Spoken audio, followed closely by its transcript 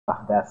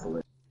That's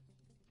lit.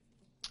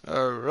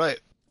 Alright.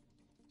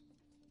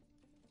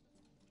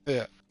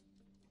 Yeah.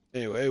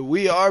 Anyway,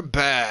 we are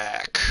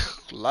back.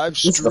 Live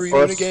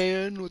streaming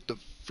again with the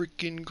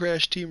freaking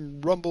Crash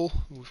Team Rumble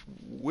with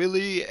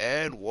Willie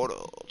and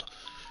World.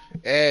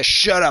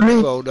 Shut up,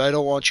 phone. I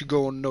don't want you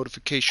going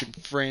notification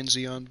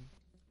frenzy on.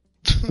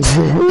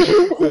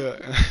 Yeah.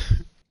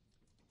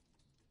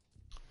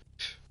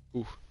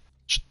 Ooh.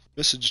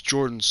 Message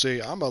Jordan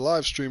say, I'm a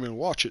live streaming,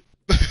 watch it.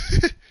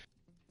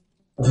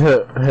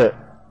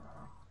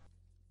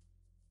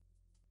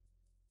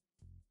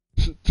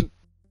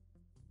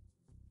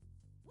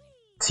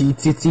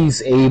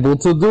 TTT's able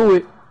to do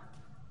it.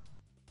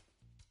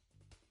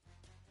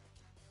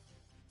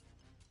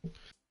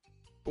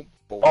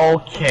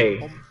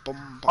 Okay.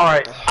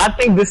 Alright, I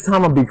think this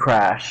time I'll be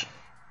Crash.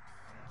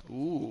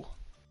 Ooh.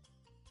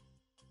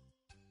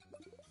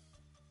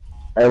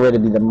 I'm ready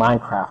to be the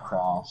Minecraft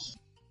Crash.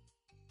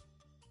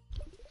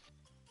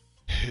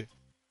 Yeah.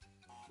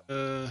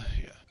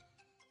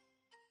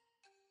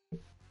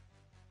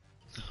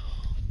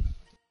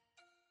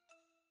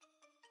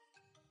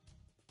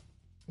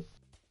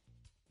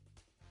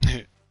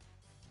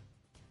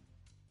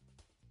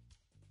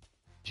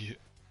 Yeah.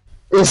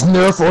 It's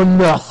Nerf or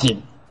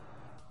nothing.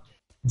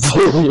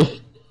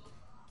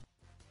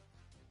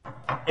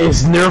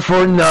 It's Nerf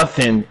or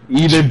nothing.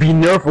 Either be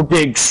Nerf or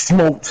get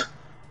smoked.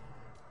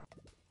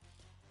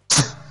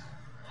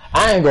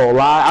 I ain't gonna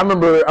lie. I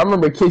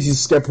remember kids used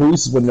to scare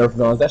police with Nerf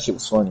guns. That shit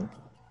was funny.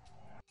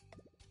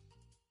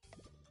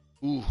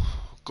 Ooh,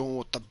 going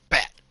with the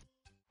bat.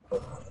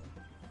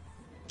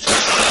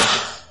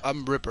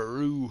 I'm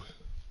Ripperoo.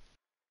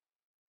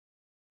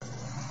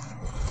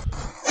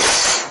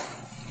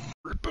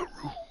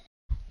 Ripperoo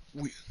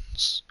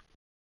wins.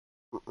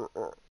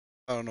 I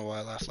don't know why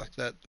I laugh like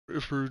that.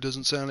 Ripperoo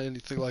doesn't sound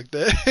anything like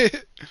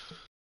that.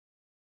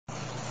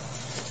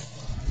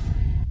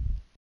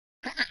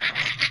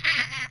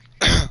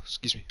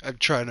 Excuse me. I'm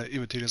trying to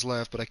imitate his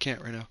laugh, but I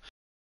can't right now.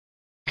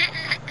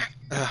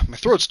 My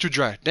throat's too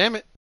dry. Damn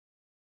it.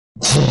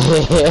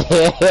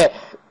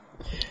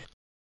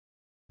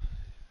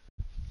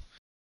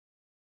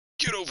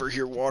 Get over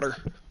here, water.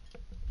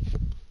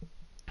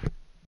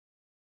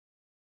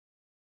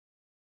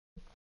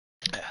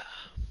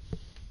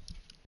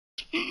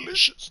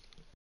 Delicious.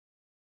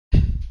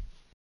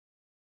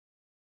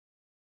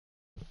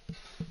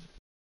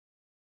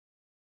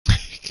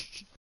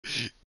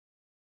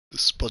 The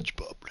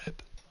SpongeBob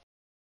rap.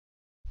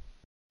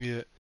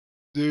 Yeah.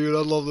 Dude, I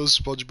love those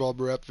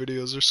SpongeBob rap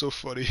videos. They're so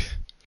funny.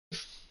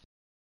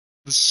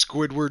 The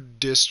Squidward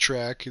diss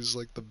track is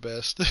like the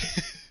best.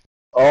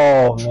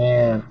 Oh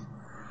man.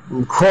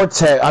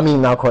 Cortex, I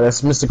mean not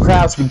Cortex, Mr.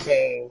 Krabs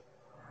became...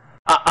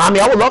 I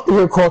mean, I would love to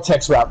hear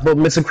Cortex rap, but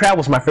Mr. Krabs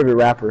was my favorite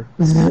rapper.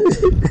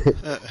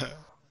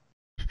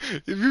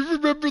 If you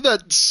remember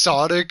that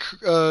Sonic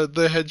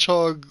the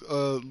Hedgehog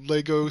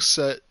Lego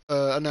set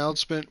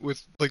announcement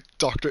with like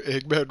Dr.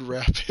 Eggman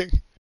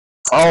rapping?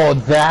 Oh,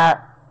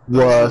 that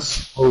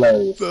was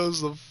hilarious. That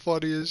was the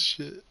funniest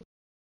shit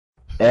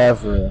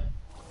ever.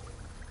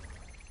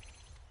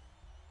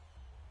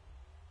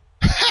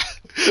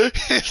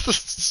 It's the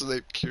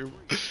Snape cube.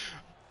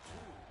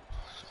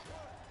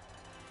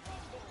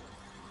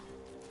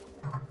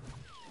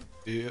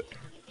 Yeah,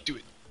 do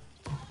it.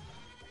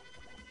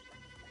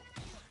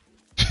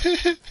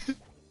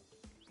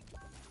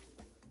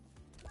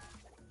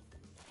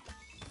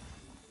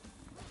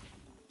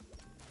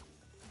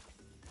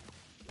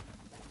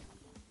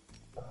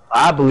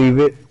 I believe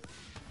it.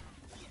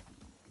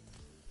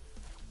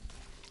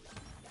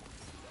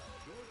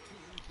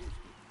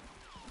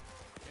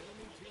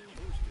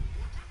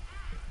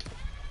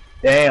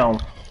 Damn.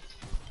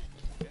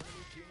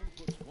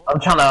 I'm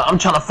trying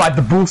to fight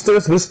the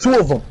boosters. There's two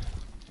of them.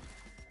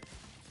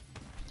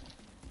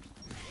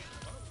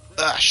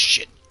 Ah,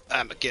 shit.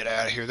 I'ma get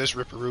out of here. This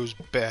Ripperoo's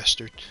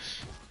bastard.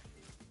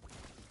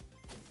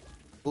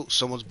 Oh,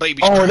 someone's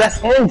baby's crying.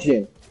 That's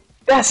Engine.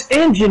 That's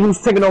Engine who's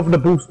taking over the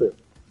booster.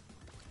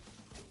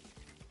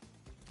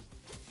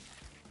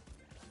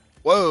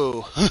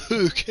 Whoa.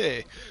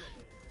 Okay.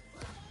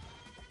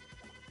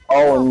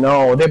 Oh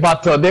no, they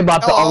about to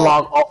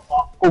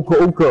unlock Uka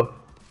Uka.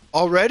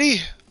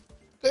 Already?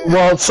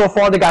 Well, so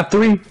far they got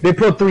 3. They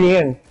put 3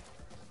 in.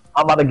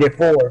 I'm about to get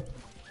 4.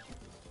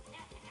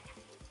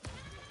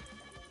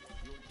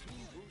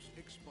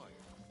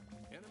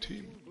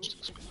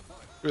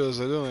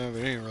 Realize I don't have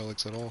any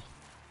relics at all.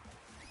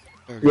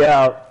 Okay.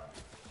 Yeah,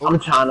 I'm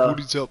trying to. Who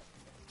needs help?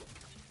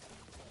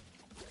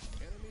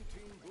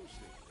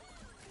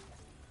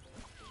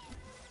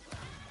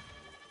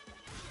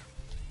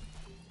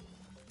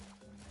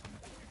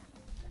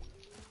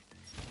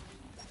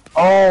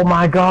 Oh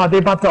my god, they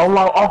about to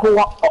unlock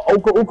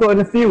Uka Uka in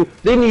the field.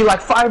 They need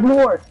like 5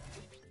 more.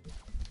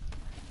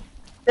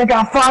 They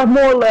got 5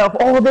 more left.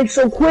 Oh, they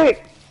so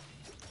quick.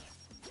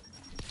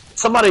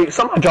 Somebody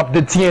dropped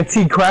the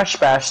TNT Crash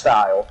Bash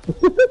style.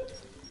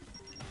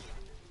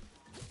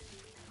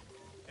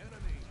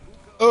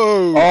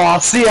 Oh,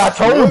 see, I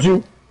told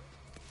you.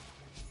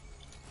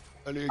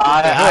 I I need to get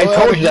the hell I out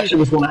told of you that here. shit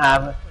was gonna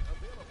happen.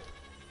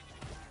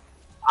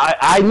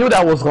 I knew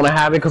that was gonna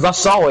happen because I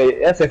saw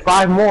it. I said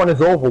 5 more and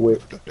it's over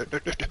with.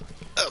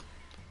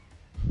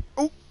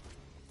 Oh.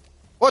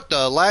 What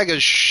the lag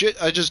is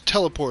shit? I just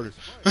teleported.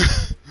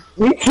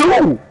 Me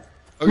too.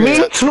 Okay,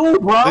 Me too,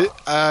 bro.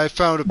 I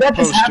found a That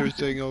just poster happened.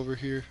 thing over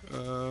here.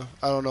 I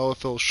don't know if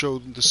it'll show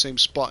the same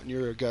spot in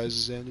your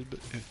guys' ended, but.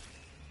 Yeah.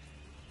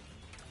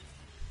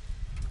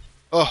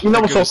 Oh, You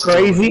know thank what's so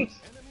goodness it's over. crazy?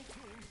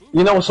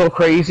 You know what's so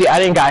crazy? I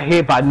didn't got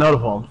hit by none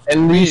of them,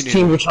 and Me these neither.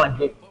 teams were trying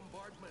to get.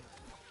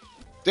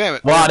 Damn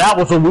it! Wow, that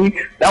was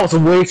a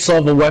waste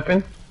of a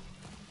weapon.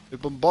 They're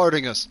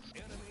bombarding us.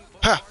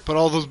 Ha! But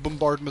all those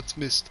bombardments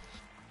missed.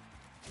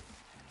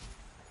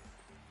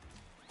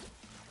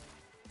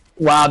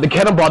 Wow, the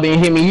cannonball didn't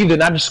hit me either,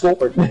 and I just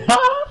scored.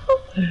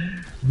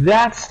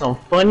 That's some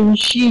funny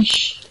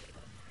sheesh.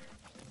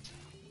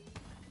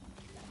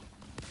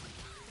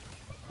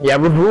 Yeah,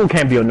 Ripperoo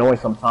can be annoying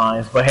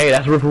sometimes, but hey,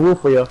 that's Ripperoo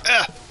for you.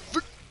 Ah!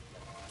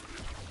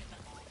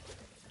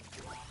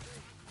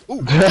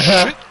 Oh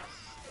shit!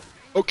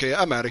 Okay,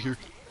 I'm out of here.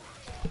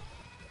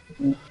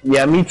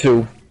 Yeah, me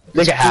too.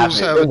 They can have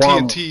Fools it. have a They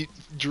want-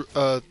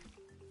 TNT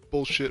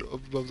bullshit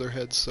above their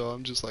heads, so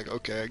I'm just like,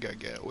 okay, I gotta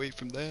get away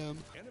from them.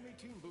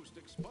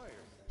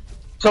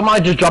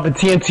 Somebody just dropped a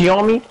TNT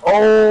on me?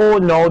 Oh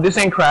no, this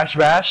ain't Crash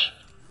Bash.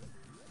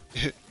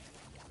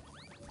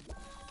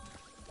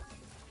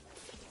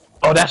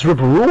 Oh, that's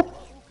Ripperoo?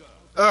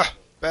 Ah,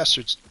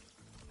 bastards!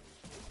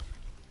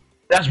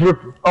 That's Rip.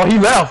 Oh, he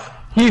left.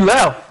 He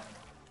left.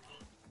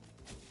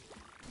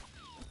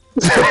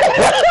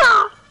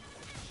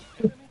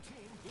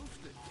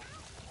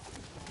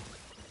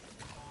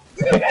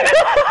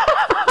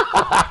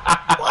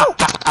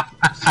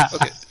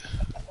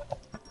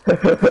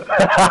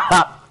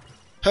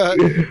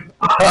 Okay. You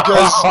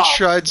guys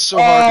tried so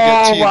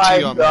hard to Oh get my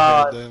TNT on my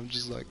God. head. I'm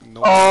just like,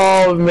 no.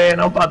 Oh man,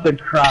 I'm about to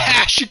cry.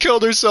 Ah, she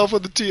killed herself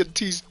with the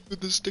TNT, with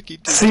the sticky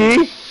TNT.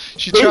 See?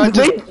 She tried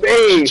to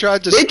they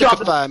dropping-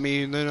 stickify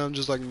me, and then I'm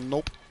just like,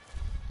 nope.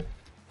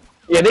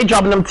 Yeah, they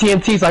dropping them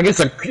TNTs like it's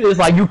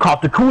like you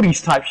caught the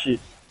cooties type shit.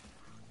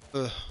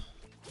 Ugh.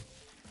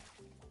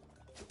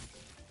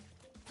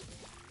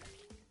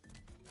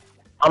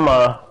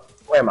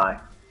 Where am I?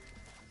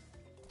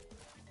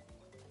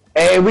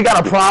 Hey, we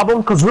got a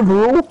problem because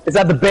Ripperoo is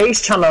at the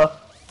base trying to.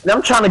 And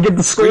I'm trying to get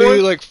the score. We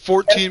need like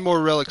 14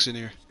 more relics in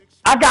here.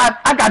 I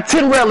got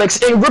 10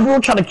 relics and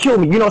Ripperoo trying to kill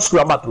me. You know, screw.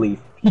 I'm about to leave.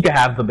 He can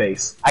have the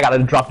base. I gotta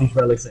drop these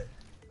relics in.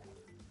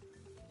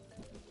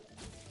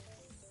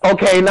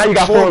 Okay, now you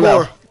got 4 4 more.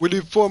 left. We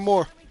need 4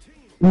 more.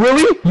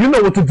 Really? You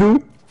know what to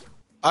do.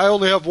 I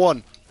only have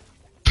 1.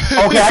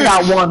 Okay, I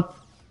got 1.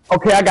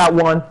 Okay, I got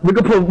 1. We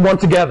can put 1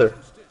 together.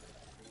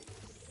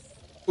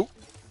 Ooh.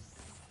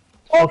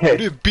 Okay. We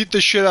need to beat the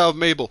shit out of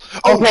Mabel.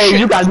 Oh, Okay, shit.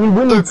 you got. We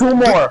need 2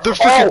 more. The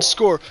freaking Oh,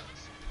 score.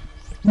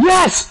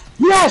 yes,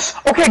 yes.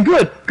 Okay,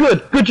 good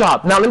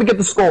job. Now let me get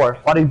the score.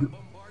 Why do you?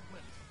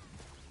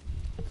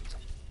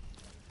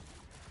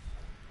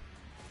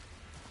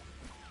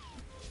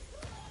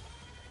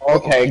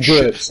 Okay,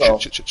 good. So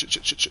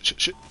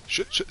Shit.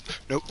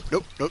 Nope.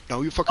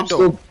 No, you fucking I'm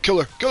don't.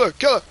 still- Kill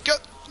her.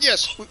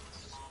 Yes.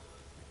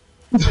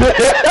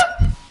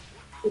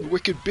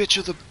 Wicked bitch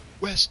of the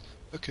West.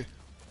 Okay.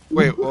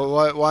 Wait, well,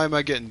 why am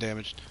I getting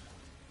damaged?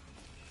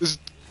 This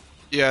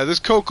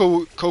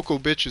Coco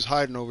bitch is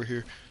hiding over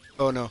here.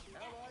 Oh no.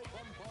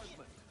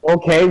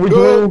 okay,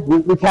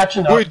 we're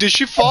catching up. Wait, did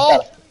she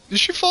fall? Did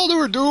she fall to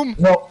her doom?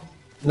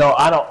 No,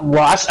 I don't.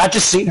 Well, I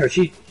just seen her.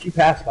 She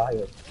passed by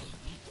us.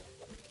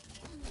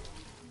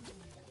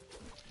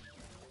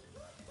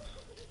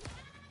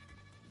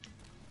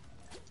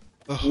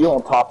 You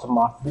on top to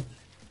my.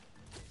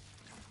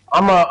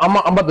 I'm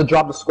about to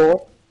drop the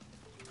score.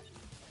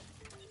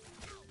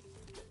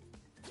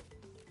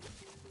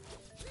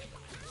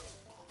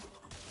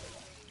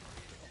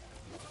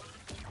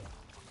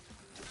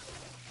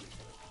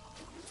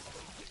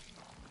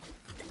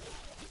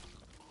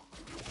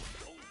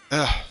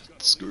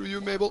 Screw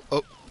you, Mabel.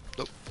 Oh,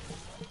 nope.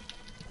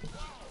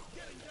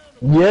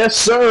 Yes,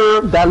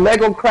 sir. That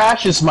Lego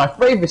Crash is my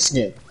favorite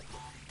skin.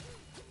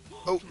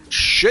 Oh,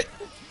 shit.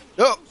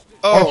 No.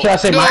 Oh, Or should I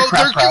say no,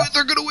 Minecraft Crash?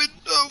 they're gonna win.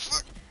 Oh,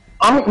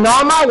 fuck.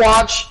 Not on my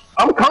watch.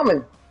 I'm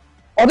coming.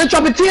 Oh, they're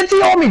dropping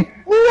TNT on me.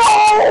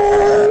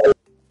 No!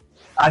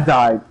 I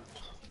died.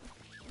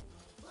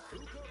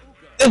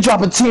 They're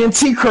dropping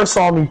TNT curse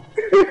on me.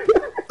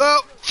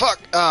 Oh, fuck.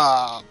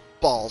 Ah,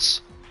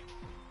 balls.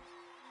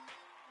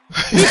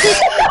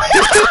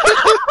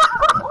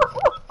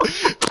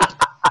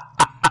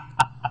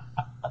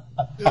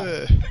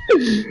 Yeah.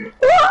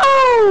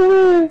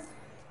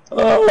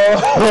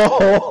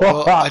 Oh,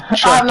 Well, I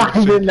tried I'm not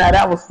to getting that.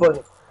 That was funny.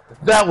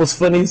 That was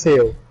funny as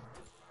hell.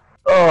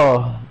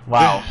 Oh,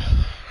 wow.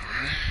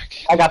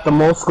 I got the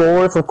most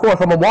scores. Of course,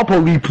 I'm a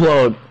Wapo League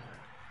plug.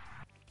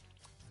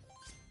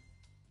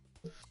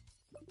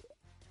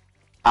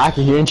 I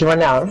can hear you right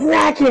now.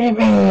 Rocket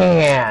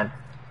Man!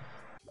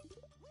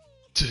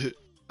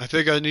 I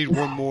think I need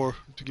 1 more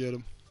to get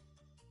him.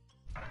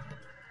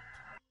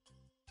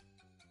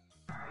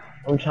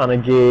 I'm trying to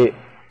get.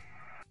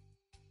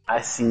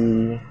 I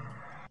see.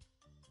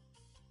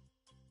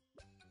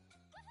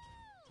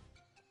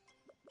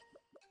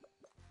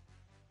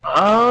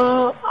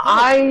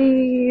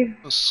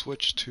 Let's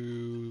switch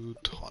to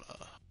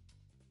Tana.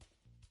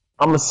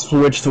 I'm gonna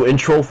switch to in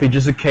trophy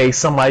just in case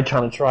somebody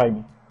trying to try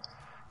me.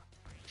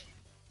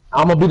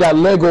 I'm gonna be that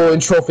Lego in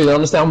trophy. You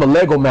understand? I'm a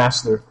Lego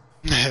master.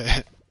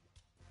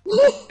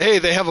 Hey,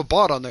 they have a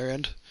bot on their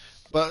end.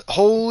 But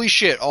holy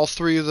shit, all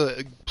three of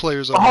the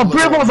players are. Oh,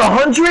 three of them was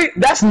 100?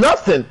 That's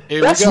nothing.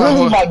 Here That's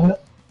really like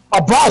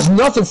a bot's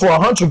nothing for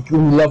 100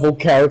 level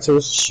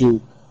characters. Shoot,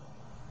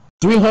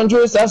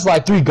 300s? That's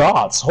like 3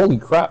 gods. Holy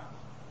crap!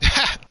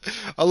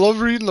 I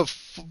love reading the.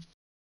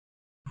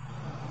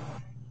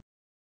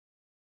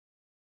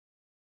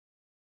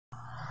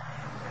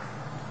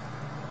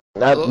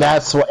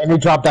 That's what, and they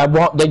dropped that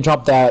one. They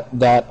dropped that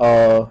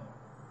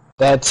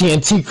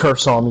TNT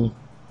curse on me.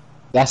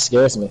 That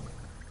scares me.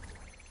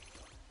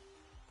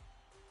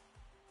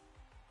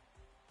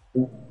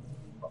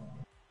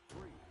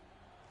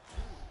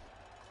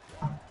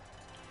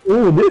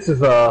 Ooh, this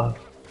is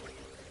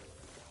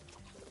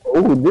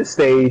ooh, this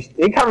stage,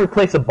 they kind of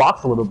replaced the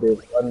box a little bit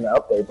on the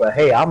update, but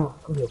hey, I'm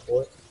here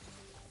for it.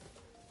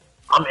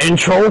 I'm in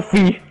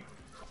trophy.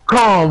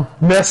 Come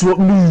mess with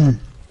me.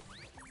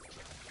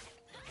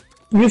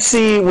 You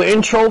see, with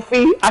in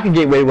trophy, I can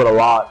get away with a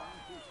lot.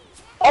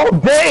 Oh,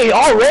 dang,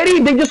 already?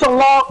 They just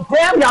unlocked.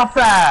 Damn, y'all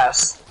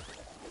fast.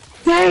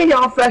 Dang,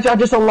 y'all fast. Y'all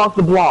just unlocked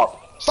the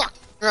block. Fuck!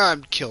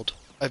 I'm killed.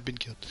 I've been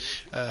killed.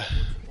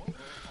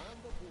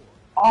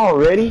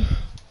 Already?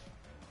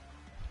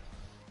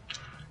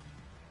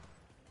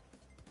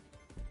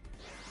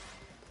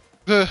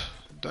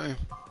 Damn.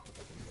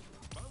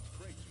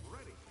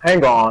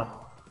 Hang on.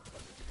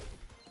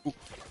 Ooh.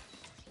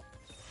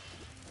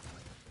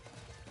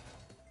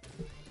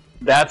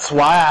 That's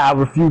why I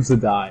refuse to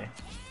die.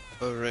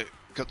 Alright,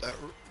 got that.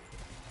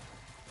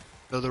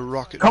 Another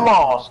rocket. Come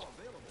on.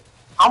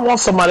 I want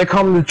somebody to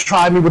come to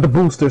try me with the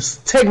boosters.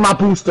 Take my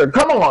booster.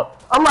 Come on.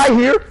 I'm right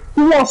here.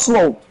 Who wants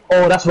smoke?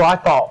 Oh, that's what I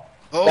thought.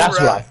 That's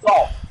what I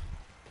thought.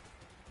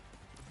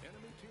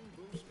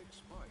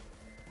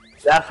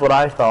 That's what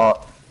I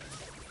thought.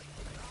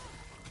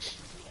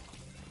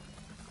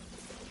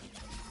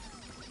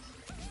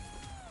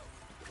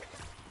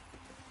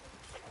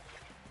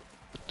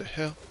 What the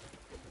hell?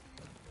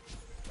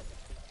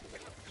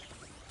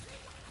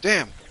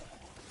 Damn.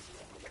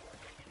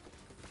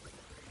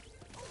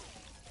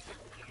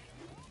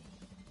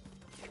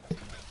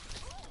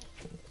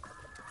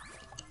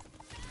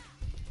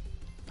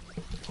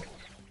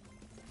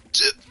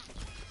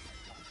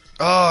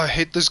 Oh, I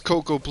hate this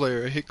Coco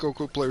player. I hate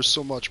Coco players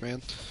so much,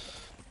 man.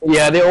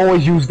 Yeah, they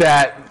always use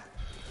that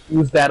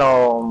what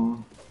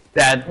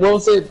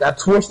was it? That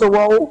twister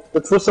roll?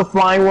 The twister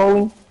flying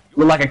rolling?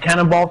 With like a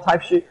cannonball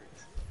type shit?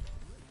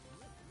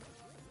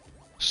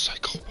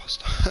 Psycho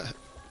Buster.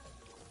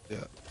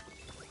 Yeah.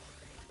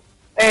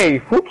 Hey,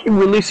 who keep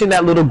releasing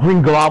that little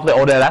green goblet?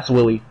 Oh, that's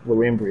Willy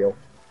Embryo.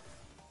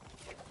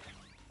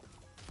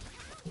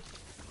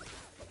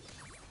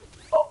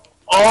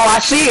 Oh, I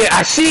see it!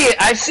 I see it!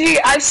 I see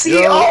it! I see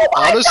it! Oh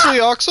my honestly,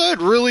 God.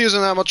 Oxide really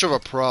isn't that much of a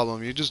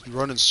problem. You just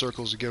run in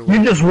circles to get away.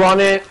 You just run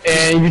it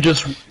and you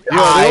just.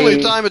 Yeah, the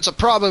only time it's a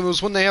problem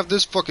is when they have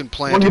this fucking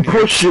plant. When they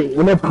push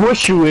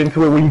you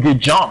into it when you get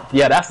jumped.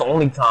 Yeah, that's the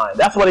only time.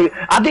 That's what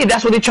I think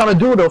that's what they're trying to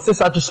do though. Since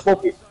I just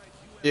spoke it.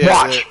 Yeah,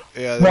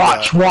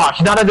 watch.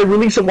 Watch. Now that they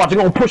release it, watch. They're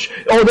gonna push.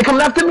 Oh, they're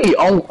coming after me.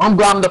 Oh, I'm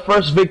grabbing the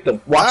first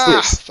victim. Watch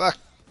this. Fuck.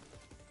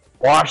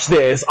 Watch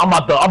this. I'm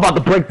about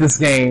to break this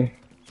game.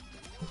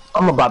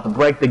 I'm about to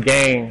break the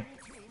game.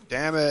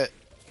 Damn it.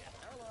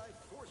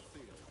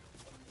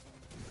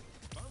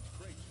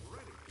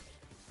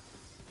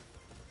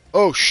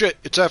 Oh shit,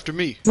 it's after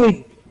me.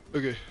 See?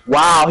 Okay.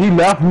 Wow, he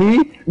left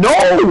me?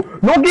 No!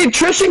 Don't get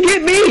Tristan,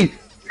 get me!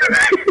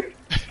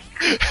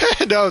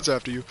 Now it's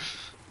after you.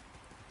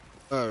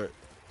 Alright.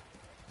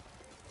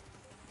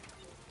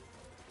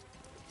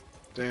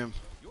 Damn.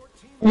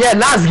 Yeah,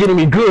 now it's getting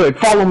me good.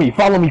 Follow me.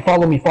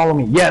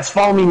 Yes,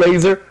 follow me,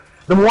 Laser.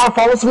 The more I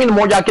follows me, the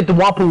more y'all get the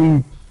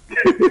Wapoo.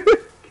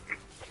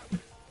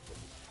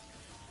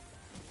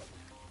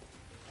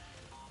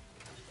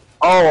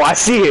 Oh, I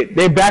see it.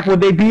 They back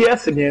with their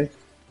BS again.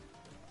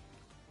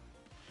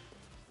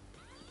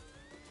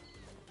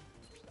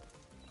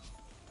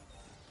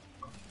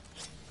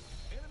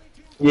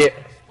 Yeah.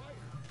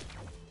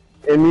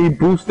 Enemy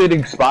boosted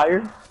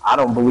expired? I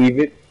don't believe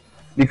it.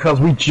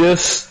 Because we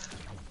just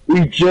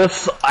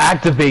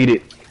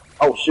activated.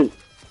 Oh shoot.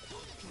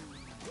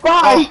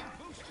 Bye! Oh,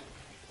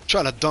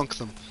 trying to dunk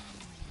them.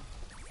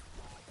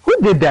 Who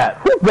did that?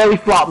 Who belly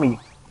flopped me?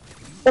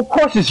 Of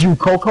course it's you,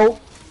 Coco.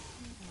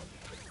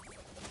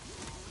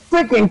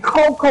 Freaking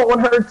Coco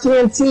and her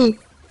TNT.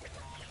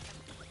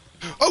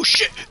 Oh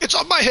shit! It's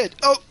on my head!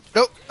 Oh,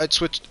 no! I'd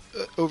switched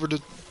over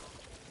to...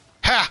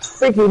 Ha!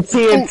 Freaking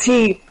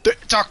TNT. Oh,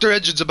 Dr.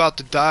 Engine's about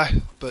to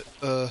die, but,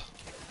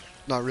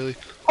 not really.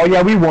 Oh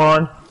yeah, we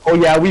won. Oh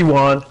yeah, we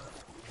won.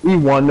 We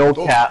won, no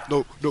cap.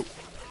 No.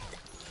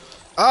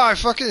 Ah, I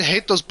fucking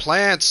hate those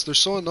plants. They're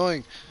so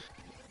annoying.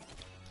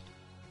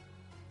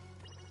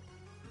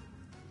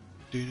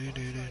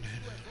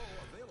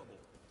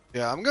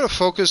 Yeah, I'm gonna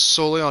focus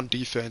solely on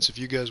defense if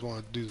you guys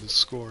want to do the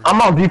score.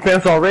 I'm on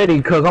defense already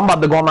because I'm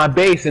about to go on my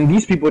base and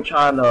these people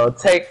trying to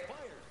take.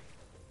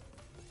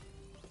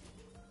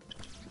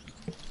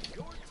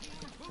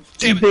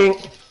 Damn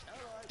it!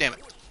 Damn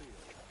it!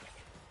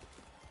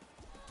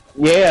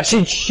 Yeah,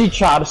 she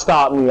tried to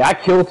stop me. I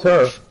killed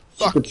her. She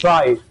Fuck. could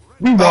try it.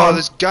 We Oh, won.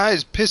 this guy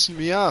is pissing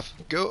me off.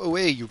 Go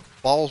away, you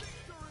ball.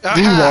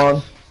 We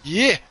won.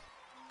 Yeah.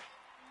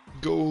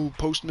 Go,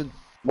 Postman.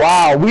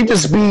 Wow, we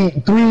just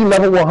beat 3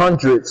 level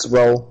 100s,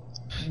 bro.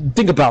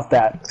 Think about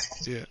that.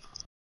 Yeah.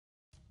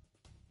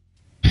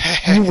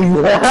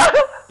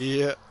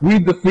 Yeah. We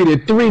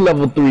defeated 3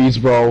 level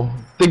 3s, bro.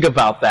 Think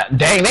about that.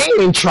 Dang, they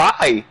didn't even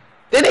try.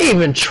 They didn't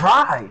even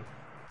try.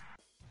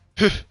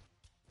 They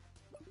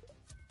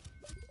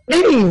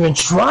didn't even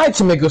try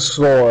to make a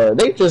score.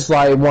 They just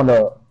like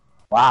wanna.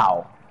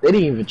 Wow. They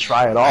didn't even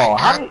try at all.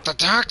 I got the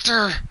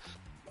doctor.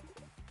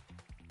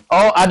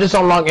 Oh, I just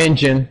unlocked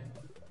engine.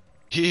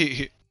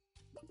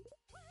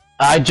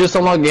 I just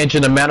unlocked the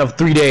engine in a matter of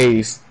 3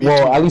 days.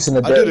 Well, at least in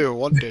a day. I did it in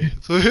 1 day.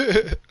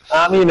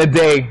 I mean a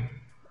day.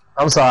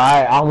 I'm sorry,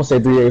 I almost say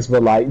 3 days,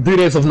 but like 3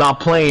 days of not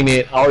playing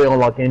it, I already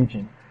unlocked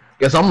engine.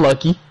 Guess I'm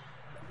lucky.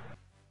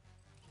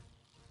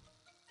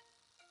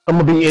 I'm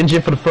gonna be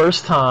engine for the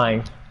first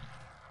time.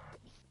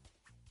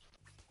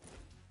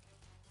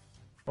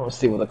 Let's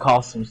see what the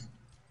costumes.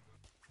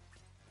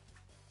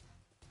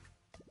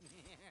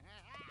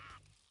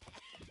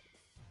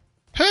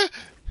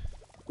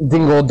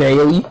 Dingle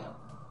Daily.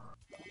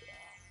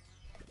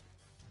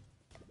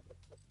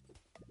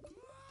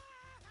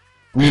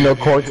 Nino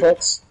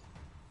Cortex.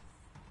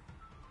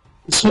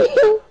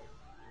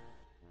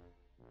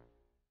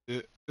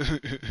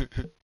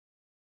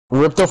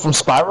 Ripped from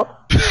Spiral?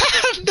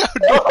 No.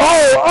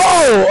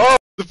 Oh!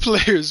 The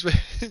players, man.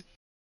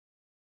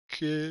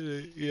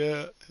 Kidding,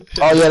 yeah.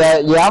 Oh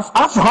yeah,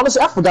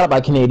 honestly, I forgot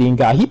about Canadian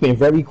guy. He been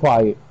very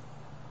quiet.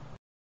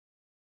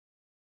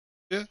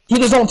 Yeah. He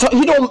just don't.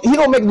 He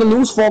don't make the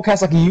news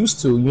forecast like he used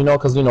to. You know,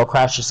 because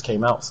Crash just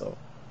came out. So.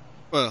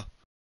 Well.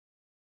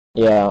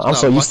 Yeah, I'm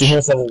so used to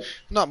hearing something.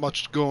 Not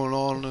much going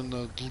on in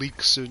the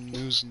leaks and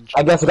news and.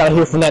 I guess I gotta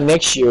hear from that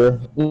next year.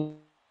 No,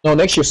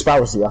 next year's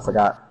Spiral's I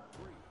forgot.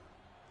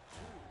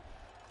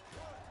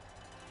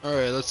 All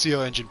right, let's see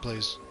how engine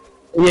plays.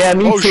 Yeah,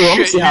 me too.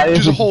 Shit, See how you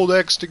just engine... hold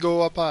X to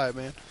go up high,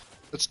 man.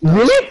 That's nice.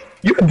 Really?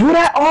 You can do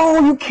that?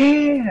 Oh, you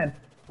can.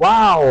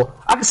 Wow,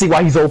 I can see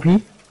why he's OP.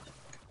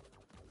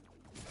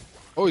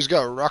 Oh, he's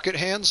got rocket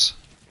hands.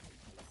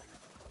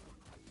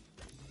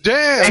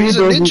 Damn, he's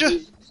a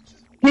ninja.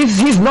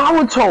 He's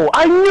Naruto.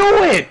 I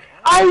knew it.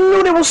 I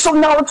knew there was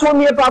some Naruto in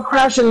me about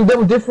Crash and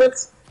them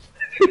difference.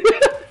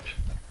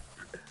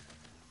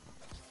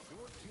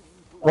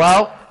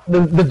 Well,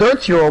 the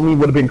dirt hero me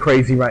would have been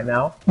crazy right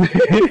now.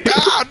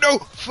 Ah, no!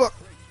 Fuck!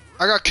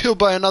 I got killed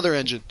by another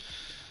engine.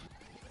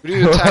 We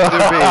need to attack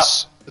their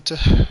base.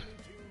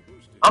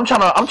 I'm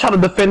trying to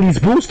defend these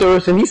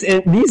boosters, and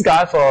these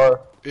guys are.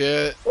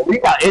 Yeah. We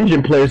got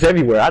engine players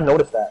everywhere. I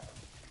noticed that.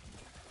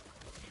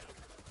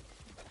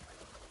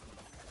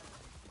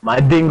 My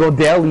Dingo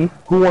Daily.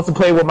 Who wants to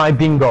play with my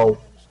Dingo?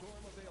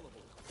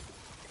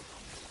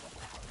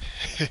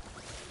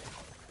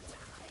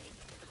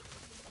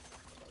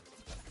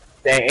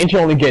 Dang, ain't you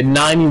only get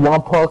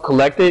 91 per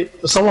collected?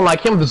 Someone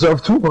like him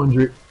deserves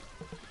 200.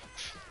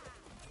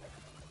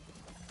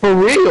 For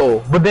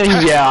real. But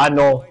then, yeah, I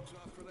know.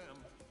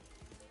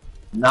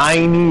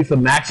 90 is the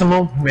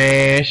maximum?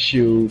 Man,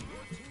 shoot.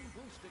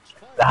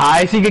 The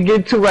highest he could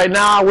get to right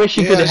now, I wish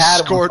he could have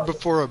had scored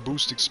before a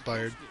boost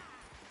expired.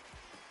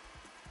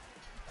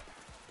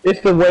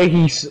 It's the way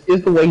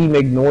he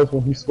make noise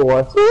when he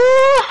scores. Keep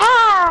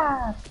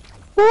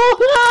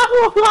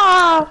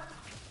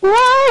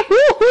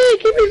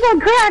me from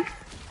crack.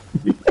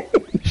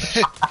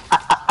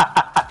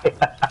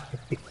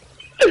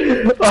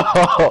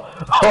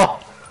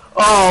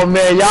 Oh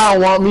man, y'all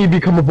don't want me to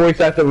become a voice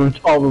actor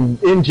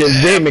of engine.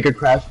 They make a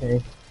Crash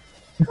game.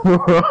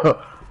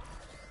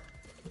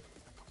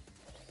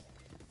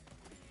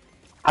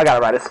 I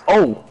gotta write this.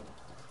 Oh,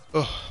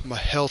 my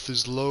health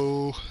is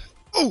low.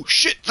 Oh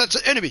shit, that's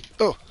an enemy.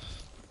 Oh,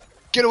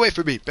 get away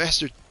from me,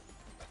 bastard.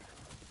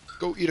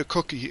 Go eat a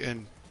cookie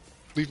and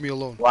leave me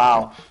alone.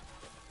 Wow.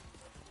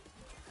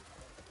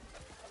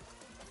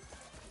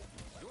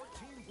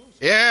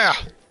 Yeah.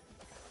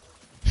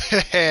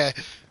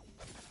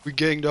 We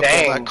ganged up on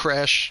that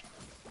Crash.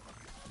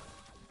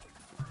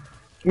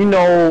 You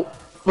know,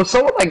 for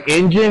someone like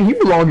Engine, he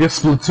belongs in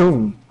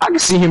Splatoon. I can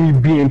see him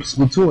being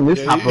Splatoon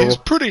this type of. He's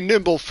pretty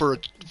nimble for a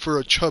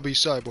chubby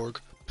cyborg.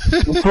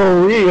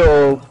 For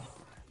real.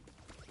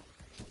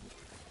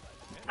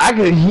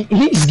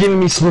 He's giving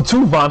me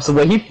Splatoon vibes the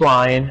way he's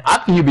flying. I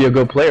think he'd be a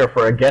good player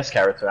for a guest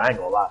character, I ain't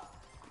gonna lie.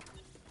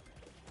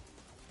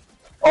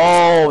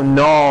 Oh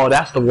no,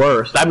 that's the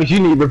worst. That means you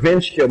need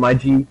revenge kill, my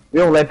G. We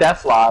don't let that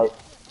slide.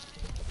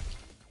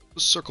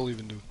 What's Circle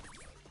even do?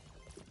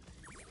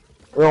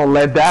 We don't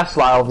let that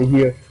slide over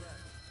here.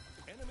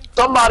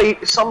 Somebody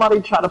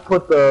tried to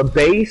put the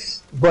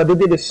base, but they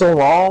did it so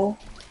wrong.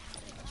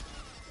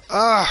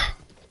 Ah,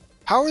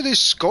 how are they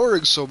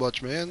scoring so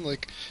much, man?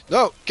 Like,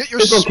 no, get your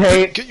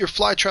get your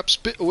fly trap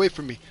spit away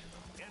from me.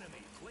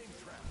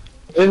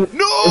 No!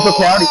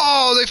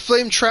 Oh, they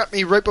flame trapped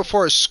me right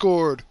before I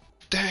scored.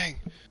 Dang.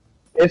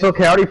 It's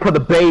okay. I already put the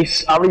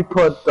base. I already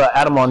put the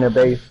Adam on their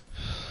base.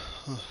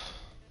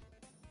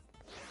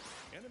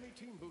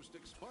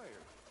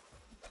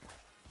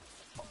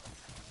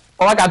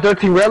 Oh, I got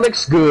 13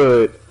 relics.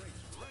 Good.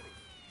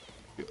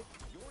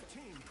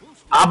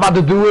 I'm about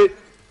to do it.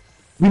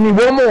 We need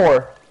one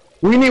more.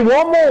 We need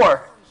one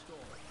more.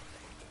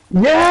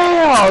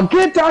 Yeah!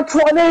 Get that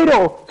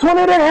tornado!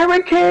 Tornado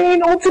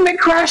Hurricane Ultimate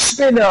Crash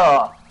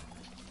Spinner!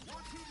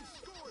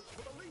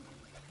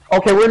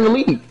 Okay, we're in the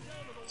lead.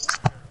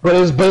 But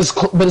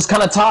it's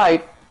kind of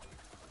tied.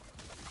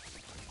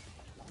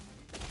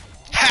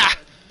 Ha!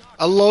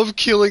 I love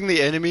killing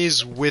the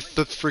enemies with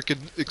the freaking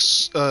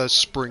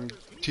spring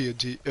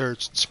TNT or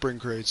spring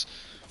crates.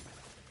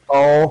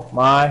 Oh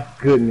my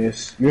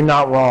goodness, you're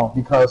not wrong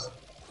because.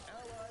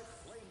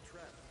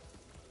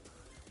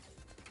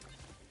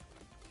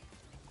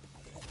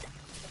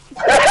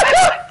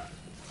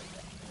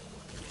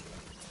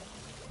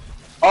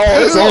 Oh,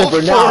 it's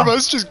over now. Four of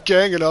us just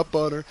ganging up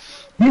on her.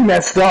 You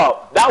messed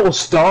up. That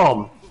was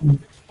dumb.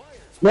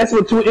 Messing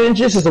with 2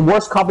 engines is the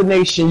worst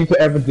combination you could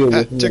ever deal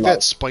with. Take that,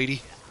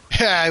 Spidey.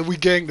 Yeah, we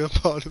ganged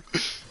up on him.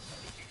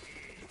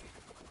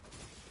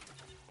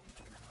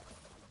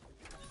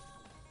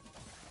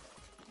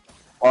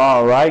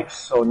 Alright,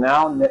 so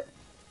now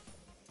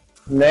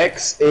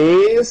next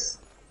is.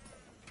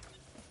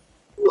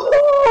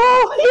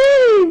 Oh,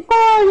 hey,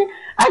 boy!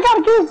 I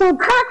gotta give some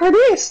crack for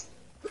this!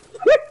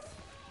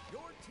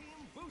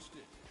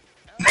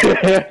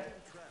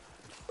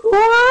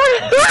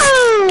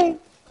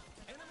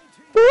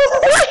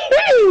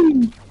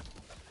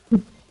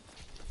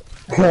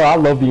 Oh, I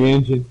love the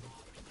engine.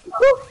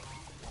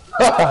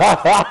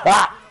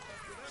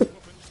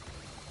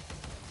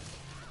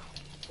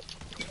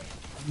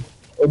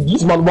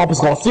 These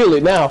motherfuckers gonna feel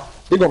it now.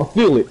 They're gonna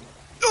feel it.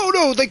 Oh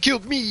no, they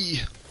killed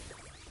me!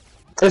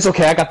 It's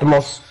okay, I got the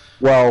most.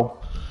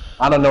 Well,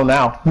 I don't know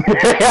now.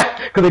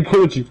 Because they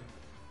killed you.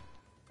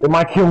 They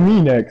might kill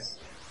me next.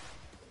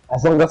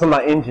 As long as that's on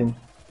my engine.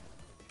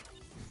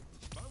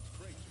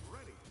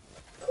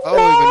 I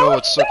don't even know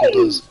what circle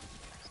does.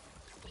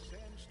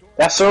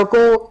 That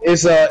circle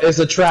is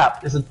a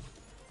trap.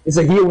 It's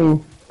a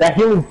healing. That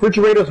healing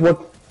refrigerator is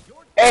what.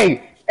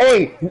 Hey!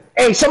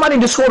 Somebody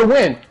just scored a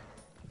win.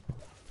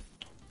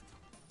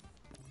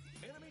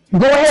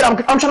 Go ahead.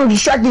 I'm trying to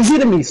distract these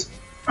enemies.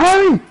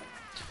 Hurry!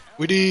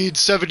 We need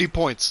 70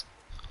 points.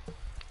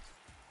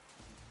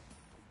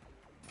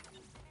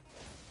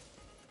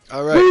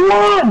 All right. We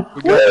won!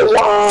 We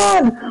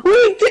won!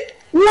 We did.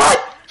 What?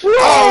 Whoa!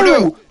 Oh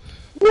no!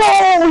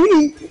 Whoa!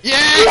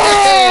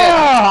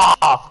 Yeah!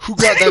 Who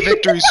got that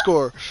victory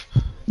score?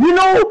 You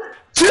know,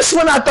 just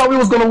when I thought we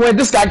was gonna win,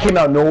 this guy came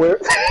out of nowhere.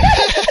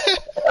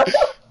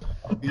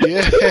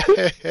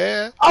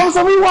 Yeah. I was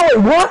like, we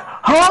won. What?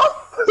 Huh?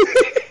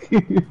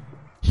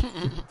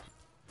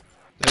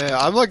 Yeah,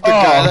 I'm like the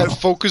guy that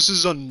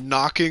focuses on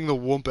knocking the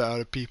whoop out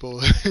of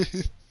people.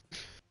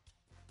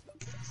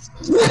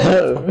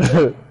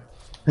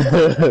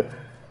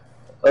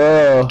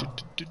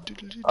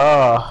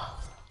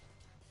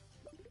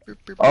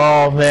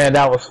 Oh man,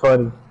 that was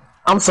funny.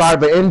 I'm sorry,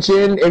 but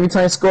engine every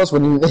time it scores,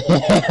 when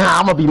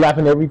I'm gonna be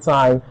laughing every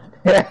time.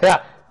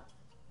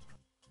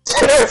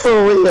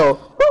 For real.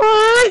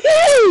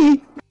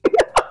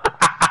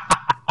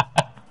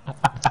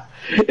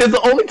 It's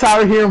the only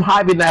time I hear him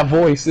hiding that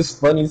voice. It's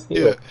funny as hell.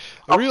 Yeah,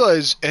 I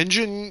realize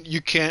engine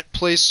you can't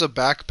place a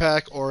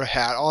backpack or a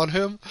hat on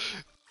him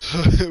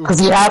because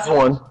he has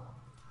one.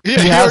 Yeah,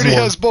 he already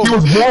has both. He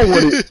was born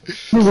with it.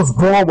 He was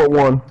born with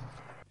one.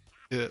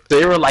 Yeah.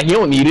 They were like, he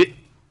don't need it.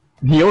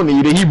 He don't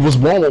need it. He was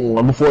born with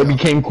one before it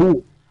became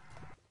cool.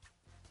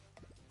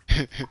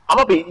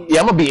 I'm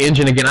gonna be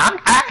engine again. I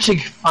actually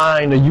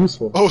find it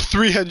useful. Oh,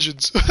 3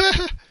 engines.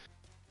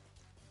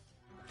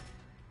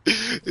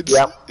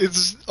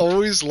 It's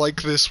always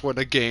like this when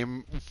a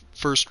game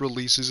first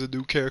releases a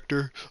new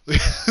character.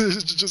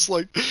 It's just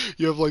like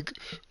you have like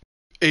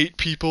 8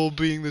 people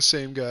being the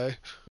same guy.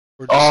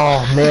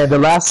 Oh man, the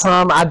last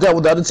time I dealt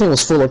with the other team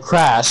was full of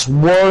Crash.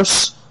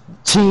 Worst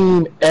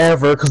team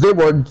ever, because they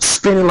were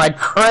spinning like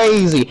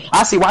crazy.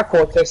 I see why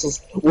Cortex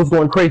was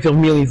going crazy with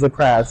millions of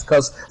Crash,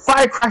 because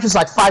 5 crashes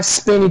like 5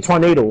 spinning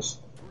tornadoes.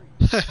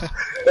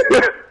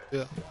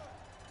 Yeah.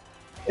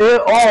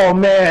 Oh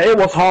man, it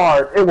was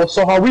hard. It was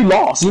so hard. We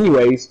lost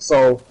anyways,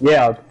 so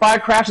yeah.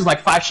 5 crashes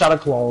like 5 shadow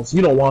clones.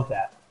 You don't want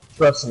that.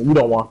 Trust me, you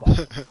don't want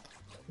that.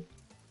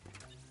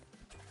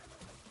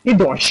 He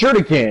doing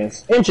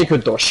shurikens. Enchi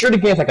could do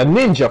shurikens like a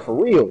ninja for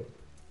real.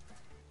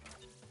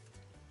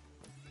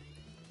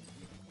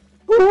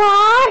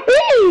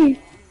 Why?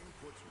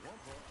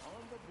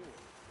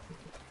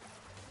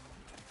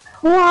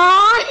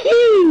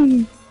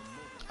 Why?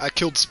 I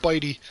killed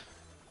Spidey.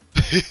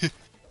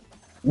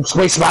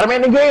 Wait,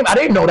 Spider-Man in the game? I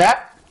didn't know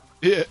that.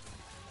 Yeah.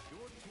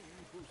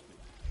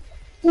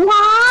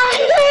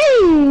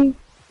 Why?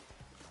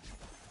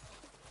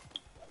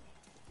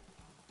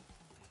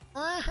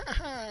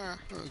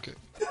 Okay.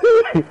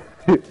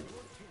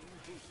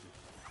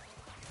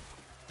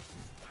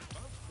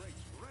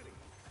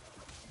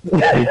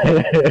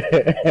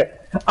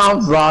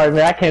 I'm sorry,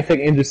 man. I can't take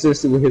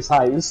inconsistency with his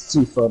height. It's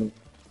too funny.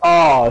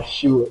 Oh,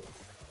 shoot.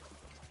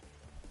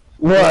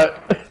 What?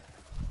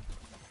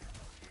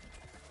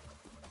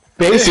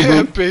 Basically.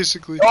 Yeah,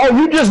 basically. Oh,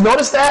 you just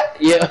noticed that?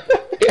 Yeah.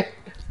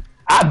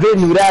 I did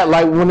knew that,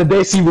 like, when the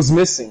Daisy was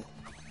missing.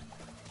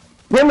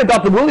 Him and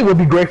Dr. Willie would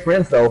be great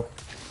friends, though.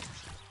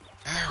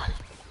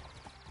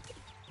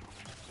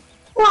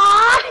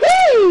 Why?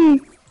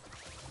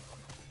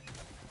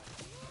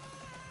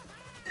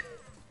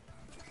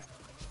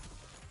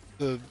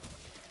 That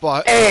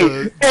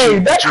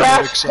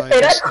crash. Hey,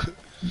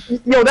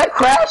 that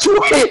crash.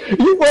 Wait.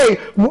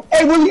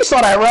 Hey, Willie, you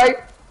saw that,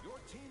 right?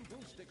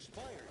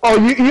 Oh,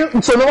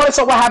 so nobody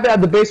saw what happened at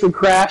the base with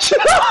Crash?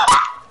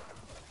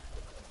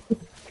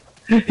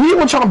 He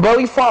was trying to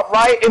belly flop,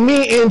 right? And me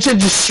and Engine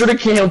just should have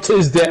killed him to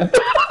his death.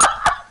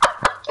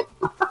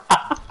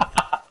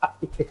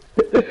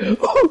 I'm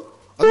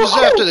just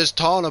after this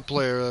Tana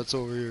player that's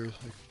over here.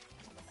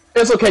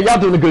 It's okay, y'all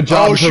doing a good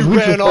job. Oh, she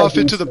ran off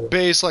into the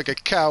base like a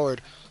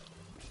coward.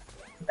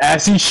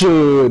 As he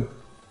should.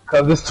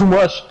 Cause there's too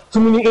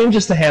many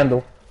engines to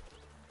handle.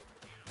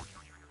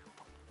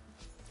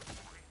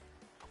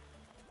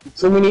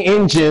 Too many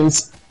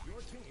engines.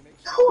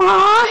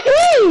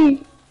 Why?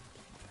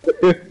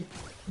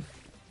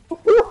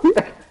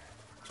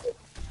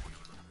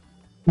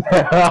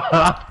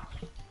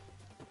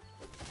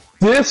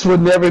 This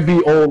would never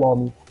be old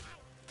on me.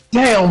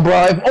 Damn,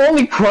 bro, if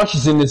only Crush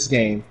is in this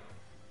game.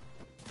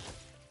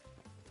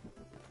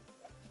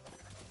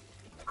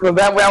 Cause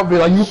that way I'll be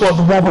like, you thought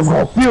the robots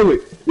gonna feel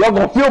it. Y'all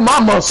gonna feel my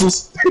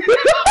muscles.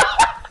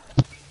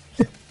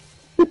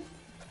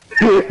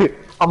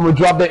 I'm gonna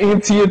drop the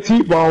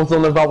NTNT bombs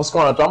on the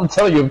Valvascon. I'm gonna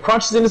tell you, if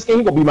Crunch is in this game,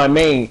 he's gonna be my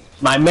main.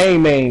 My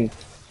main.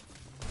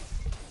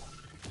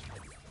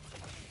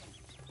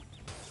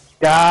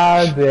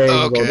 God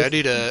damn.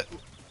 Okay,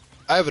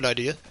 I have an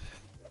idea.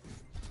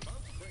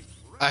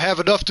 I have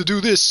enough to do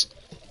this.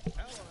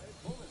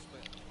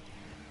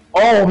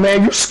 Oh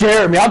man, you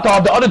scared me. I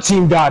thought the other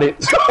team got it.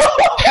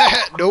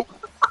 Nope.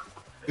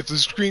 If the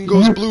screen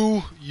goes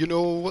blue, you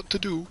know what to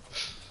do.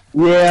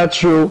 Yeah,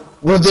 true.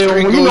 Well, if the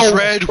screen goes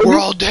red, we're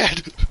all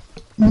dead.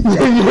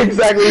 Yeah,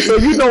 exactly. So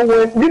when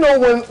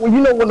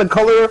the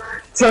color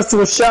turns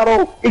to a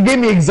shadow, it gave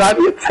me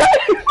anxiety attack.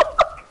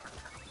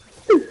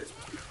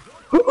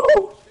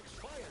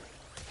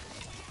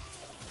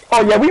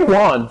 Oh yeah, we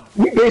won.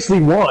 We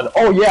basically won.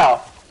 Oh yeah,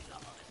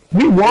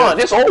 we won.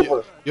 Yeah, it's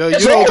over. Yeah,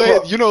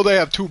 you know they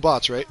have two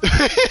bots, right?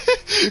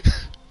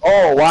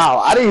 Oh wow,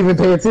 I didn't even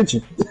pay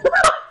attention.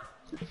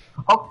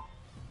 Oh.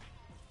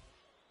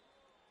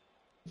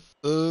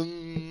 I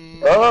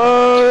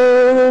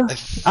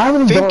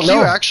really think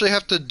you actually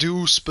have to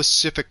do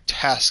specific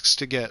tasks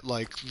to get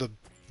like the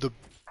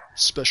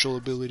special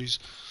abilities.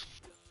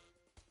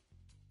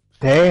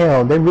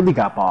 Damn, they really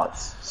got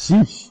bots.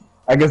 Sheesh.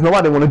 I guess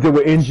nobody want to deal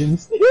with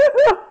engines.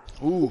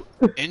 Ooh,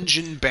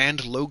 engine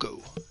banned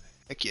logo.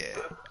 Heck yeah.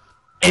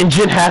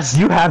 Engine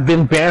you have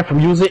been banned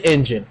from using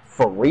engine.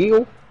 For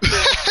real?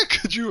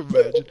 Could you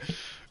imagine?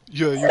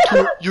 Yeah,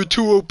 you're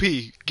too OP.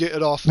 Get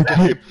it off the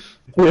game.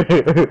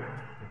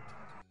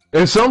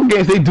 In some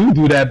games they do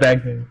that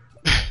back then.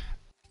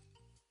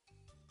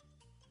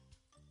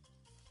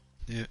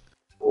 Yeah.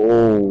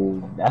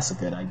 Oh, that's a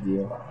good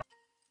idea.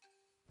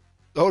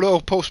 Oh no,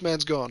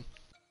 Postman's gone.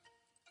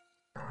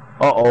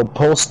 Uh-oh,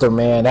 Poster,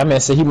 man. That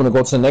man said he wanna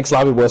go to the next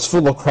lobby where it's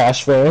full of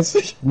Crash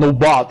fans. No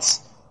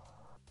bots.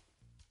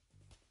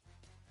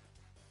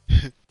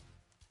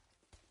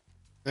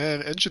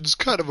 Man, Engine's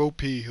kind of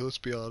OP, let's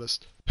be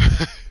honest.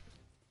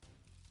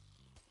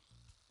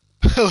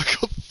 Look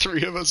how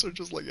three of us are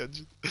just like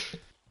Engine.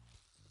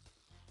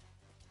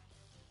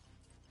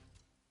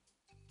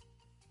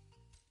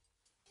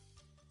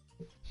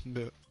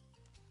 No.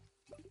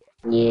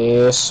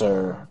 Yes,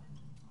 sir.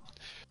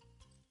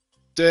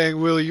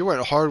 Dang, Willie, you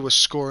went hard with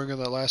scoring in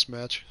that last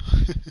match.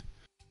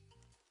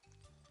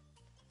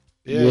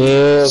 Yeah,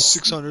 yes.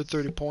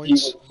 630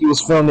 points. He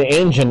was from the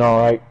engine,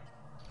 alright.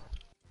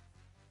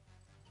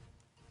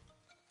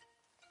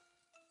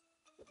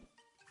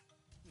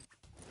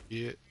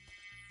 Yeah.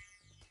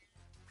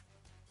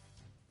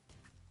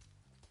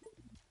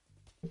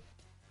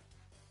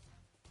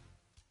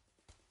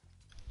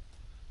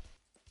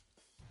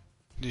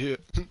 Yeah.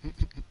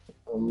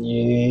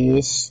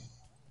 Yes.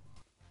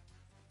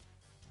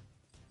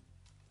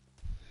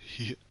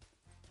 Yeah.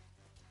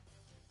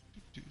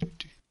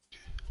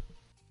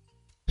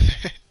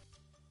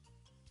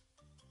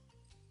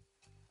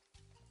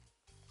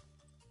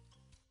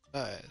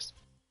 Nice.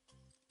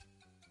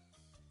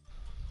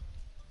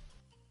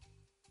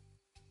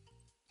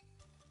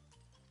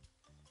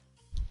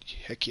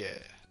 Heck yeah.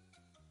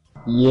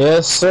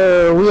 Yes,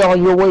 sir. We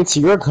on your way to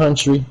your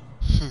country.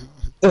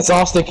 Since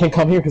Austin can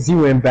come here because he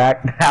went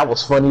back, that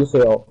was funny as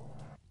hell.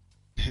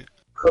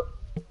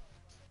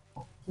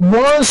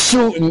 One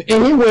shooting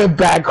and he went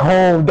back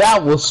home.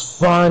 That was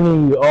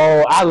funny.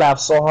 Oh, I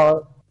laughed so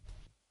hard.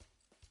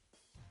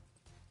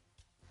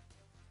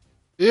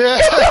 Yeah.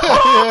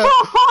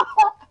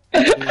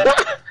 Yeah.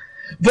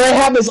 But it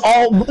happens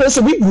all.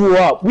 Listen, we grew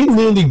up. We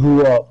literally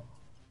grew up.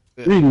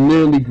 We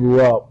literally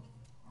grew up.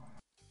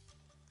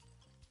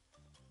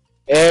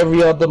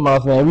 Every other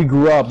month, man, we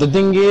grew up. The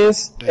thing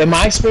is, in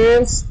my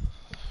experience,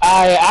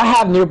 I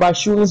have nearby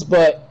shooters,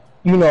 but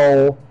you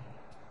know,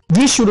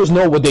 these shooters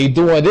know what they're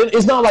doing.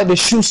 It's not like they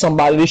shoot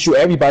somebody, they shoot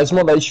everybody. It's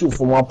more like they shoot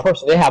for one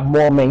person. They have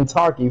more main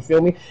target. You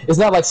feel me? It's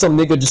not like some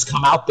nigga just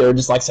come out there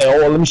just like say,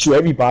 "Oh, let me shoot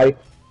everybody."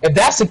 If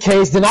that's the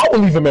case, then I will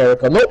leave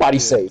America.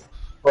 Nobody's safe.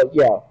 But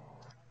yeah.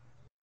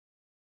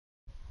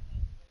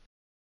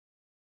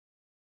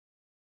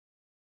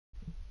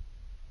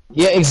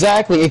 Yeah,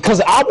 exactly.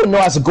 Because I would know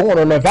as a gun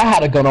owner, if I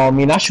had a gun on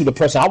me and I shoot a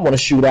person I want to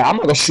shoot at, I'm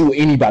not gonna shoot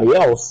anybody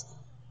else.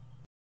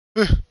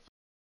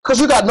 Because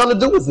you got nothing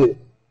to do with it.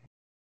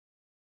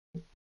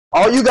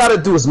 All you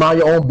gotta do is mind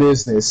your own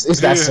business.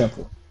 It's that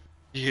simple.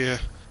 Yeah.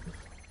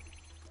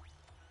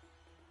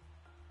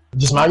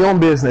 Just mind your own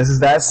business. It's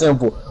that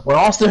simple. When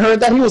Austin heard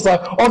that, he was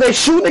like, "Oh, they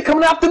shooting! They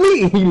coming after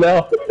me!" You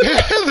know.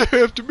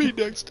 They're after me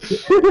next.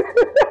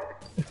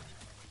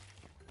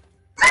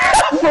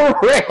 For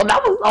real,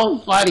 that was so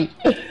funny.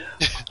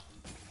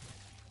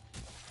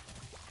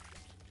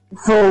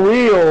 For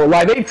real,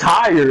 like they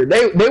tired.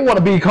 They want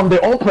to become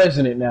their own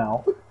president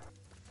now.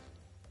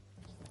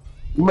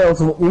 You might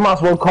as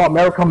well call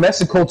America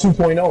Mexico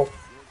 2.0.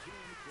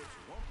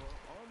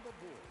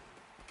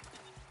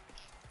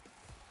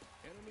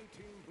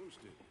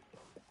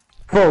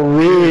 For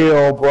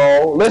real,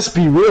 bro. Let's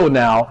be real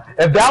now.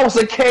 If that was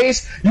the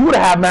case, you would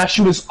have had mass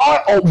shooters.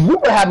 Oh, we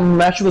would have had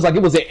mass shooters like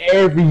it was an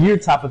every year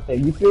type of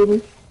thing. You feel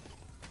me?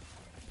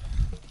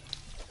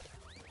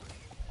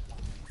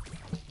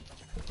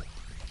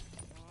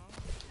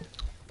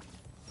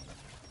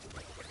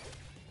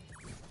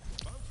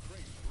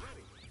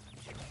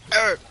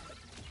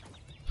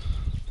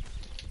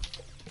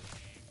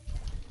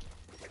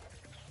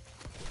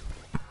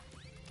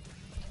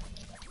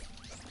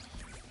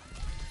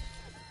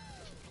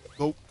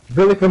 Nope.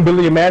 Billy from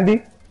Billy and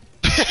Mandy.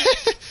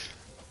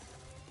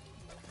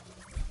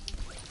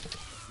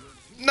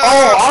 No,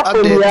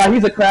 yeah,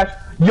 he's a crash.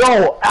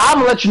 Yo, I'm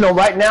gonna let you know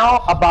right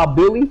now about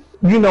Billy.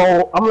 You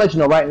know, I'm gonna let you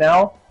know right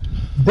now.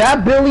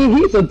 That Billy,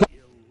 he's a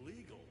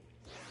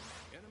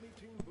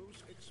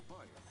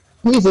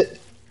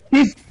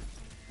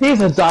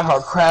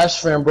diehard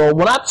Crash fan, bro.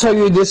 When I tell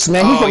you this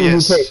man, he's from the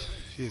UK.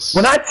 Yes.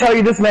 When I tell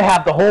you this man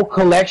have the whole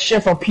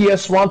collection from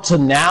PS1 to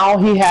now,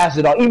 he has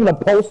it all, even the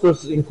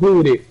posters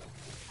included.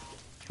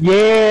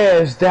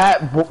 Yes,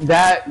 that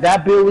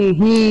Billy,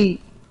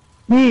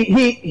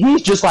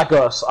 he's just like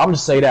us. I'm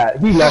just say that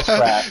he loves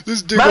Crash.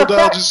 This Dingle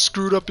just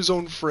screwed up his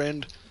own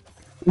friend.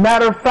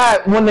 Matter of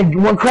fact,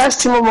 when Crash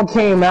Team Rumble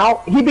came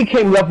out, he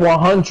became level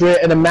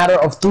 100 in a matter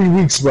of 3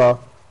 weeks, bro.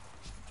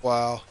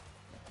 Wow.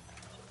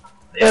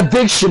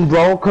 Addiction,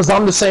 bro, because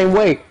I'm the same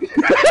way.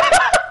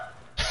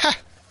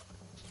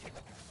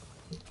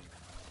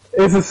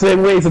 It's the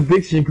same way, it's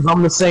addiction, because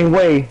I'm the same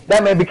way.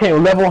 That man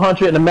became level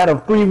 100 in a matter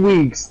of 3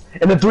 weeks.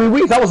 In the 3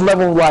 weeks, I was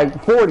level,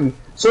 like, 40.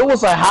 So it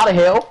was like, how the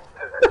hell?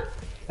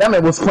 That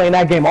man was playing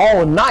that game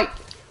all night.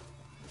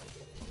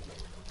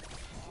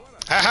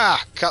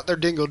 Haha! Got their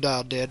dingo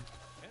dial dead.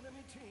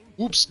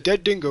 Oops,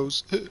 dead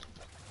dingoes.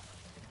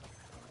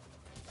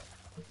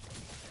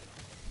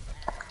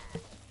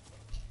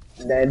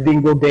 That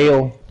Dingo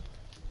Dale.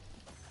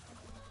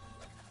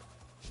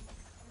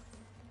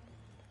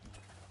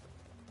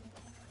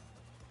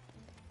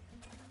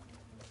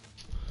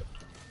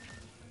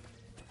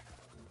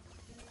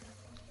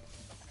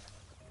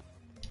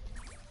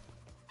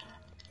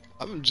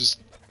 I'm just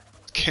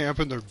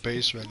camping their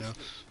base right now.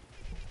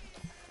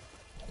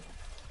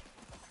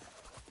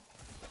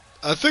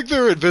 I think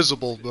they're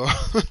invisible, bro.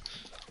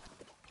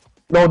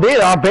 No, they're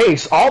in our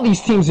base. All these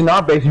teams in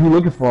our base, if you're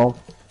looking for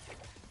them.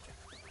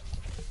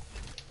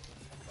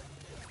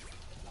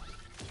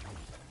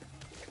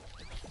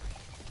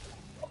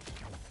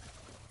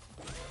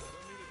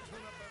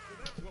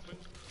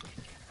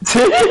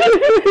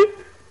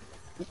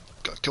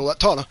 Gotta kill that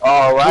Tana.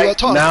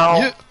 Alright, now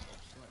Yeah.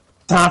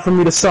 time for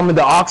me to summon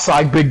the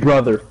Oxide Big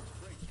Brother.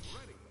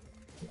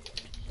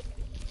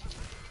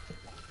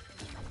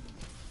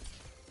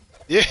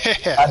 Yeah,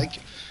 thank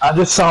you. I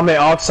just summoned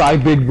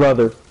Oxide Big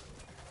Brother.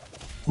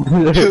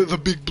 The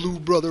big blue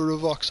brother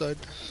of Oxide.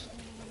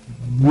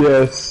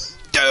 Yes.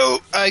 No,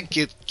 I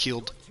get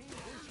killed.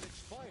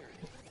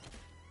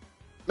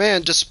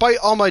 Man, despite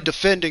all my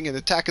defending and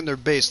attacking their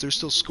base, they're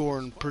still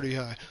scoring pretty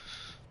high.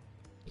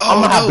 Oh,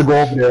 I'm gonna have to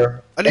go over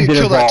there. I need to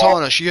kill that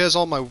Tana. She has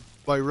all my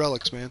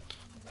relics, man.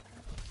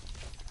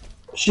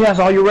 She has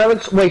all your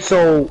relics? Wait,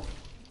 so...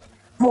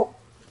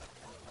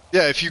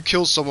 Yeah, if you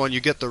kill someone,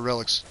 you get the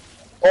relics.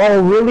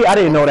 Oh, really? I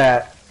didn't know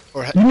that.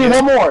 Or You need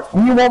one more.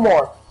 You need one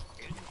more.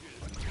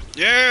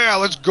 Yeah,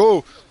 let's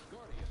go.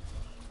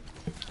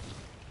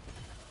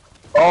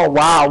 Oh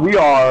wow, we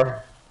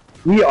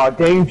are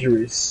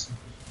dangerous.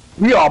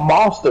 We are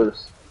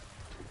monsters.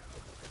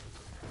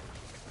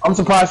 I'm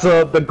surprised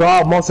the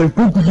god monster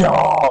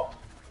Boogia,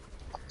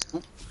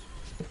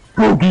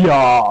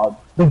 Boogia,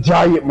 the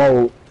giant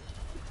mode.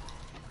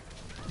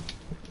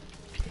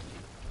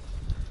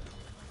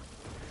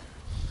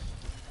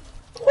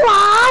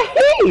 Why?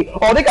 Hey!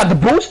 Oh, they got the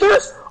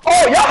boosters.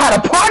 Oh, y'all had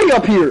a party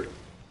up here.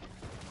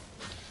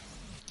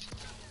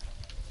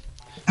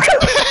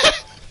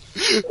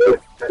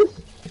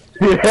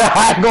 Yeah,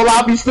 I ain't gonna lie,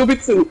 I'll be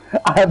stupid too.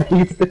 I'll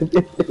be stupid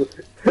too.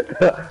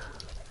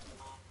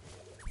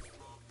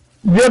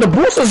 Yo, the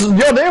boosters,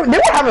 yo, they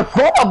were having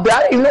fun up there.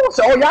 I didn't know.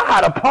 So, oh, y'all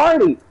had a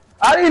party.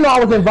 I didn't know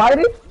I was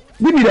invited.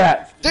 Give me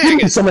that. Dang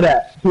Give me some of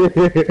that.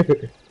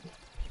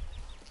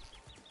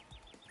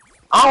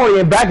 I already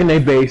am back in their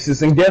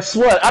bases, and guess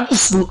what? I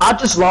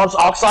just launched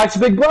Oxide's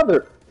big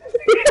brother.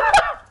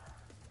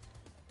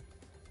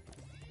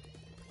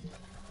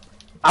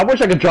 I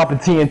wish I could drop a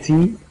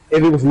TNT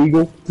if it was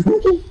legal.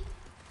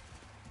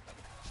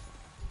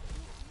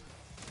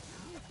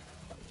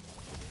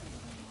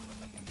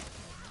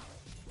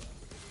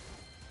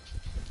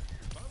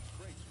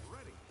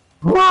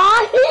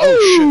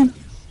 Oh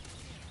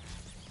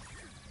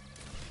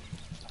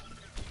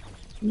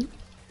shit!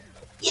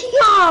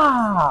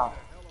 Yeah!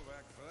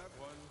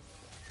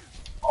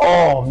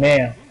 Oh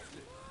man!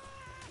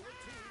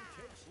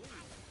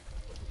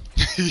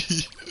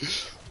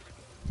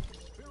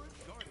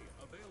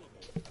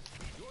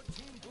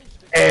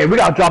 Hey, we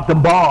gotta drop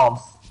them bombs.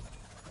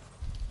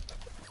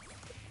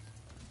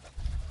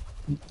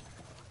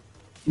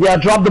 Yeah,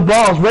 drop the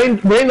bombs.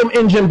 Rain them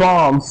engine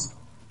bombs.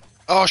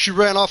 Oh, she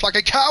ran off like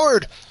a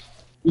coward!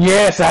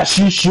 Yes, as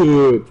she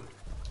should.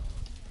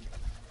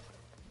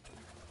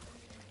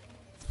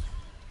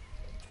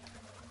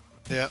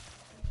 Yeah.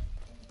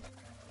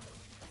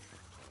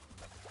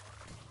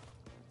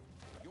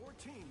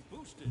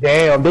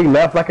 Damn, they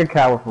left like a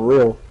coward for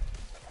real.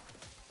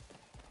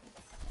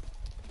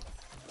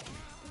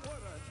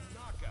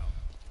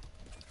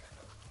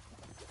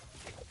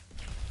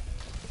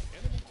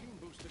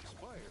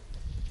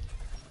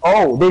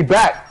 Oh, they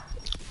back.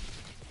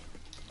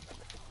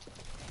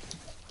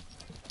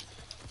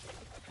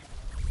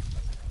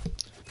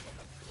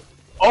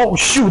 Oh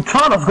shoot,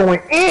 Tana's going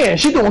in.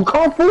 She's doing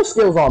kung fu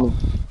skills on me.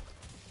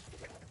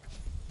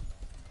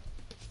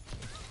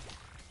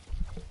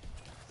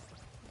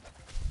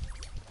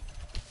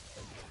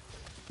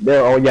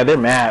 Oh yeah, they're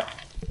mad.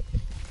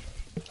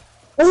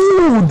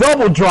 Ooh,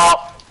 double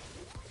drop.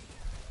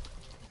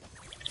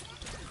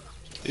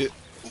 Yeah.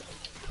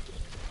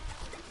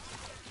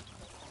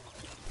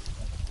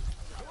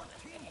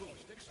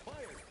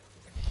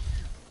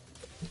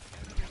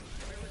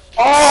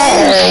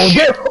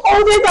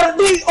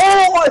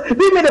 Oh,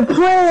 they made a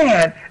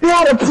plan. They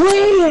had a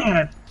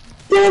plan.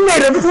 They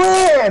made a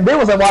plan. They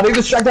was like, wow, they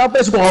distract out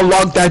there, so gonna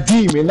unlock that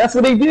demon. That's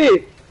what they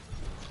did.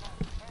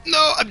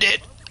 No, I'm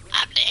dead.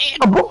 I'm dead.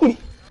 A bookie.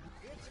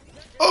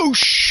 Oh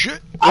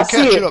shit! I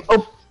see it. Up.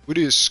 Oh. We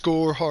need to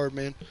score hard,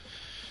 man.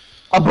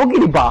 A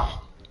boogity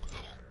bot.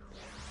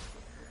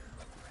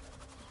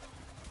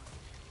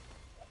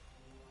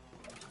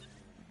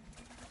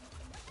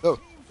 Oh.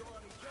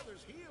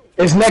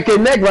 It's neck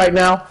and neck right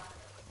now.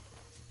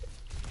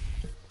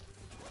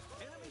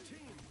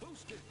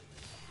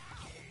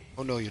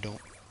 Oh no, you don't.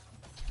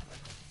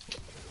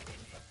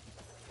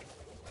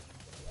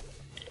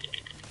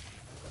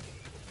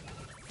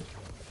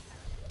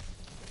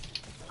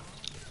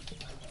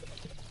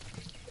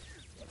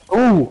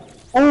 Ooh,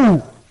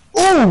 ooh,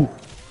 ooh!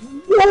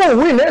 Whoa,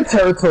 we're in their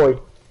territory.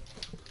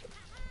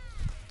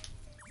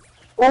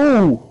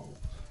 Ooh.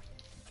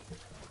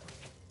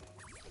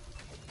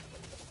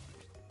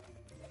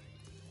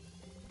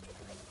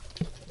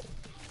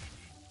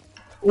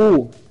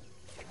 Ooh.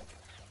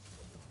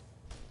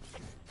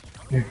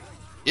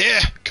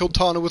 Yeah! Killed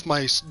Tana with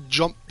my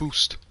jump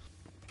boost.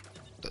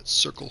 That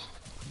circle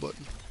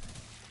button.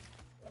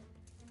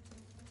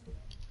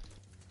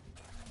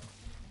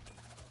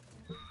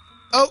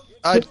 Oh!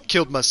 I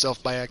killed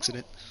myself by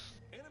accident.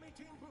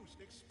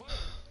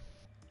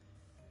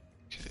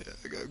 Okay,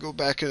 I gotta go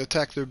back and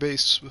attack their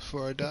base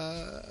before I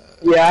die.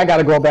 Yeah, I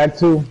gotta go back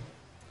too.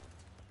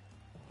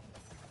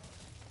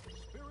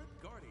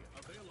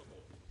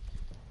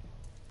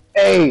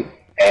 Hey,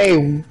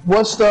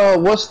 what's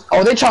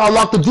oh, they trying to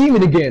lock the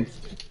demon again.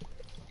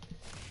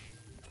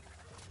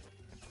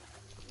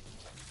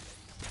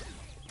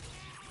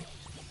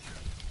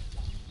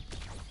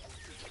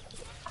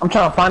 I'm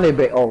trying to find it,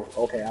 but oh,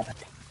 okay.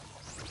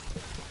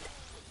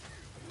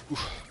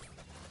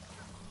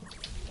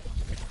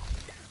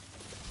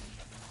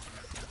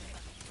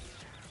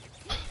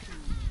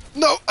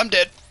 No, I'm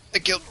dead. I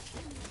killed.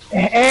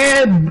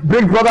 And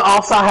Big Brother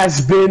Offside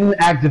has been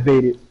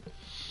activated.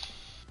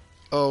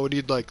 Oh, we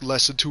need like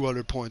less than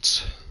 200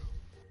 points.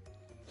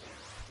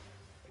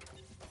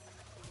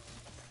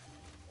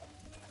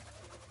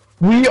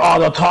 We are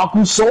the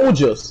Taku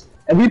soldiers,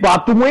 and we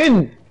about to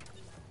win.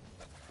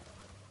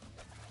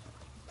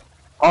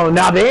 Oh,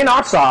 now they ain't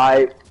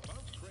outside.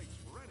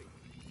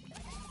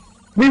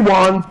 We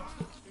won.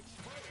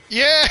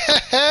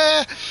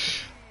 Yeah!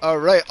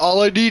 Alright,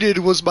 all I needed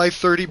was my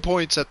 30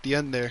 points at the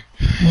end there.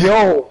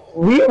 Yo,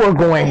 we were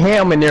going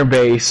ham in their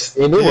base,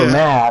 and they were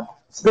mad.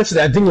 Especially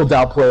that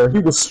Dingodile player. He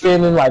was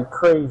spinning like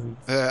crazy.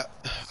 Yeah,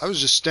 I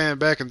was just standing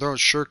back and throwing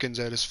shurikens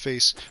at his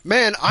face.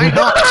 Man,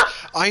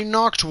 I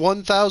knocked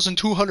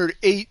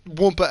 1,208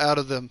 Wumpa out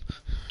of them.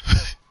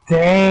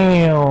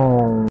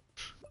 Damn.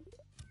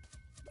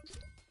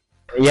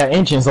 Yeah,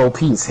 Engine's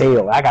OP as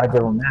hell. I gotta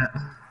give him that.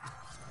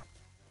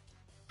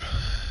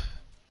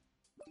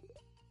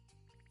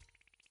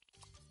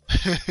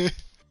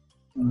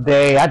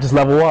 Dang, I just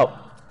level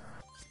up.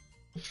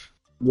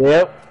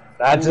 Yep.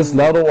 I just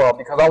leveled up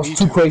because I was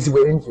too crazy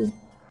with Engine.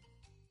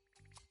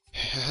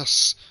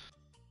 Yes.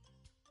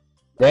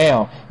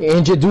 Damn,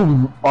 Engine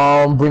do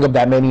bring up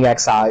that maniac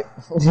side.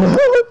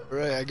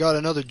 Right, I got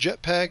another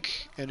jetpack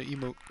and an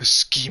emote, a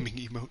scheming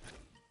emote.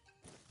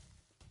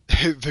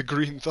 The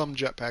green thumb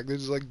jetpack.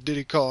 This is like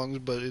Diddy Kong's,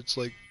 but it's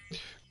like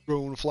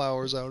growing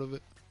flowers out of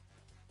it.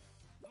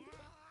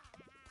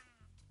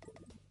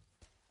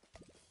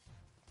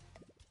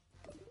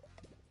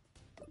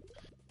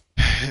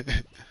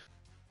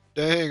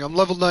 Dang, I'm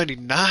level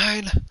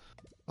 99?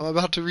 I'm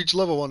about to reach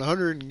level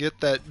 100 and get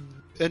that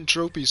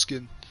entropy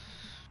skin.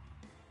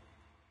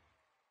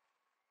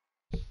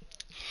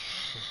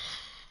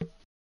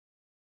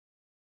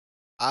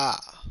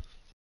 Ah.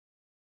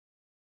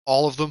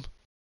 All of them?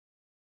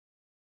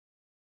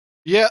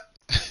 Yeah.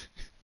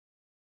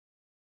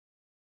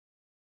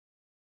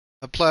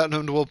 I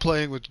platinumed while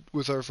playing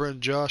with our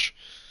friend Josh.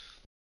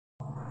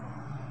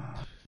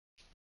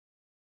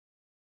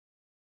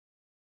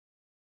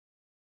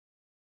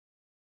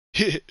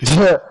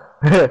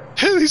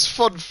 These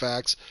fun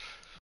facts.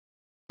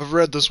 I've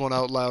read this one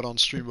out loud on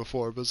stream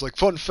before, but it's like,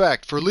 fun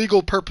fact, for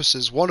legal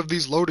purposes, one of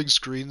these loading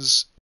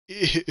screens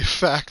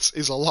facts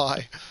is a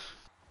lie.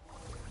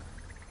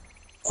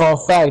 Fun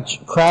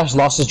fact, Crash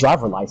lost his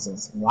driver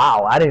license.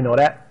 Wow, I didn't know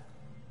that.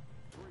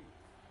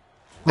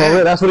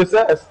 Well, that's what it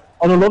says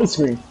on the loading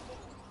screen.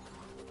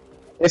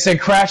 It said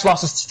Crash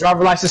lost his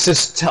driver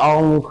license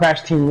to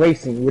Crash Team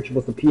Racing, which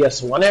was the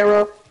PS1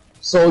 era.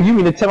 So you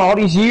mean to tell me all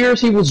these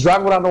years he was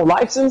driving without no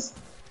license?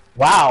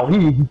 Wow,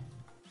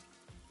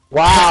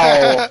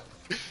 wow.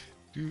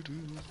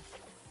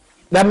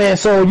 That man,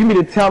 so you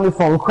mean to tell me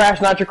from Crash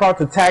Nitro Kart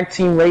to Tag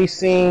Team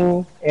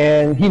Racing,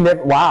 and he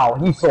never, wow,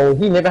 he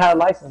never had a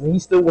license and he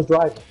still was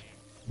driving.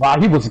 Wow,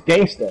 he was a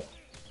gangster.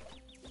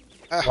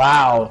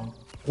 Wow.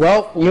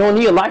 Well, you don't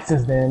need a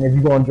license then if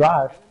you're going to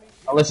drive.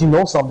 Unless you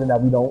know something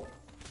that we don't.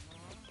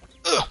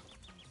 Ugh.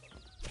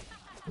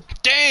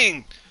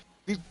 Dang!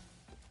 These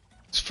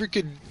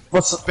freaking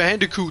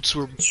bandicoots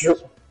were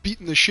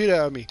beating the shit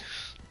out of me.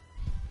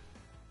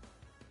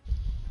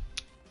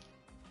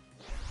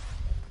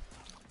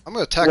 I'm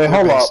gonna attack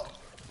hold base. up.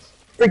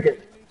 Freaking.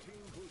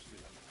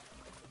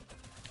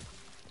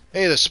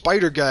 Hey, the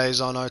spider guy's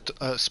on our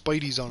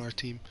Spidey's on our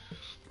team.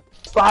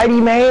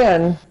 Spidey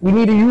man, we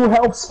need you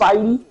help,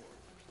 Spidey.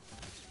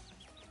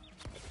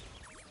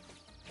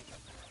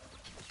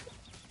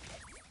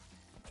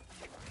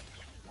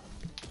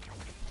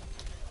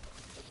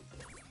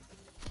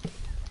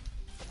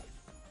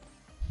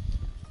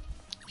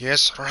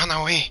 Yes, run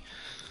away.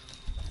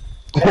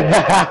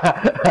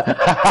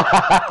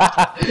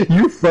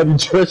 You funny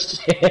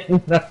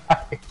Tristan.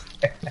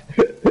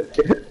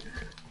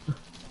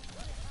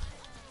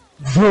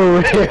 For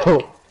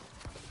real.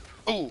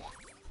 Oh.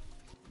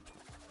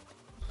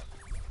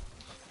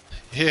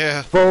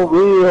 Yeah. For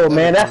real,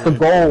 man. That's the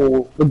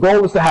goal. The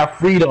goal is to have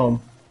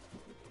freedom.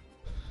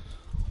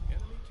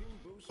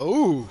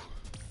 Oh.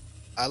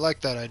 I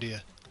like that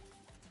idea.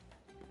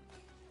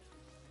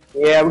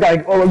 Yeah, we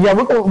got. Oh, yeah,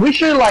 we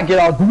should like get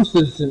our dual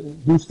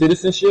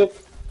citizenship.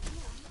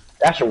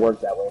 That should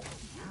work that way.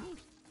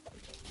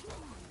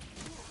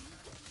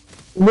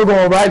 We're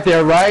going right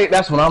there, right?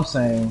 That's what I'm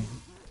saying.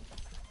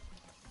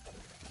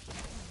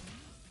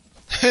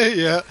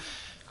 Yeah.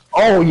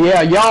 Oh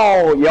yeah,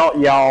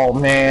 y'all,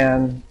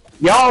 man.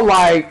 Y'all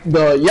like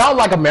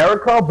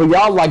America, but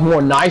y'all like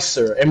more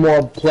nicer and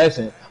more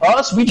pleasant.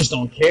 Us, we just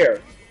don't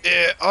care.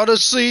 Yeah,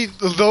 honestly,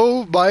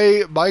 though,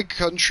 my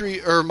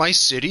country or my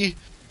city.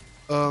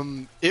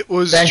 It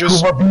was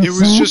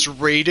just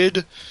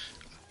rated.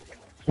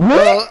 Really?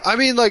 Well, I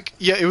mean, like,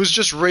 yeah, it was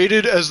just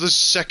rated as the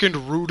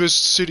second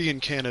rudest city in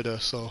Canada.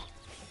 So.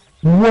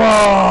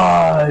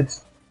 What?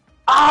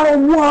 Oh,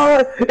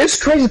 what?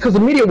 It's crazy because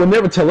the media would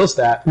never tell us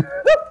that.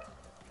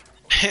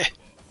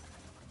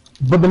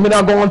 But the minute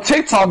I go on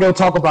TikTok, they'll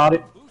talk about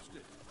it.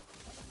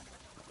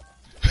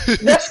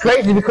 That's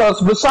crazy because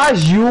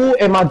besides you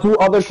and my two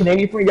other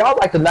Canadian friends, y'all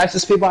like the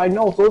nicest people I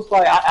know. So it's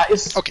like,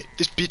 it's okay.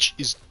 This bitch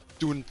is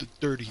doing the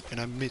dirty, and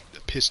I'm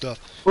pissed off.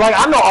 Like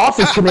I know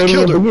Office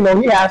Canadian, but you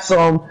know he has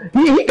some.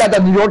 He got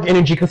that New York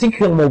energy because he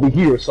killed him over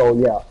here. So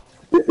yeah,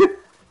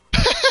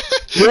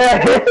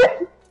 yeah.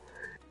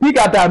 He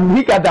got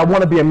that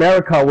wanna be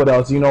America with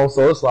us, you know.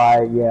 So it's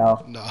like, yeah.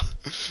 No.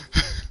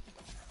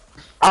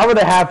 I would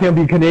have him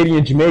be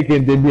Canadian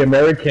Jamaican than be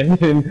American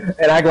and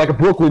act like a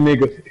Brooklyn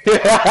nigga.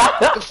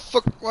 The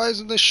fuck Why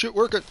isn't this shit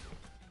working?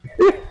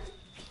 Too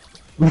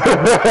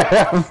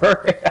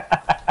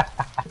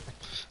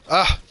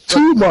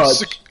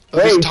much.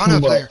 Way too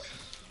much.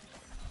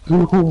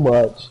 Too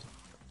much.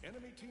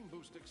 Enemy team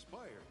boost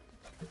expired.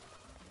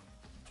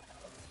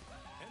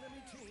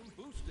 Enemy team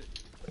boosted.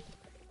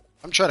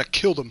 I'm trying to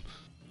kill them.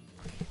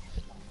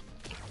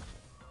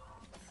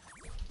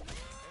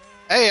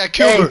 Hey, I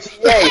killed her.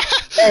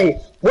 Hey,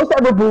 what's that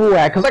Rabu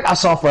at? Cause like I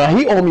saw for her,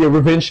 he owed me a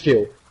revenge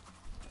kill.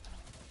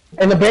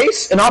 In the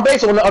base? In our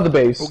base or in the other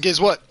base? Well, guess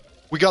what?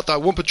 We got that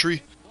Wumpa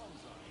tree.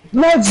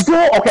 Let's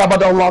go! Okay, I'm about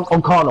to unlock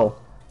Onkano.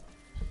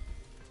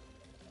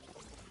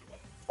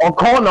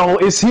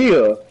 Onkano is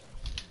here.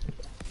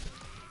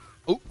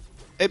 Oh,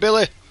 hey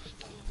Billy.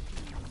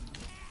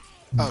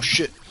 Oh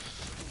shit.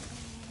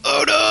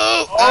 Oh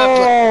no!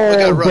 I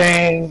gotta run.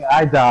 Dang,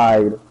 I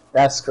died.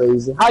 That's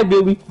crazy. Hi,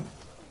 Billy.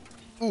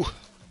 Ooh.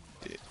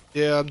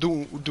 Yeah, I'm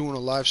doing a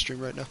live stream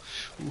right now.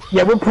 Ooh.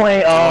 Yeah, we're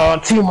playing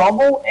Team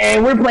Rumble,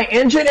 and we're playing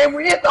Engine, and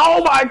we're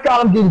oh my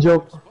god, I'm getting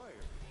joked.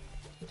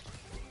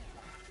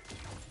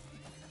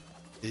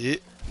 Yeah,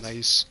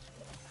 nice.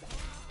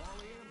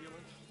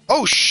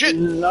 Oh shit!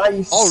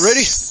 Nice.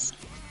 Already?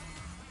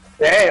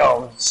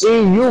 Damn. See,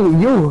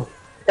 you.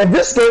 If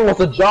this game was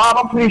a job,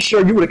 I'm pretty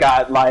sure you would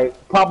have got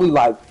probably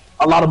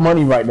a lot of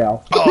money right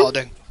now. Oh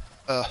dang.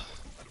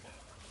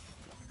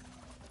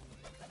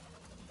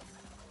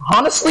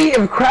 Honestly,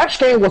 if Crash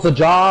Game was a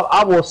job,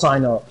 I will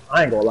sign up.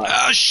 I ain't gonna lie.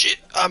 Ah shit!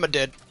 I'm a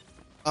dead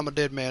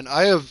man.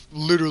 I have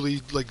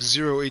literally like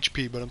 0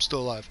 HP, but I'm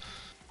still alive.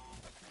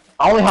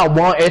 I only have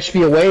 1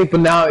 HP away, but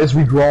now it's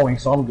regrowing,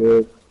 so I'm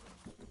good.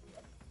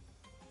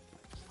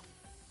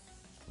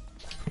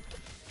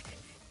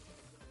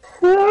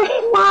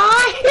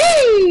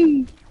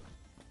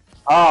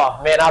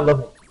 Oh man, I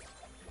love it.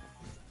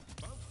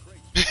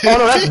 Oh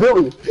no, that's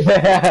Billy.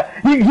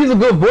 He's a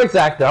good voice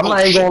actor. I'm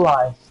not even gonna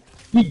lie.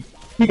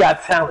 He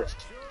got talent.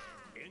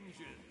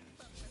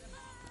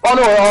 Oh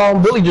no,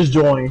 Billy just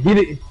joined. He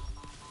did.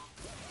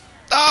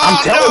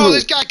 Oh no,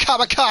 this guy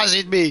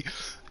kamikazed me.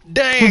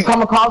 Dang. He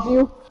kamikaze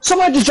you?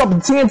 Somebody just dropped the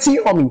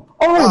TNT on me.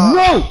 Oh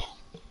no.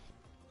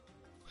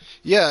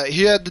 Yeah,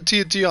 he had the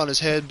TNT on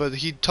his head, but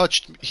he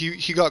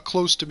got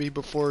close to me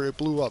before it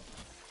blew up.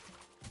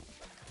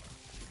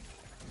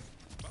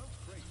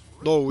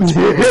 No, it's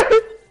Billy.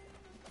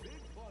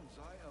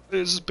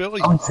 This is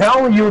Billy. I'm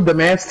telling you, the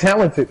man's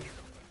talented.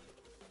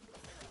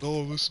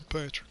 No, this is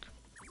Patrick.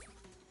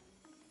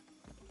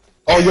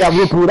 Oh yeah,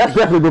 Ripple. That's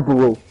definitely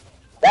Ripple.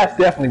 That's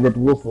definitely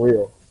Ripple for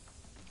real.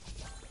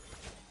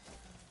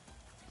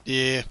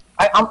 Yeah.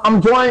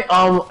 I'm joining.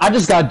 I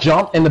just got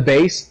jumped in the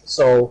base,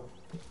 so.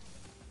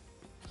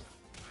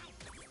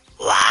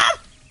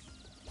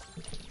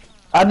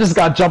 I just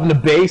got jumped in the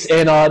base,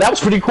 and that was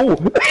pretty cool.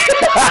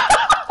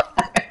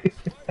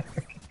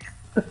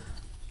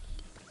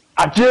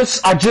 I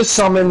just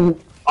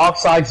summoned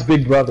Oxide's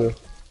big brother.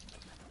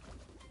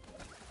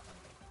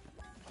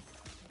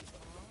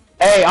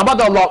 Hey, I'm about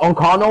to unlock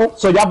Onkano,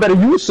 so y'all better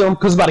use him,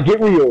 cause it's about to get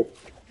real.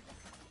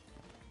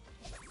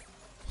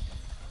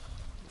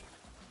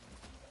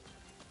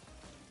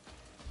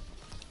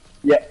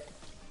 Yeah.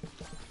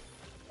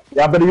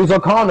 Y'all better use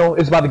Onkano,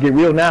 it's about to get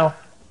real now.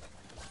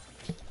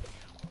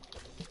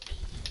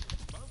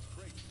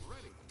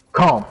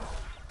 Come.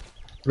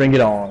 Bring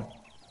it on.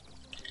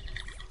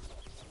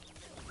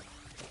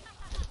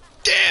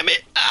 Damn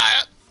it!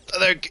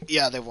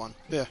 Yeah, they won.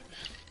 Yeah.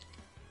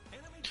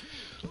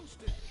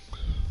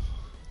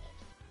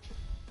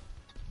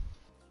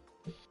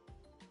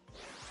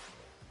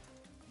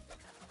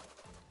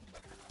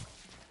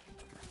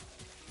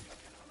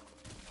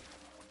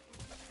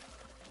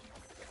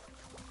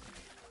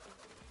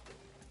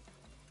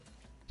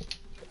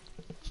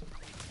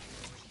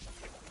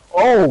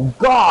 Oh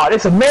God,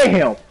 it's a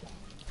mayhem.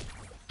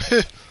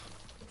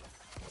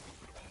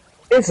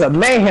 It's a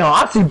mayhem.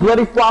 I see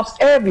bloody flops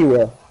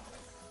everywhere.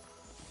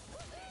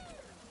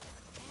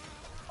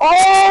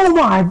 Oh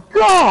my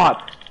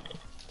God!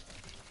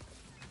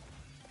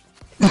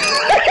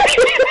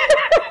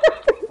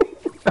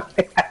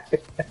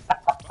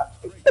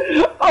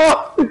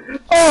 oh,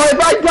 if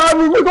I die,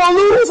 we're gonna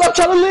lose. I'm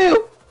trying to live.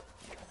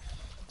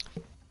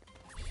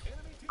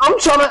 I'm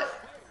trying to.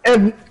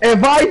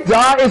 If I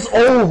die, it's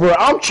over.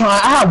 I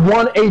have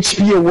 1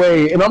 HP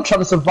away, and I'm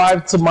trying to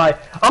survive to my.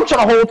 I'm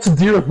trying to hold to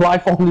dear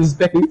life on this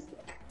base.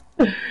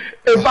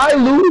 If I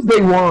lose,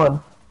 they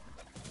won.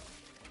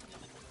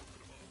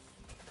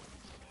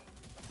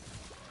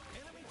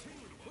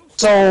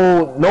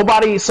 So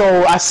nobody.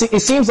 So I see.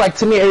 It seems like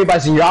to me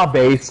everybody's in your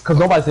base because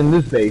nobody's in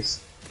this base.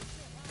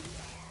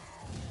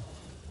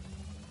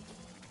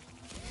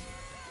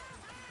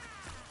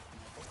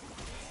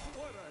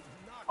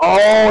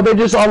 Oh, they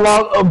just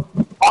unlocked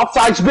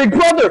Offside's big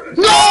brother.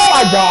 No,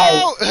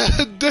 I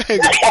died. Dang.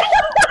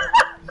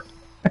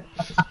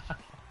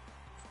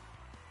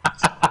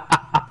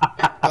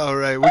 All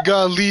right, we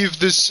gotta leave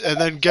this and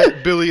then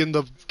get Billy in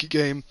the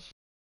game.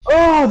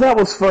 Oh, that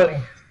was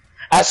funny.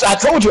 I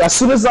told you, as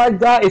soon as I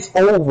die, it's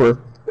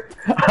over.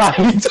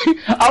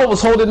 I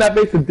was holding that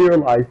base for dear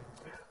life.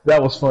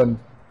 That was fun.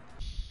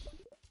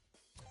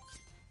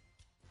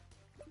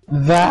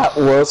 That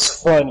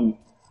was funny.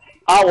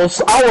 I was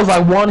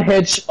like one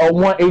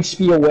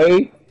HP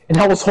away, and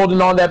I was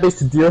holding on that bitch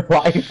to dear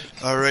life.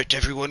 Alright,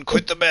 everyone,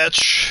 quit the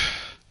match.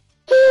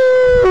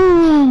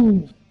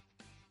 Woo!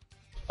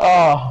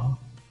 Oh.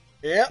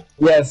 Yeah.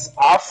 Yes,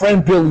 our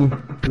friend Billy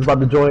is about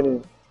to join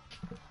in.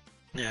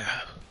 Yeah.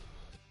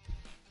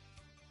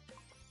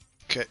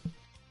 Okay.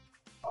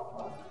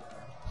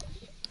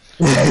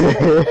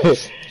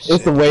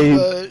 It's the way.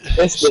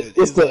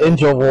 It's the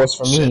intro voice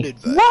for me.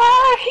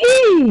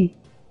 Why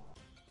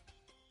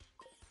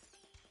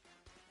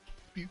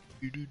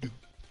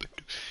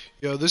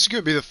Yo, this is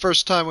gonna be the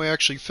first time we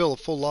actually fill a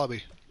full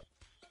lobby.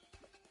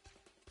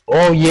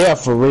 Oh yeah,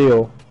 for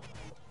real.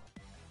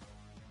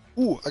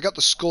 Ooh, I got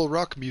the Skull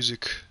Rock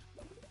music.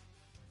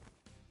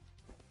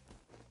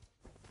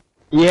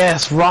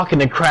 Yes, rocking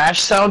the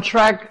Crash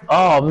soundtrack.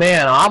 Oh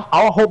man,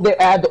 I hope they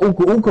add the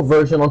Uka Uka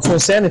version on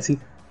Twinsanity.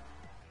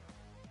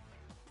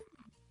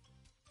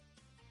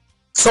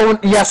 So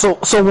yeah, so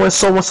when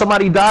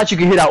somebody dies, you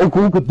can hear that Uka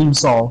Uka theme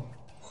song.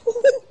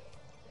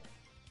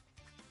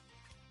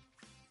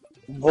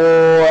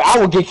 Boy, I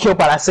would get killed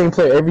by that same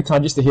player every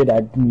time just to hear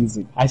that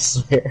music. I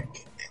swear.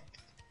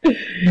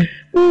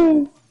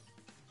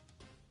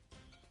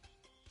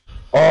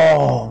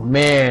 Oh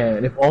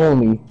man, if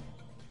only.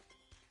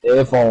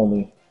 If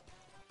only.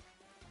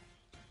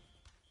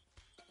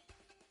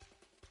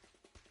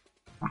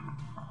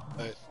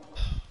 Right.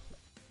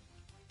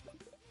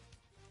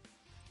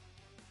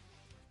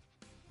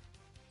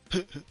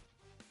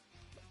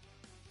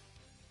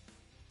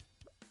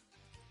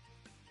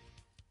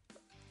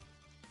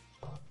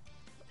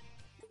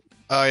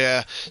 Oh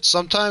yeah,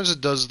 sometimes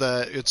it does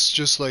that. It's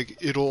just like,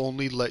 it'll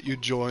only let you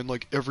join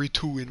like every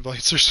 2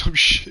 invites or some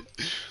shit.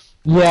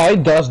 Yeah,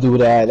 it does do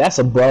that. That's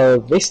a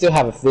bug. They still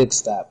haven't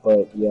fixed that,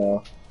 but yeah.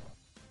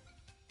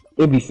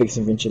 It'll be fixed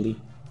eventually.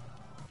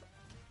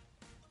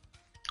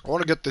 I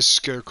want to get this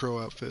Scarecrow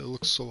outfit, it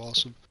looks so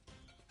awesome.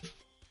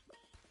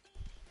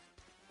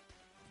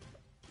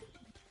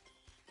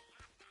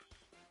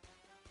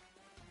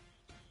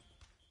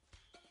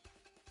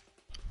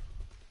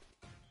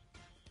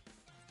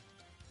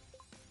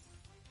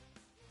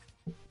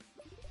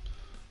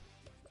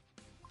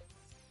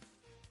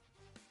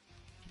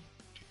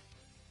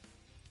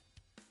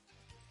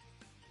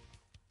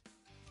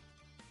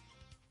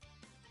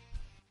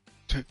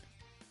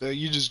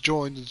 You just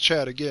joined the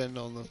chat again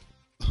on the...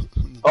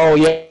 Oh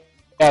yeah,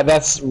 yeah,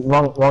 that's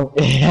wrong,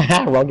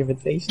 wrong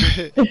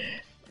invitation.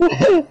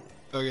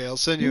 Okay, I'll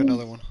send you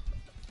another one.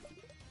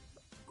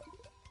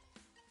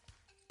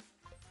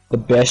 The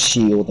best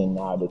shield in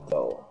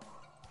Naruto.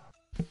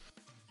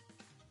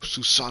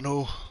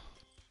 Susanoo.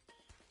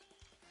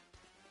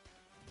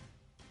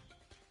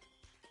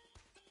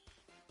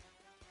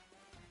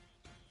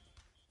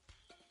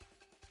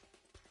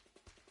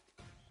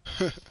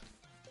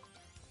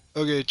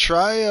 Okay,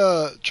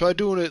 try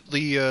doing it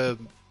the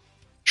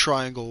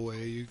triangle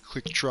way. You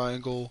click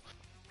triangle,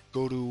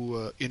 go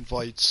to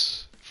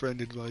invites, friend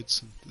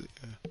invites, and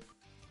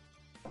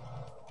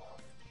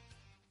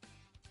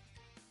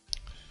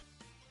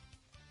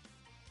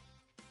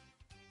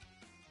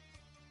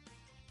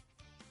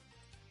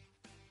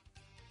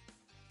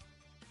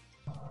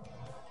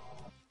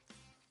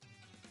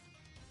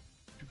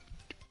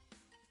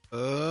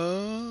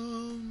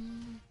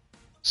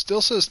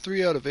still says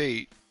 3 out of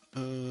 8.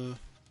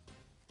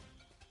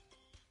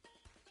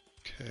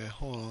 Okay,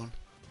 hold on.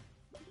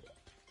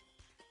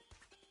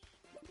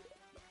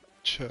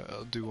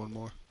 I'll do one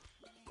more.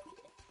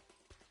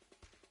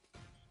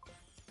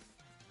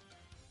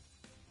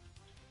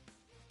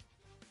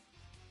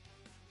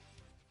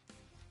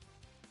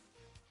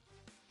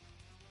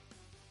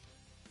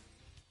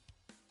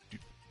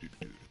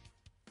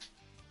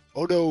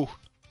 Oh no!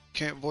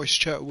 Can't voice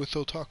chat with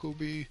Otaku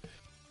B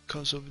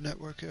because of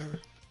network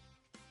error.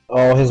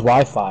 Oh, his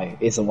Wi-Fi.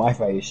 It's a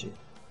Wi-Fi issue.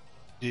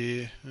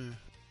 Yeah.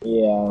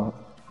 Yeah.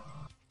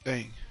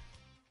 Dang.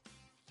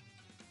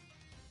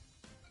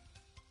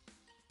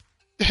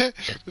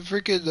 The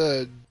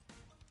freaking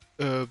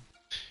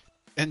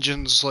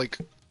engine's like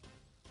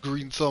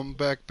green thumb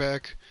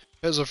backpack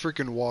has a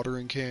freaking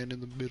watering can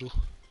in the middle.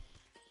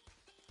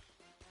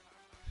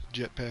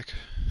 Jetpack.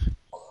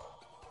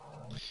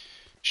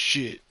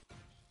 Shit.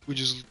 We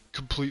just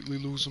completely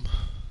lose him.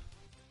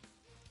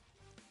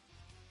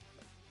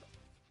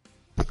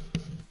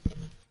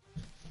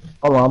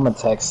 Hold on, I'm gonna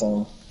text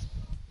him.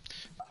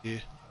 Yeah.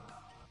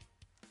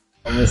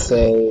 I'm gonna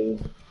say,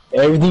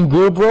 everything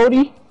good,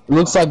 Brody?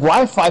 Looks like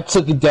Wi-Fi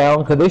took it down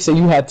because they say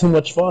you had too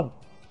much fun.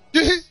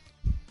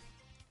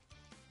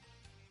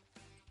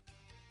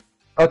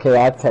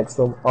 Okay, I text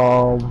him.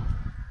 I'm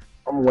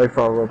gonna wait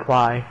for a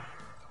reply.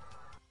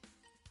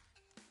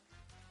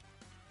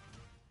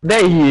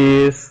 There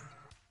he is.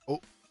 Oh.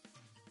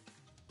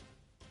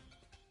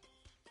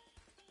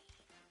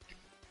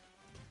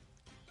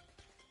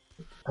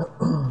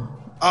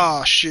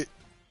 Ah, shit.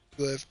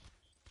 Left.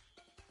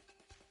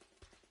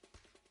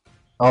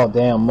 Oh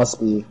damn, must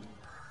be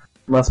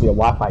a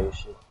Wi-Fi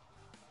issue.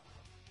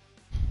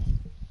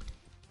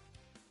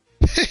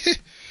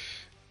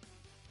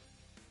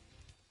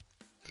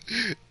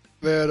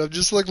 Man, I'm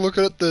just like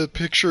looking at the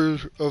picture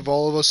of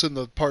all of us in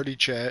the party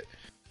chat.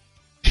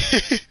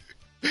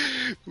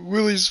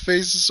 Willie's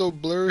face is so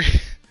blurry.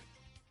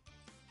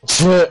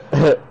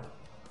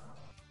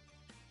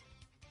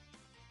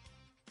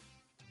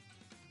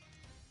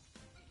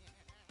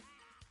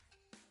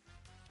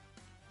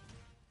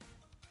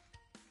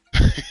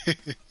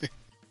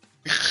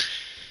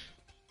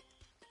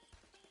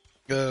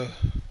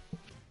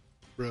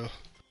 Bro.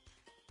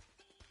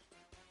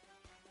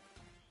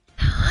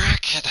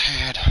 Rocket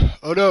head.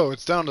 Oh no,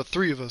 it's down to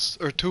 3 of us,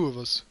 or 2 of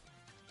us.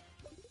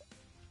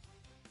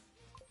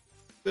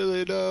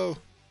 Billy, no.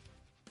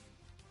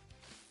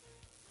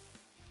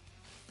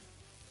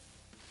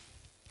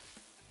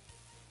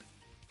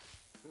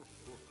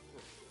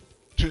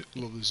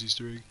 Love this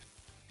Easter egg.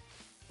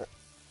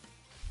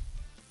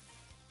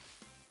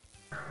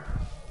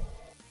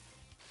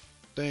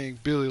 Dang,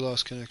 Billy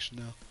lost connection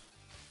now.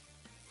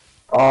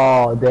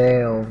 Oh,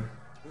 damn.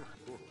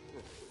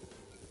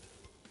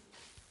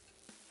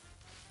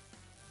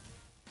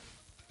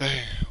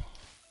 Damn.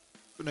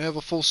 Gonna have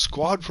a full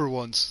squad for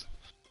once.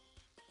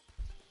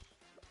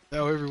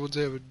 Now everyone's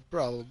having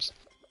problems.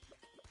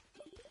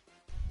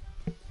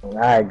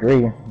 I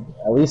agree.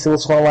 At least it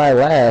was fun while it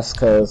lasts,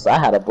 cause I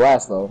had a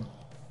blast though.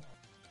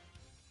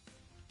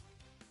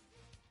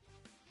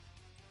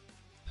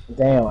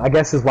 Damn, I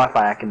guess his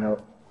Wi-Fi acting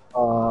up.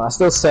 I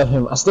still sent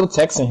him. I still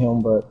texting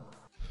him, but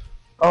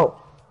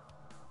oh.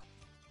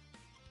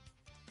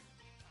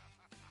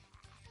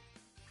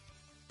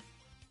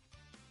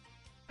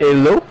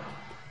 Hello.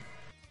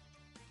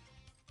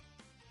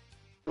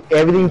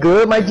 Everything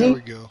good, my There G?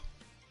 we go.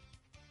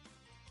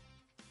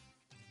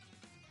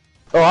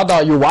 Oh, I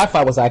thought your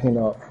Wi-Fi was acting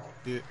up.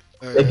 Yeah.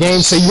 The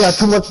game said you had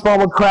too much fun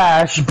with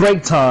Crash.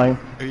 Break time.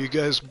 Are you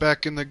guys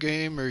back in the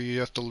game, or you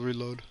have to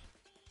reload?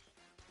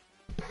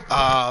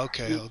 Ah,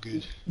 okay, all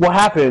good. What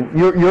happened?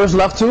 Yours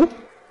left too?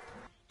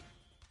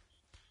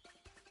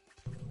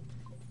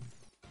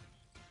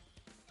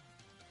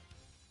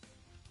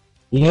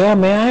 Yeah,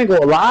 man, I ain't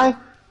gonna lie.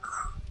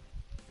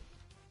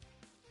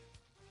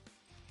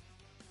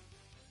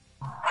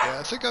 Yeah,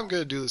 I think I'm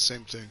gonna do the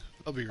same thing.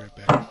 I'll be right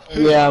back.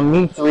 Yeah,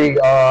 me three.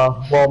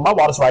 Well, my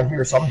water's right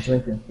here, so I'm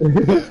drinking.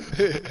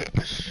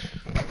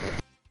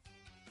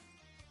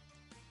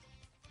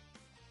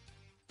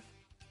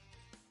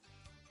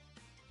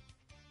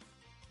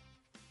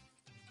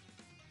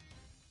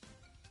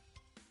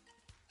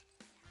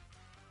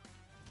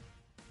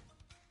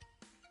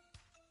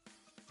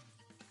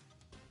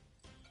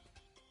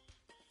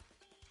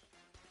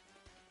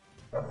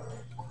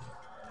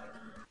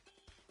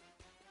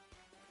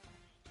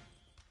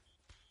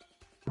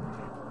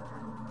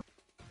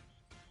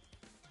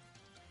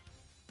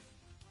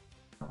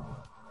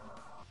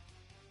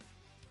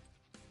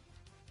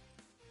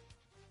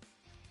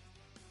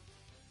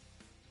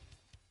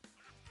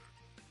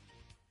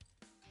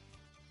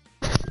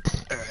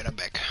 Alright, I'm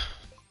back.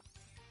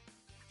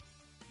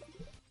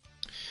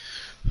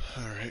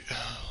 Alright.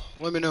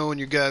 Let me know when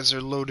you guys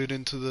are loaded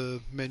into the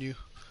menu.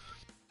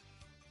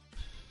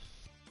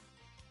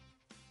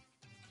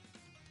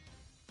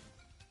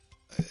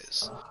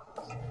 Nice.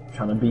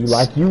 Trying to be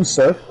like you,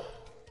 sir.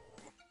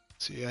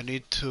 See, I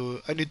need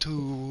to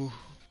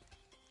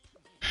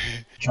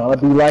Trying to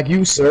be like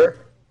you, sir.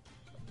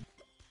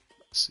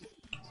 let's see.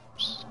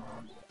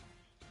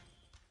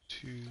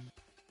 Two.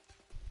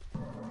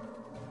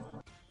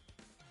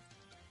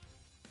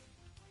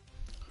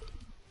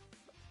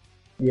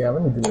 Yeah,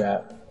 let me do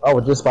that. I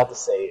was just about to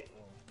say it.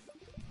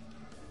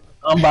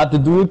 I'm about to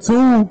do it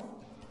too.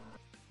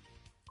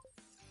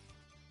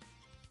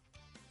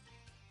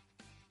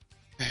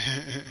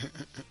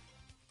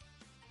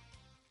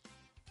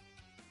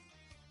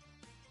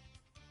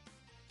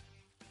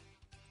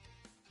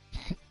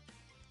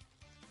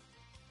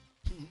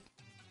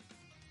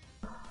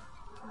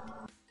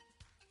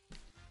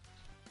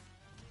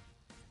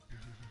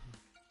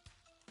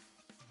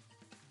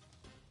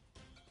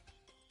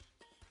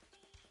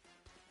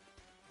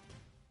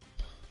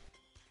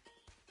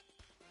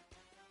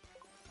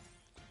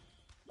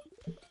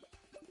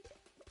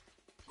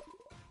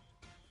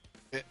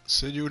 Yeah,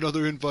 send you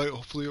another invite,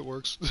 hopefully it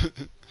works.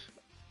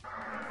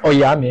 Oh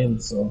yeah, I'm in,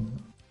 so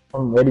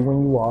I'm ready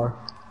when you are.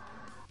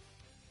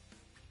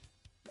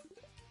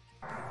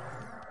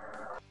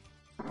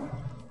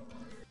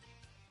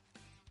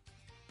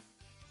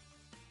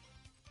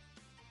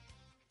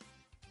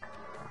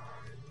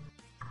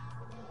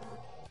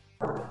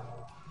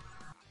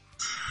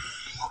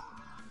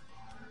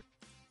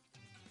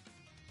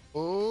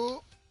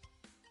 Oh.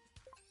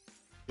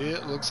 Yeah,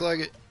 looks like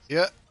it.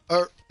 Yeah.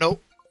 Or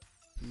nope.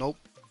 Nope.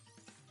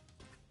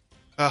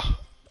 Ah.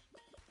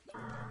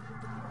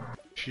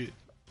 Shit.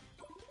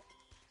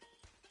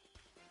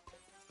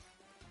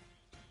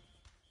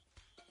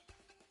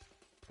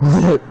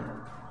 The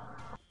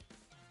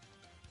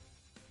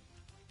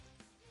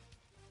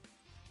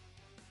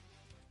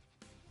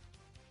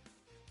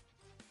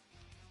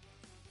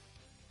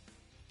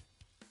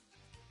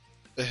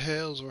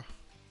hell's wrong?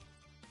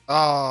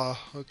 Ah,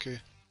 okay.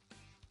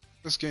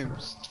 This game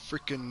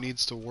freaking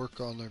needs to work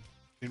on their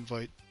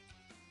invite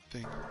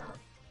thing.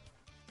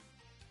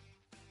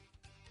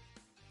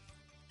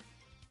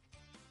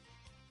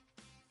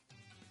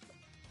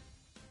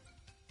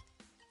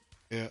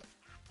 Yeah.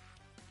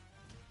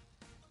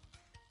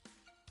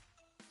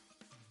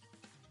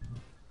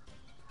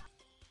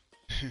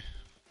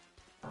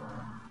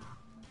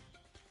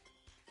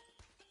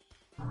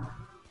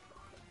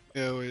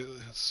 Yeah, wait,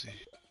 let's see.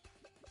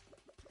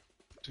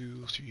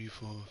 2, 3,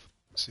 4,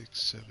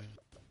 6, 7,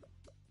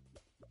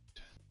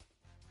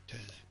 10.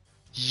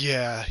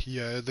 Yeah,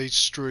 they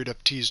straight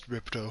up teased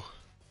Ripto.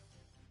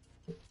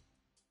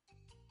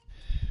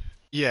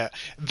 Yeah,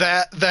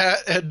 that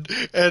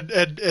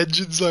and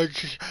Engine's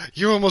like,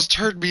 you almost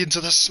turned me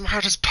into the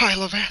smartest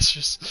pile of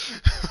ashes.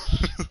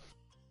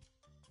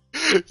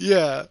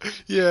 Yeah,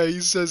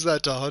 he says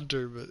that to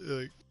Hunter, but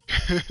like,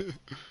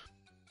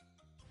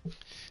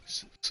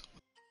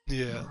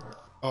 yeah.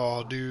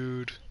 Oh,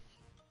 dude.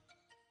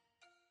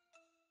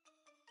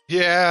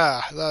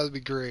 Yeah, that would be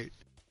great.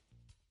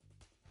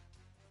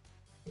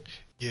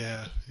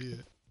 Yeah.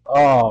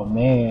 Oh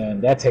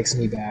man, that takes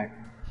me back.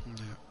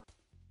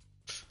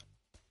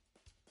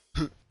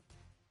 Yeah.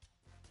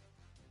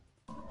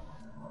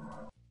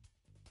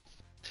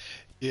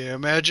 Yeah,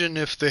 imagine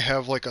if they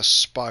have like a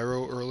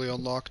Spyro early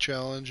unlock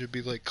challenge. It'd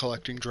be like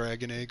collecting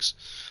dragon eggs.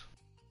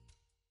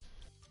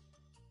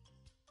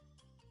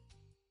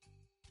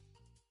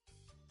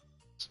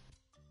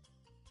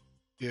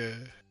 Yeah.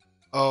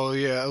 Oh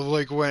yeah,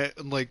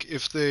 like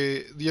if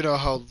they, you know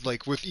how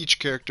like with each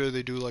character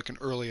they do like an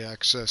early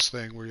access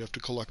thing where you have to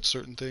collect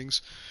certain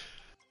things.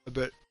 I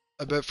bet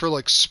I bet for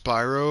like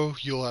Spyro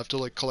you'll have to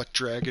like collect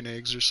dragon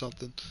eggs or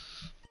something.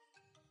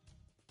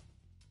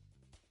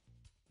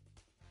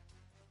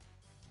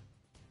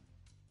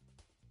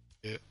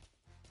 Yeah.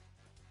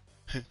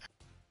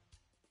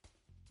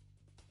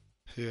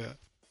 Yeah.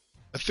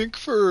 I think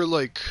for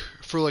like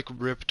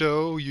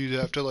Ripto, you'd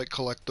have to like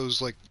collect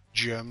those like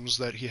gems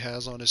that he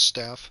has on his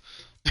staff.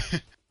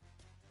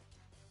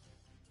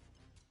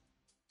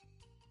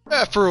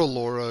 Yeah, for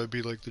Allura it'd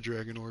be like the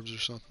dragon orbs or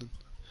something.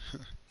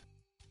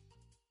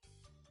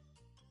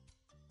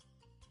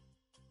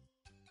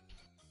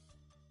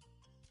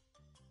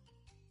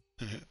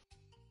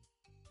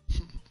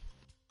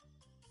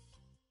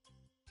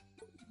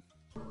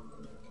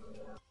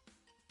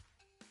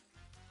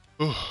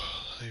 Oh,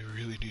 they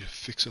really need to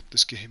fix up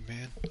this game,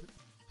 man.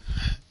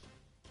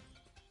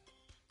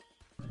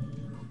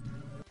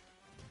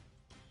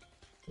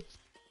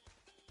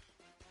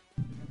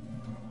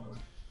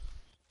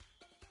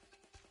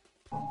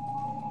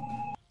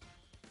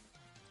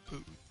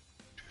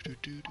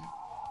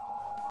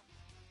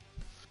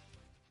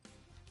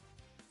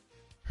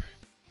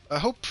 I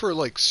hope for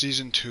like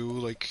season 2,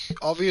 like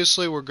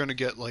obviously we're gonna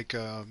get like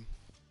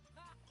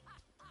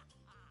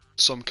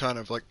some kind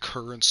of like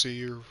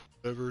currency or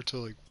whatever to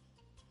like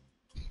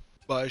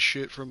buy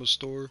shit from a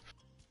store.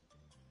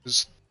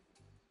 'Cause,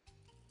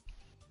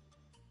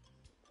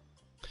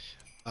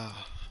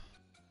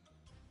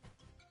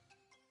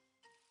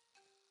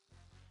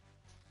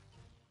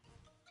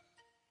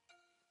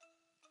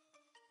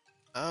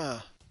 uh,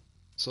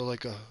 so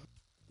like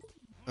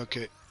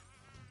okay,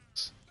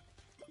 let's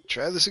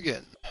try this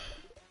again.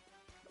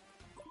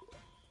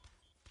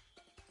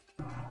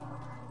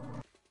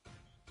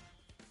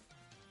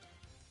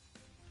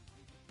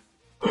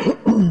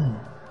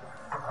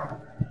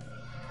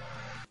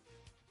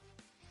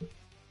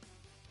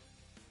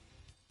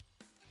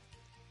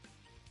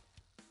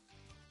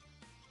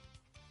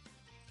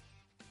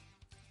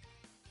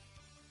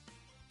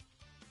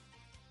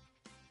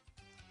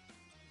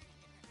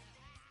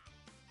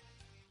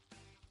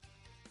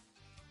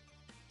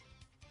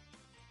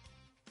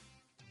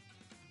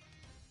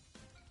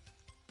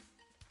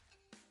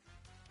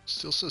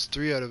 Still says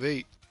 3 out of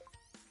 8.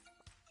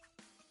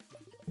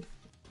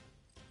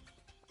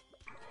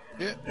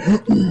 Yeah.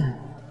 Come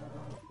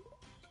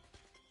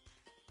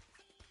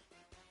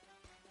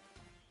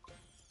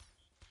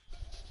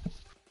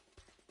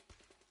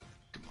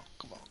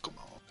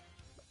on.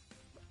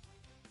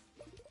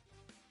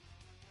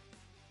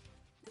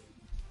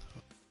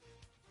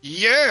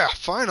 Yeah,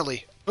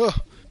 finally. Ugh.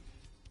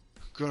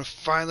 Gonna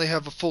finally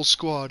have a full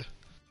squad.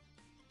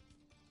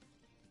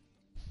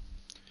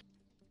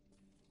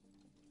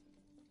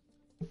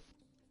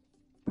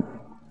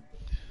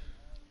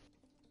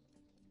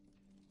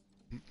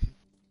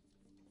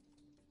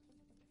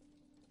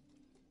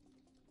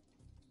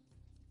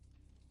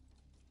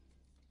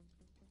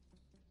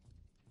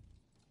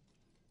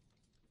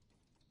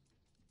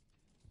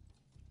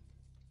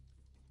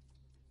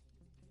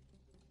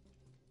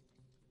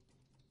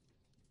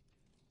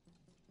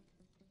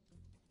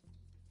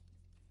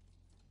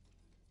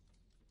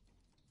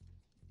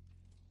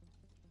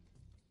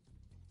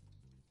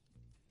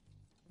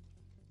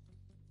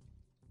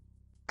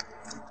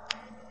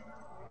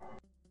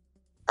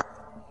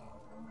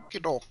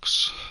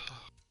 Dogs.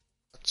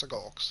 That's a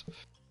gox.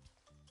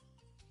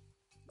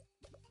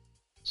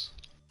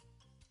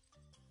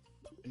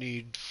 I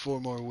need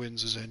 4 more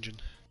wins as engine.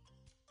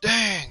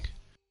 Dang!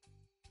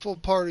 Full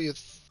party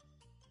of...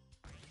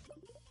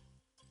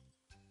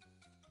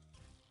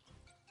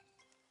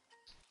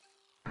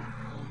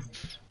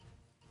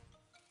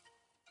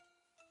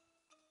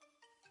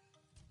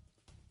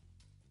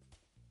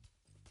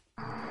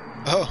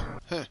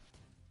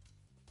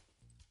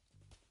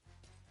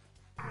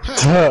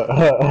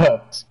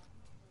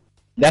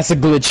 That's a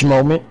glitch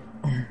moment.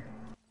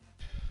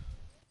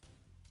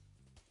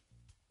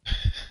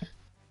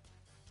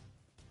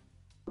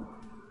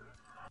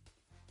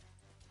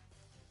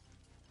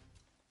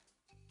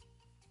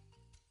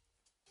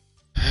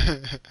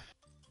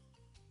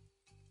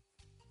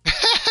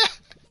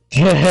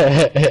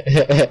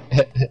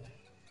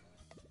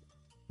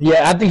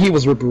 Yeah, I think he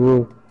was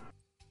Ripperoo.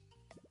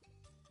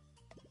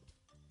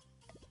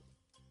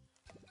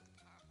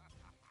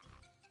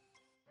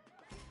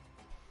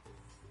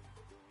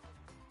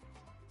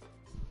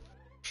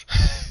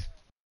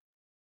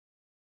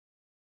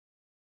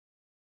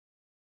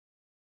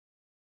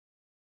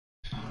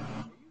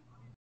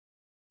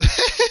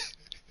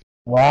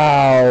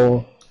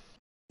 Wow.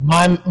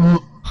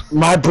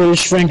 My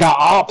British friend got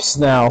ops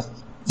now.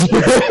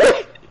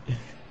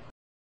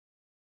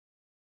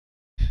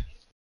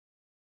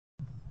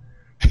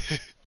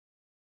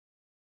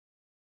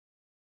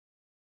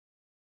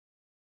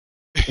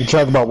 You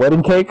talk about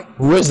wedding cake?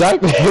 Where's that?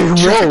 Dragon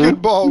Whoa.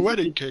 Ball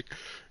wedding cake.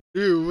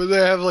 Dude, when they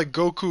have like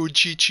Goku and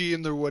Chi-Chi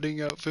in their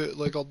wedding outfit,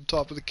 like on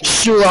top of the cake.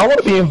 Sure, I want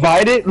to be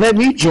invited. Let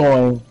me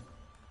join.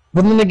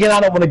 But then again, I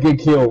don't want to get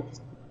killed.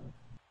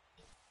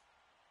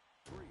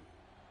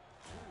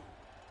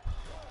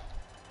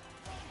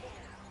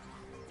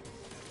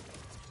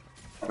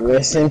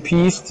 Rest in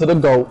peace to the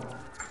GOAT.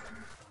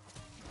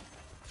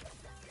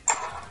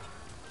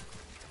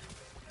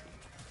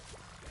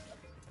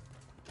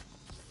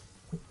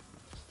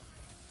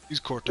 He's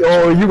Cortex.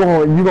 Oh, you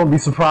gonna be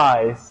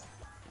surprised.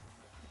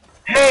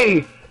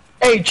 Hey,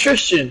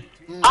 Tristan,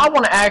 I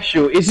want to ask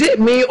you: is it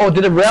me or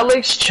did the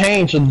relics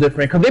change a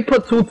different? Cause they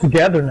put two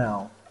together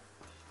now.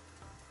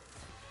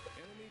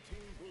 Enemy team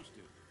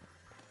boosted.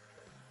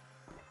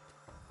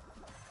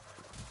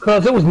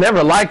 Cause it was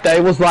never like that.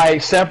 It was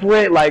like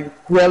separate, like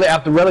relic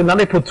after relic. Now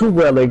they put two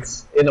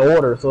relics in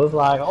order, so it's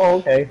like, oh,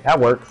 okay, that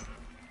works.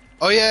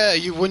 Oh yeah,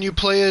 when you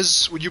play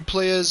as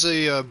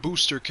a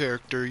booster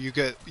character,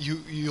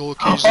 you'll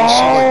occasionally see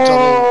like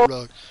double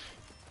relic.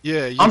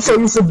 Yeah, I'm so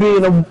used to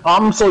being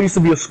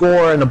a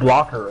scorer and a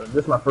blocker.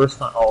 This is my first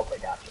time. Oh,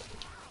 okay, gotcha.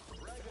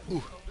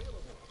 Ooh.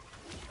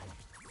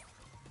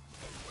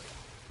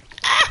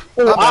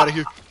 Oh, I'm out of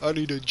here. I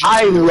need a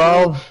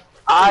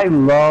I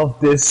love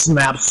this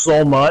map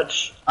so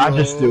much. I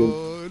just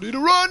do. I need to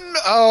run!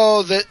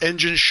 Oh, that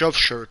engine shoved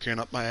shuriken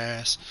up my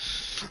ass.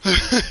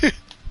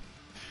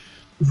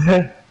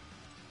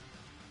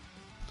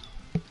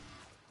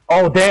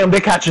 Oh damn, they're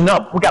catching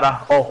up. We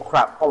gotta. Oh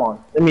crap! Hold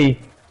on. Let me.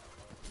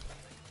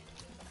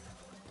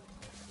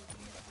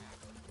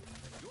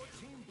 Your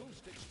team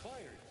boost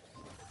expired.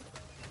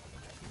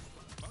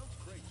 Bounce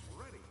crates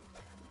ready.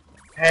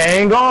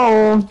 Hang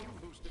on.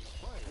 Boost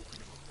expired.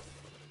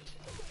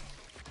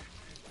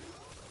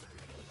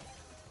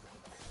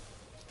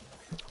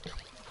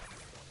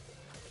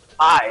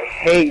 I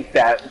hate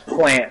that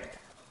plant.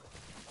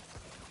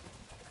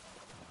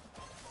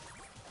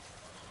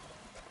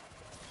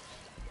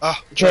 Ah,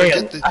 I'm trying to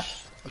Damn, get the.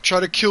 I'm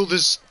trying to kill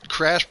this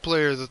Crash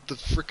player that the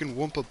frickin'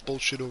 Wumpa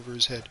bullshit over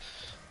his head.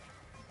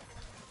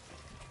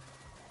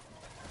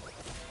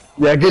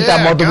 Yeah, get Yeah,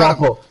 that mother got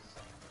him. wumper.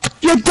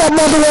 Get that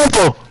mother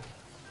wumper.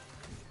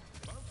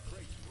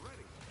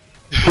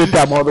 Get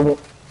that mother wumper.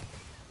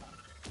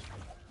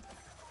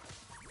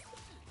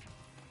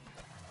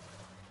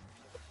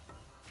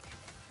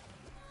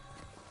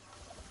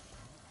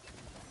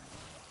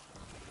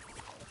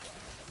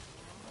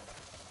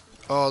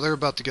 Oh, they're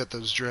about to get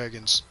those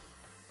dragons.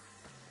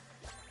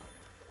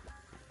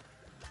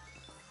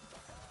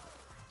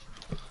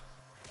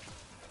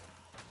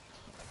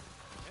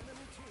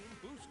 Enemy team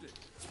boosted.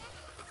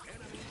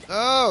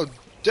 Oh,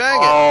 dang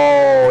it!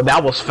 Oh,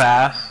 that was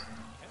fast.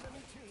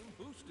 Enemy team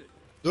boosted.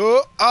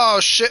 Oh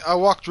shit! I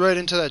walked right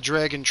into that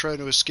dragon trying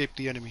to escape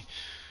the enemy.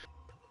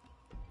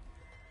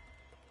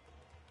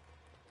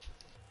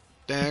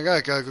 Dang, I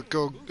gotta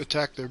go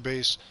attack their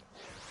base.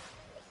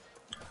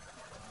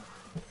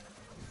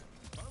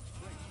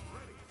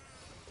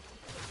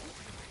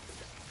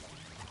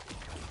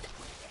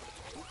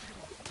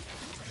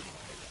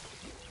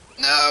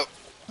 No!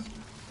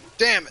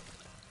 Damn it!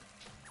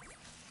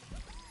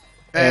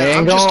 Man,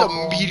 I'm just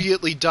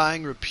immediately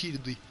dying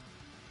repeatedly.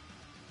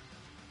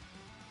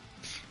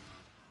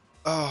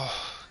 Oh,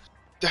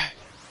 dang.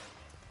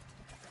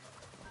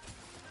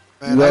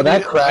 Man, Yo, I that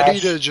need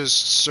crash. to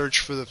just search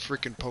for the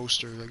freaking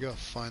poster. I gotta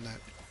find that.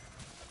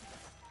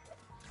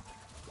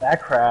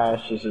 That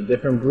Crash is a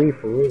different breed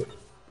for real.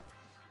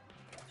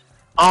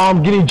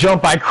 Getting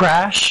jumped by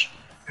Crash.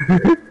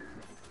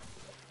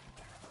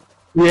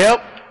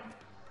 Yep.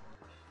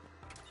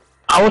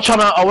 I was trying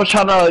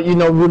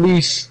to,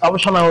 release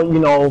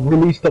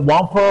the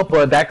Wampa,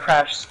 but that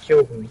Crash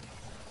killed me.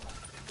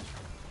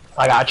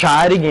 I gotta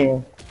try it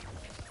again.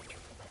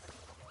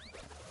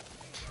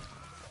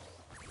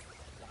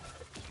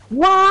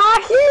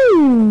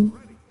 Wahoo!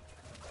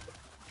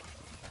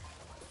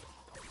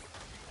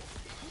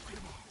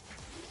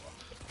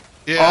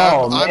 Yeah,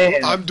 Oh,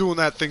 man. I'm doing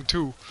that thing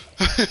too.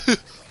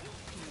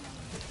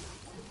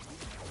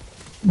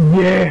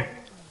 Yeah.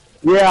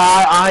 Yeah,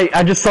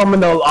 I just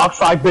summoned the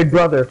outside big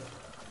brother.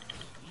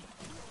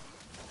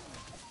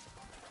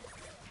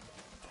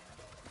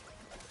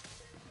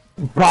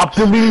 Pop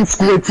the lean,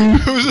 Squitty.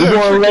 Who's We're that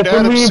gonna freaking let the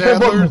Adam lean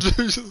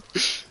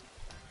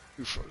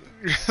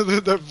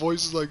Sandler? That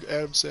voice is like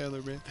Adam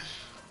Sandler, man.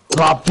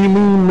 Pop the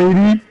lean,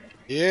 matey.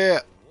 Yeah,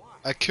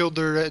 I killed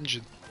their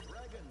engine.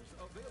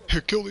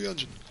 Here, kill the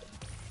engine.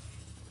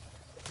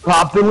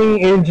 Pop the lean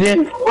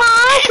engine.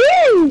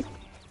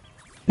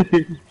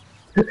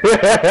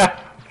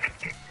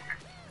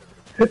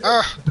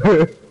 Ah,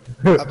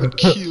 I've been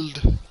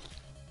killed.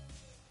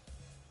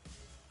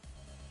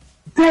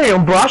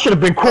 Damn, bro, I should have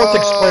been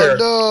Cortex Oh player.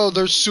 no,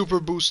 they're super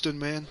boosted,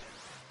 man.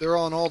 They're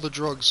on all the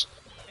drugs.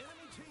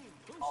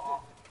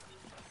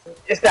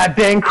 It's that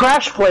dang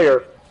Crash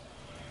player.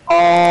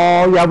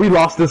 Oh, yeah, we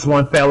lost this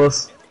one,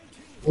 fellas.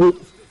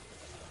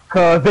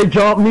 Cause they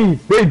jumped me.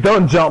 They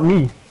done jumped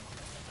me.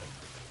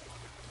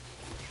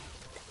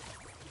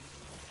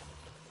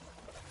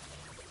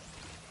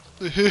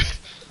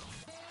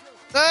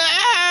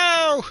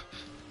 Ow!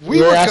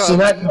 Yeah, I seen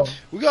that coming.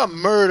 We got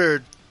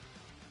murdered.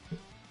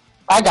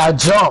 I got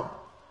jumped.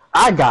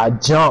 I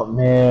got jumped,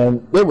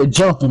 man. They were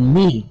jumping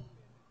me.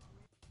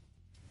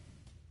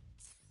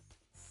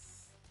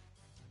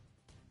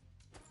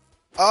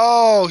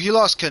 Oh, he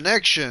lost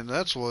connection.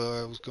 That's what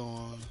I was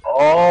going.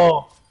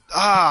 Oh.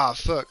 Ah,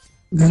 fuck.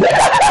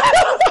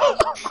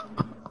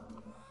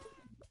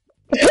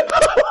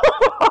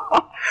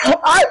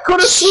 I could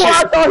have sworn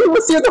I thought he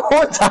was here the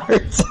whole entire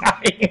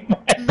time.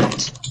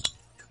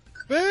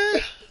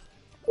 Man.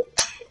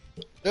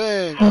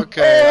 Dang,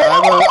 okay.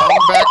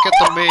 I'm back at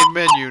the main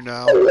menu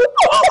now.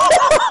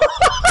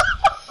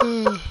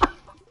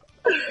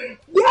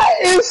 That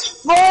is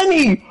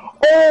funny.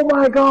 Oh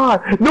my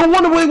god. No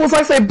wonder when it was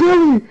like, say,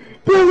 Billy,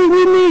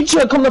 we need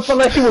you. Come to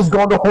find out he was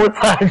gone the whole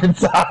time.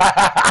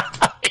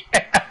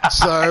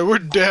 Sorry, we're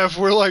deaf.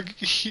 We're like,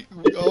 we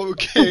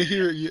can't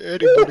hear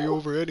anybody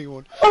over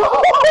anyone.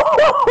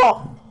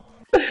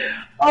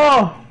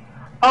 Oh,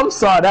 I'm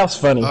sorry. That was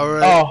funny.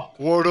 Alright, Oh.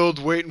 Warlord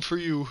waiting for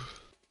you.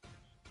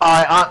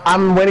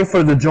 I'm waiting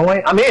for the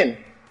join. I'm in.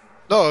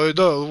 No,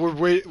 we're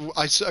waiting.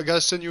 I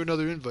gotta send you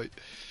another invite.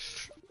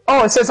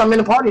 Oh, it says I'm in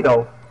the party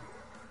though.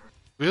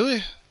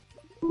 Really?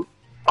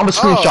 I'm gonna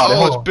screenshot it. Oh,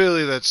 Hold it's on.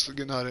 Billy that's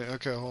not in.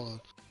 Okay, hold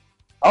on.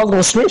 I was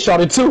gonna screenshot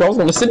it too. I was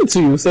gonna send it to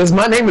you. It says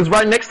my name is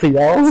right next to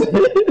y'all.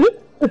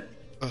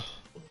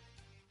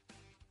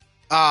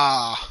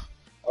 Ah.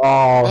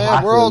 Oh,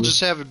 Man, we're all just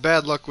having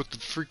bad luck with the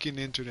freaking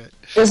internet.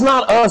 It's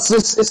not us.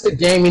 It's the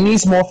game. It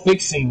needs more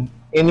fixing.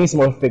 It needs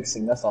more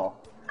fixing. That's all.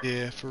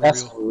 Yeah, for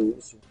That's real. the real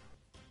issue.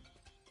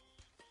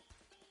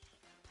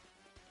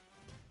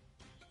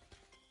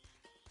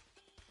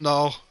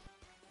 No.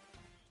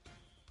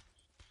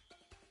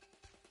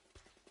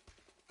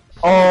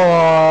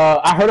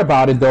 I heard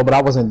about it though, but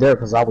I wasn't there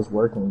because I was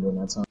working during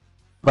that time.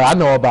 But I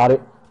know about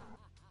it.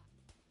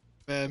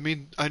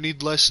 Man, I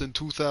need less than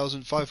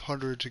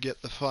 2,500 to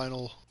get the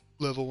final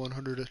level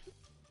 100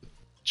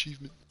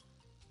 achievement.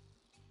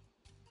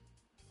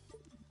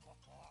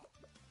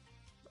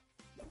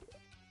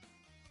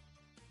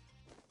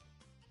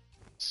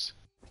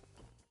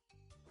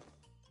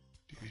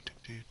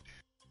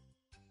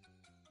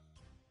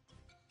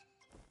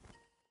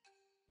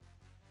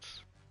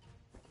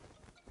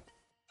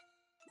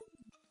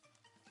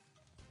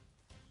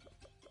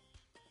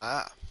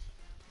 Ah.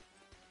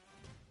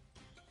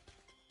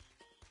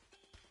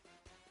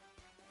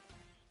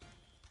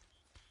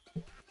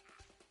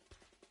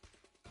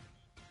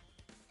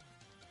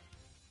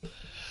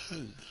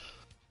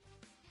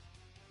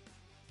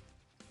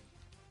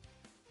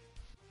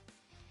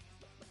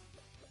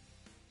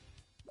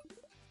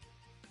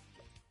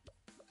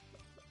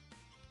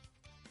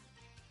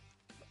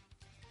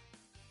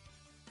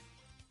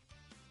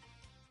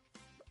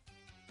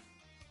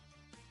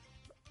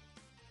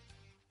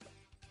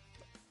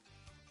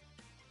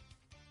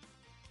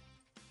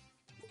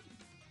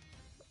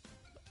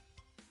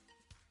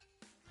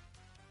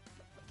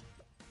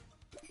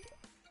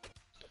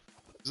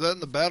 Is that in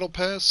the battle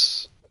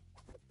pass?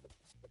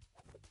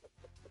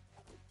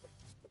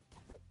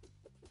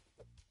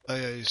 Oh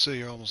yeah, you say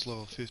you're almost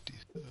level 50.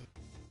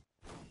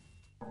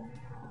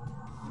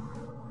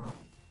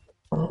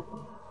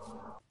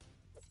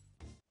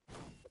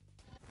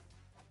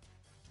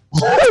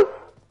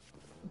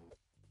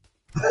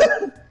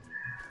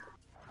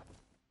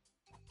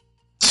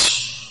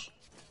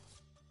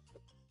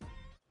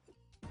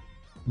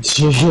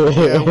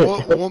 Yeah,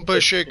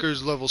 Wumpa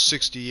Shaker's level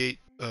 68.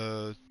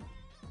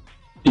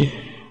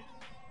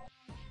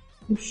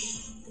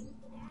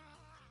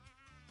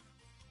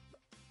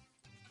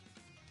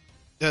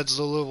 That's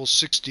the level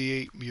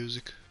 68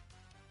 music.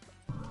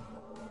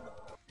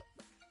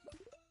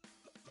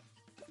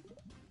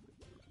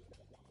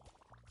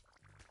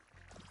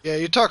 Yeah,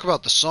 you talk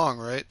about the song,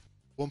 right?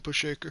 Wumpa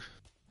Shaker?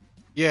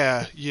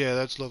 Yeah,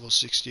 that's level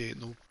 68 in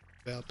the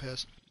Battle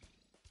Pass.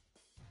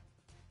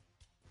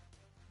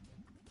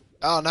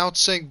 Oh, now it's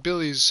saying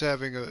Billy's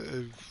having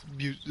a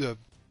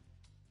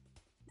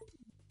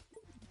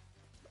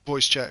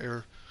voice chat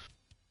error.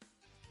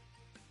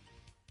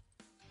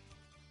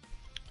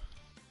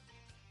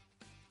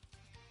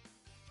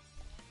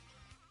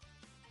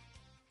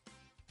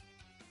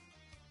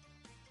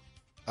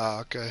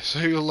 Ah, okay. So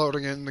you're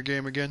loading in the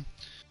game again?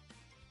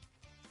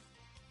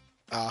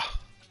 Ah.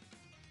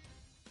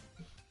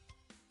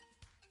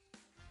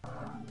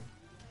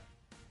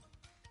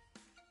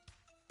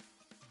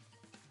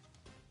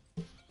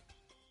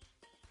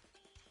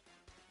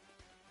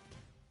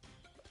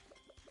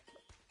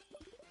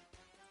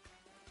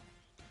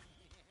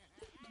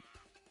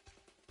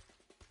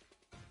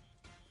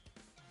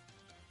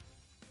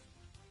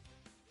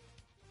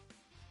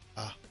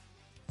 Ah.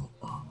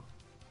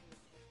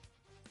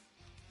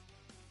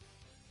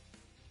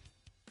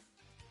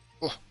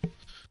 Oh.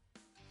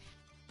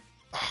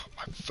 Oh,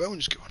 my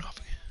phone's going off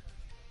again.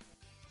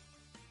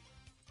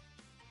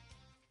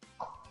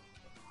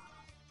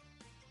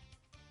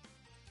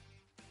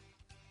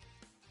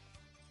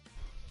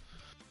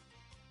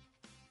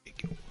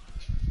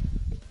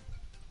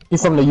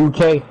 He's from the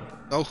UK.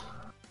 Oh.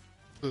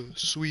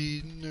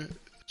 Sweden.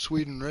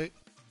 Sweden, right?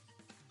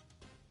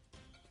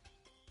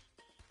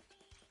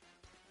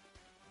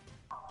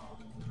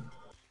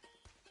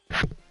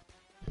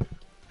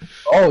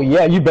 Oh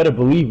yeah, you better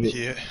believe it.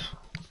 Yeah.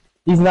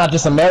 He's not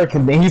just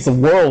American thing, he's a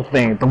world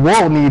thing. The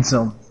world needs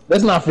him.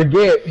 Let's not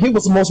forget, he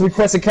was the most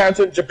requested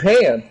character in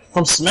Japan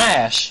from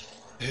Smash.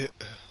 Yeah.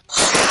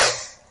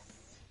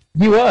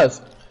 He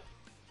was.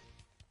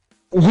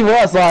 He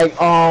was like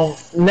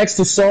next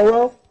to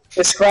Sora,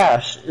 it's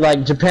Crash.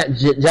 Like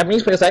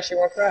Japanese players actually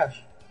want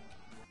Crash.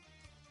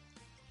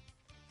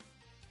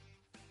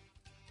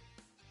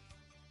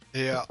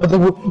 Yeah. But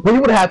we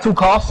would have had two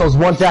costumes,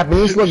 one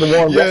Japanese look and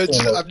one Yeah,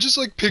 Western look. I'm just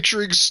like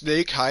picturing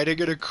Snake hiding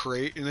in a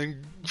crate and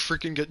then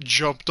freaking get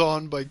jumped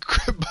on by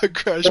by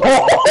Crash.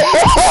 Oh,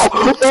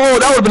 that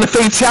would have been a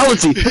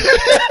fatality.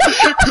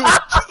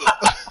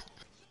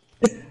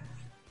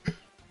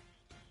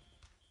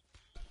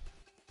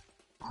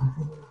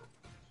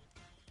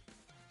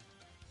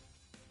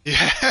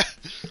 Yeah.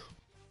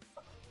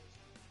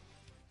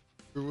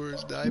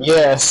 Where's Diamond?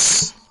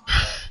 Yes.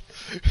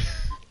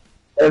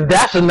 If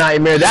that's a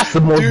nightmare, that's the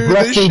most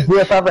breathtaking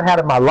breath I've ever had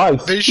in my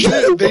life. They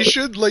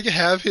should like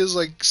have his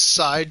like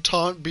side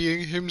taunt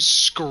being him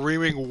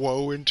screaming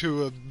 "whoa"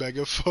 into a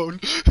megaphone,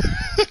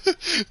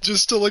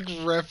 just to like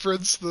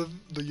reference the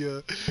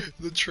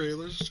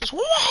trailers. Just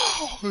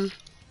whoa.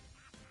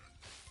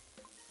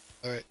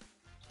 All right.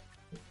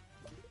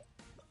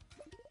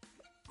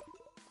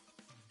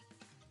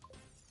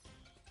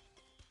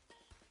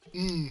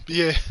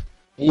 Yeah.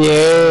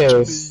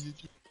 Yes.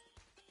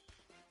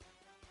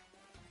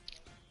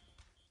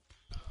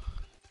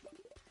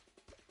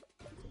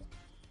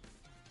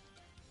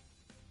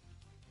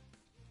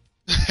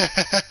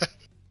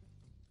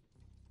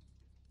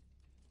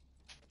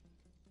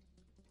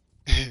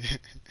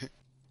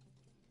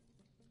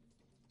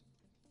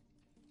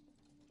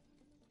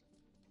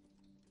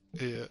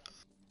 Yeah.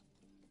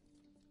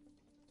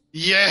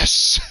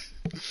 Yes.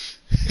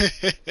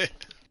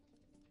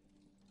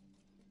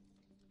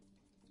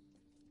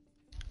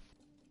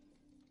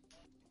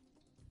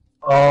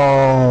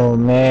 Oh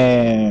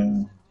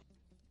man.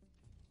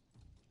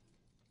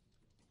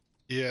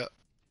 Yeah.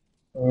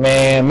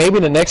 Man, maybe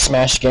the next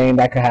Smash game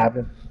that could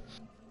happen.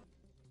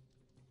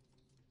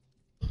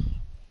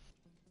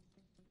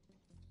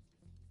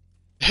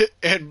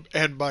 and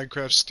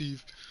Minecraft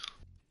Steve.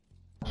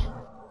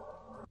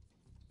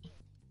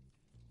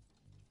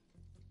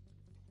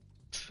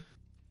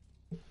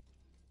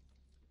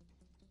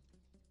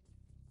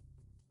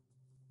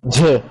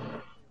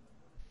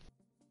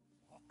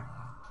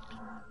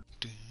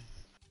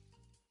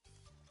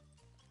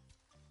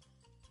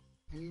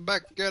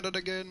 Back at it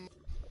again.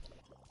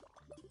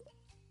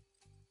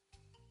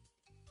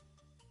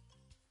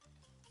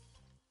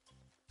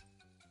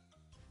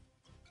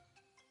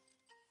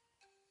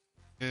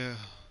 Yeah.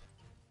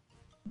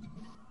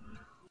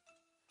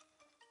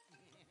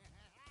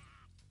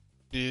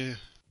 Yeah.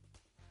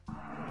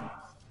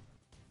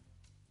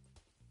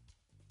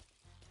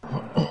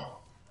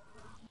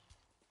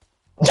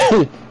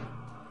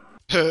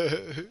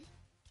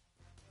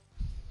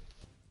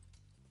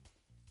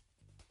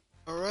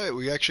 Alright,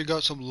 we actually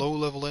got some low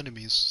level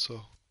enemies,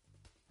 so.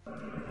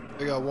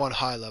 I got one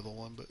high level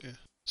one, but yeah,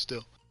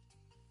 still.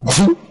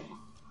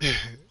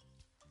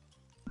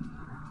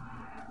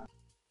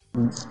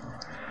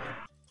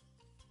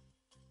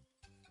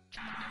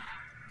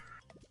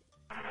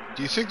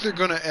 Do you think they're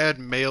gonna add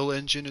male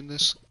engine in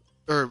this?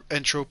 Or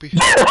entropy?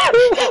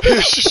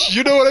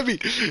 You know what I mean?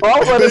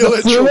 Oh, but it's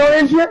a female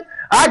engine?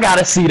 I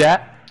gotta see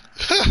that.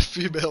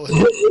 Female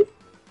engine.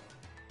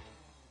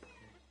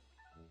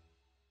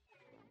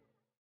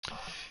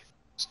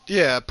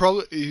 Yeah,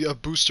 probably a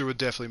booster would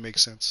definitely make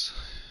sense.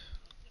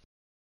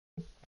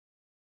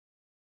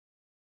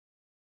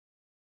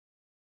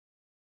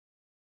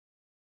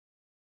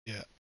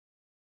 Yeah.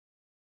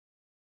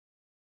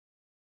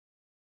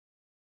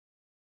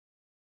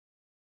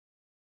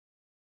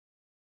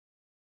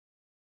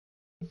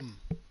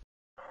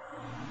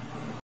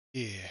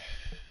 Yeah.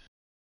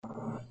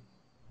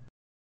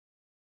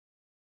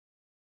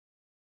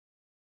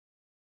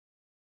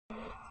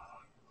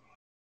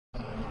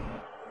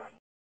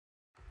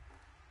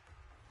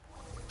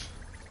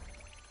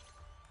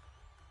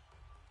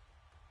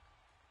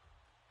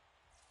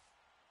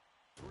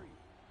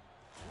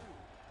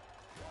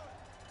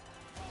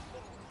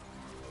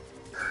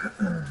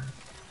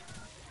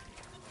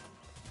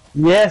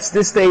 Yes,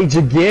 this stage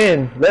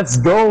again. Let's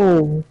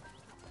go.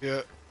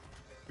 Yeah.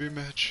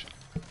 Rematch.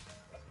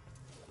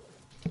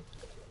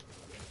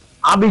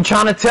 I'll be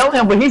trying to tell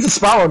him, but he's a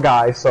Spiral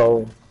guy,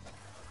 so.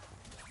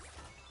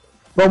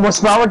 But when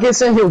Spiral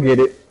gets in, he'll get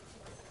it.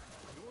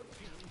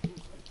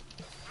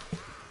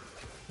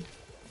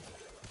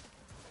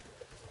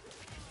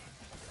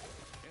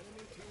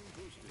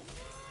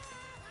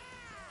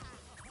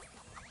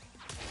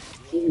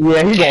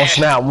 Yeah, he's gonna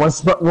snap.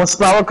 Once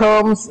Spiral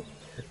comes,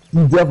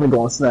 he's definitely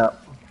gonna snap.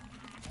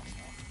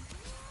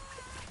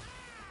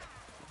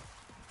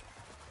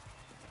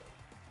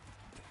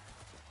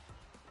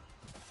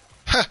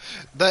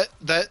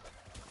 that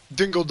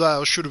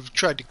Dingodile should have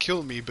tried to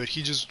kill me, but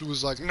he just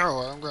was like, no,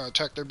 I'm gonna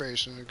attack their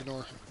base and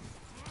ignore him.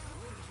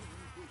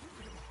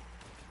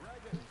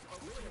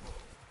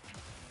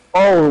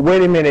 Oh,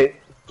 wait a minute.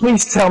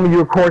 Please tell me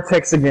you're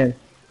Cortex again.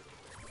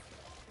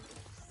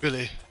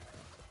 Really?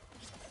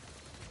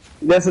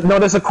 There's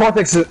a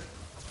Cortex.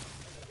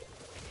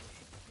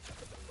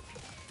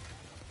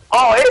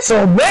 Oh, it's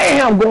a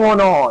mayhem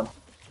going on.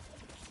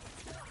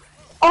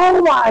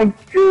 Oh my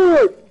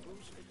god.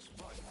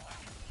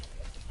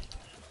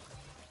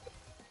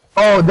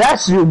 Oh,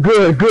 that's you.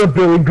 Good,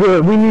 Billy,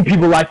 good. We need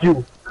people like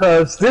you.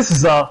 Cause this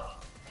is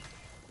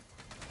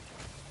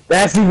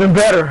that's even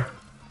better.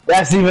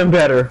 That's even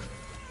better.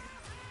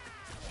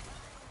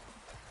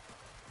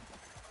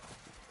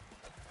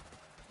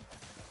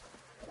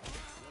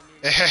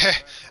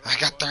 I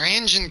got their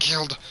engine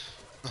killed.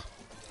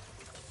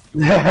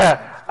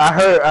 I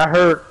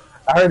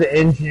heard the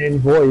engine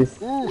voice.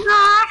 Ooh.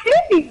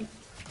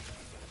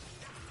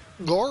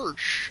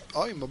 Gosh,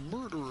 I'm a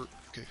murderer.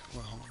 Okay,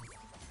 well, hold on.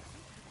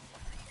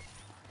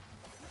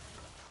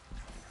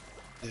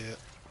 Yeah.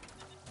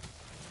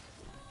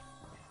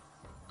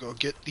 Go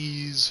get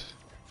these.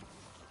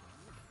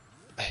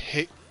 I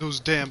hate those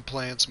damn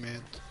plants,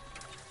 man.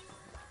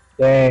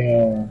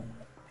 Damn.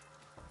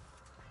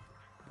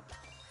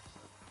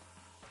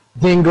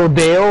 Dingo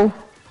Dale.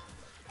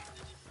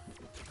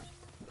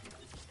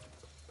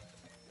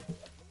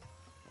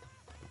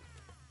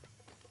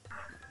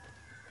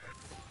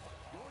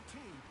 Your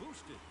team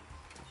boosted.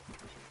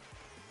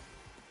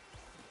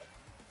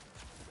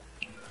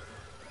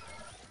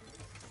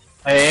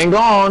 I ain't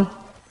gone.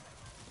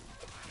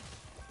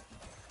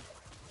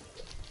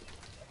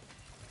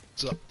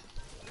 What's up?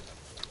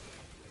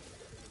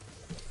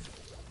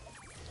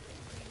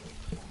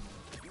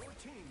 Your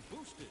team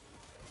boosted.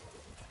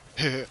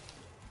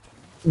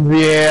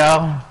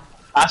 Yeah.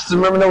 I still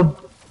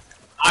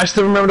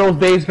remember those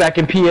days back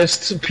in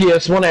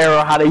PS1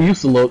 era, how they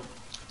used to look.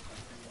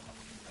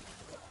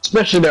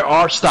 Especially their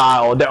art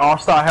style.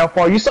 How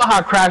far you saw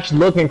how Crash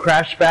looked in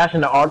Crash Bash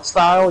in the art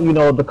style, you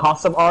know, the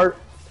concept art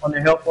on the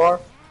health bar.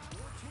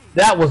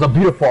 That was a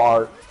beautiful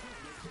art.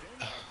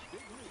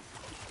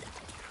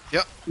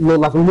 Yep. Look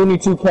like Looney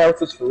Tunes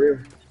characters for real.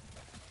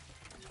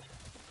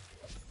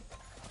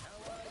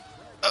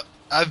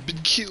 I've been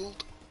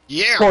killed.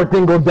 Yeah. Poor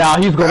Dingo Dow,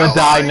 he's gonna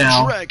die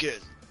now. Dragon.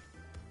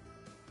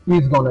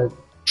 He's gonna.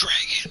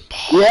 Dragon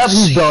Ball. Yep, he's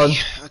Z. done.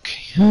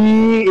 Okay.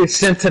 He is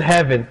sent to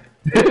heaven.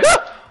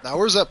 Now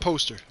where's that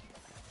poster?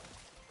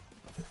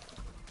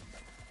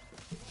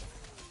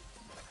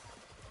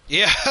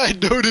 Yeah, I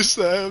noticed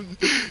that.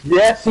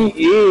 Yes, he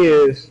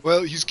is.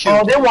 Well, he's Oh,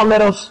 killed. they won't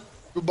let us.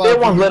 Goodbye, They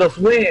won't Blue. let us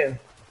win.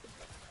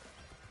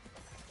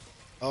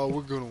 Oh,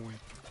 we're gonna win.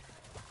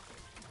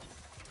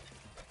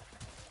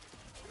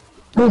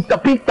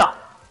 Pizza.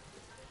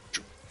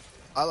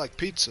 I like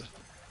pizza.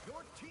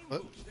 Your team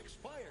What? boost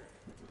expired.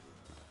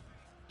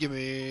 Give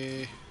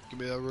me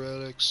that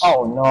relics.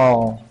 Oh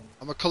no.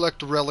 I'm gonna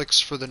collect relics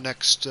for the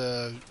next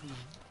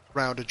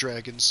round of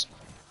dragons.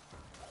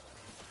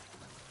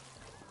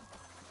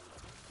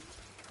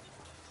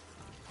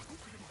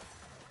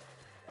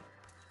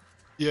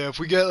 Yeah, if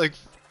we get like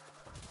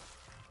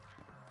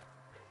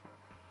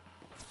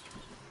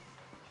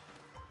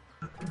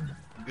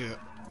yeah.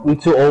 We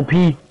too OP.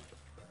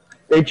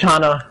 They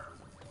tryna.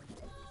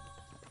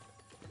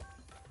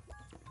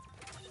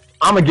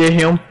 I'ma get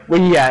him. Where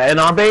he at? In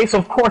our base?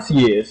 Of course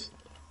he is.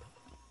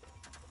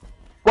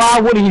 Why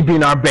wouldn't he be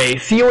in our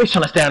base? He always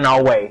trying to stand in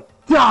our way.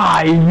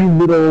 Die, you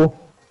little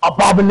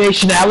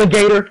abomination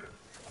alligator.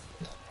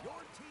 Your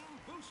team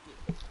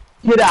boosted.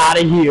 Get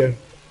out of here.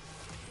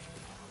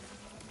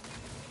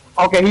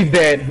 Okay, he's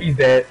dead. He's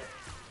dead.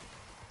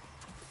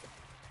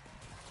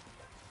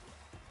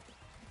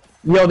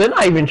 Yo, they're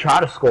not even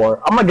trying to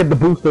score. I'm gonna get the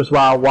boosters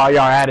while y'all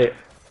at it.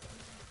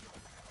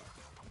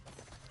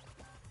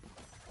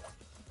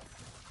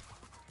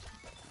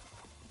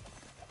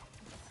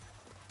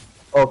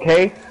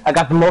 Okay, I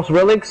got the most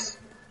relics,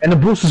 and the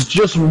boosters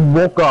just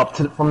woke up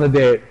from the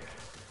dead.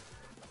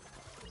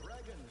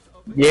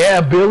 Yeah,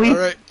 Billy.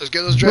 Alright, let's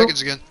get those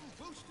dragons again.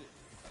 Boosted.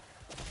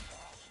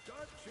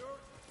 Start your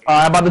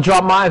I'm about to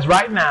drop mines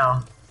right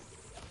now.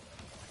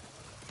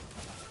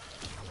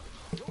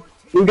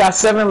 We got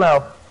 7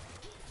 left.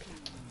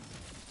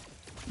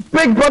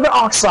 Big Brother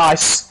Oxide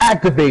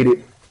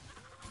activated.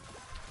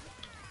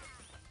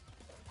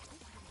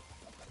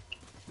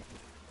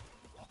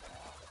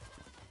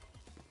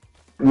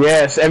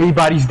 Yes,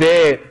 everybody's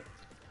dead.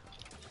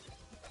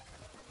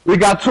 We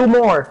got two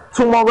more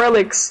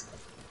relics.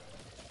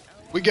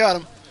 We got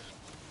him.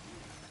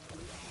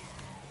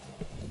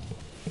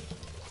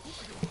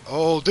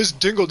 Oh, this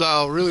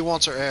Dingodile really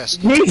wants our ass.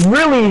 He's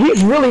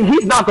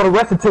not gonna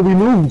rest until we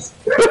lose.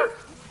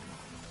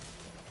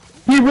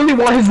 He really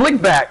want his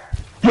lick back.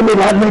 Give me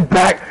my lick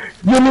back.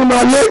 Give me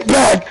my lick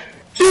back.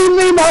 Give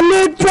me my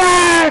lick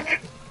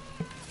back.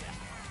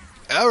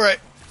 Alright.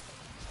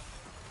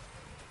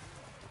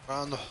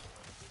 On the...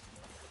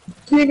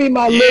 Give me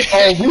my lick.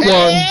 Oh, we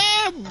won.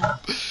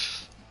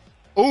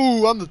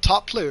 Oh, I'm the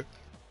top player.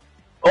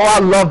 Oh, I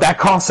love that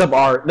concept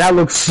art. That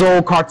looks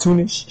so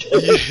cartoonish.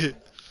 Yeah.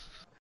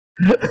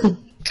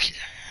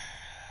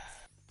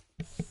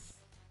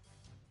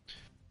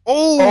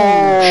 Oh,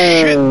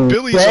 shit,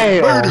 Billy's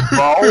a murderer.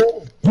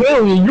 Bro.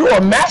 Billy, you're a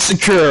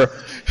massacre.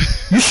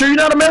 You sure you're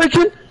not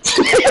American?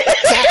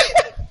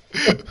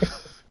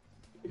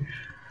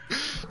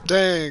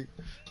 Dang.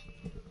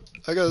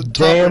 I got a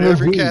top in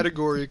every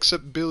category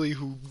except Billy,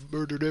 who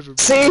murdered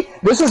everybody. See,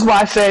 this is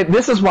why I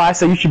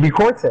say you should be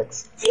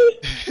Cortex.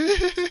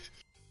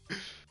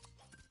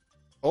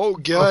 Oh,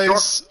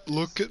 guys,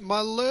 look at my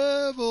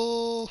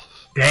level.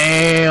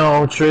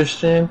 Damn,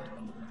 Tristan.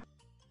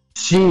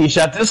 Sheesh,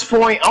 at this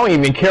point, I don't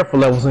even care for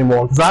levels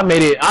anymore, because I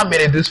made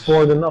it this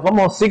far enough. I'm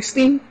on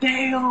 60?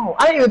 Damn,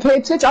 I didn't even pay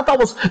attention. I thought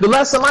the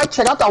last time I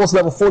checked, I thought it was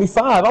level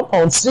 45. I'm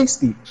on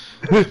 60.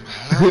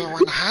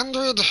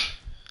 100. You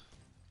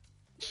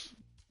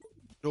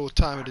know what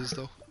time it is,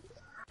 though.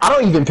 I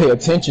don't even pay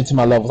attention to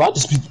my levels. I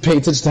just pay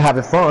attention to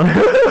having fun.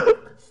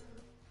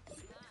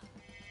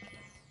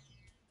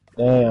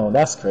 Damn,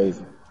 that's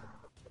crazy.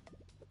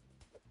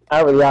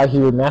 I really out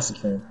here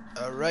massacring.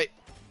 Alright,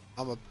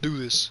 I'm gonna do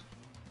this.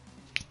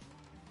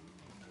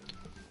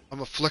 I'm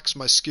gonna flex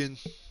my skin.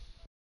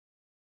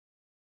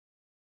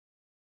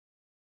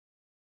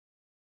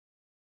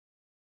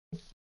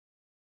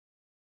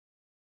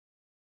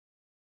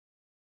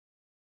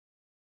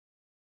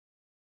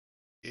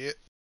 Yeah.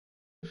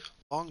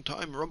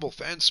 Long-time Rumble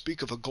fans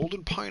speak of a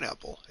golden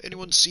pineapple.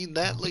 Anyone seen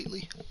that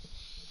lately?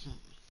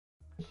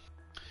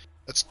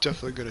 That's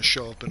definitely gonna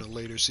show up in a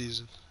later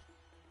season.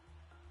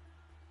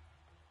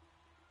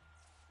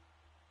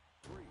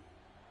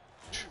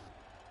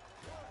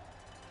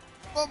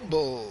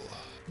 Rumble!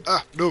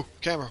 Ah, no,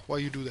 camera, why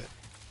you do that?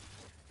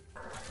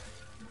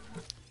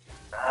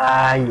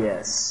 Ah,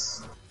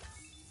 yes.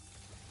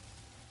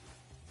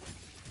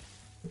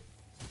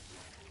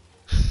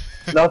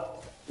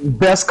 No,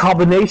 best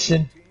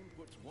combination. Team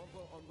puts Wumpa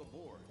on the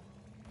board.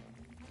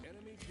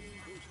 Enemy team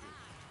boosted.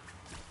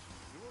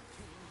 Your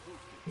team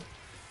boosted.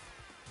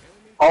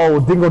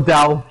 Oh,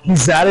 Dingodile,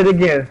 he's at it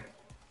again.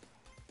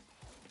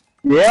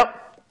 Yep.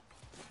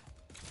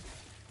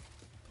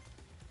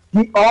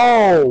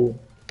 Oh,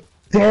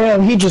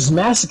 damn, he just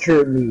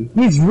massacred me.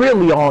 He's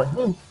really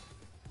on.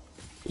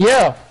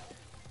 Yeah.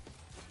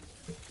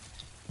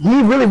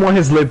 He really want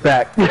his lip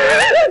back.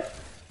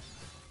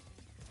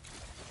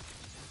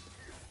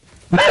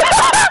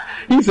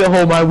 He said,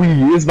 hold my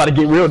weed. It's about to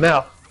get real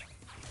now.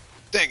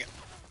 Dang it.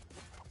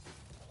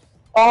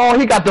 Oh,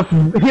 he got the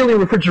healing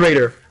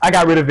refrigerator. I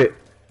got rid of it.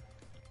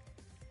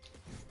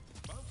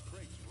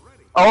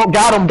 Oh,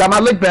 got him. Got my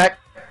lick back.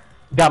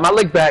 Got my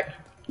lick back.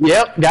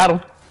 Yep, got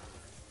him.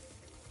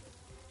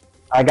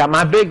 I got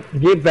my big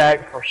get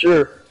back for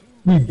sure.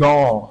 He's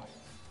gone.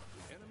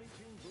 Enemy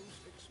team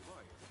boost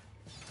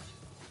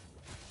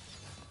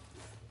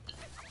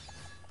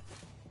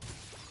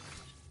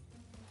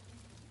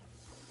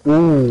expired.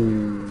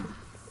 Ooh.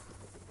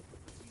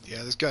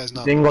 Yeah, this guy's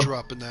not Dingo.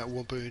 dropping that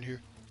Wumpa in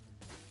here.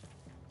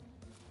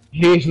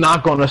 He's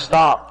not gonna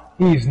stop.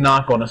 He's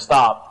not gonna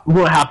stop. We're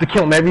gonna have to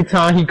kill him every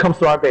time he comes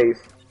to our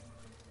base.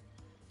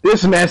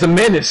 This man's a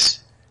menace.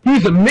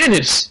 He's a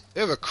menace.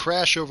 They have a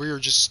crash over here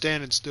just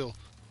standing still.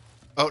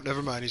 Oh,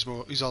 never mind,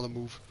 he's on the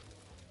move.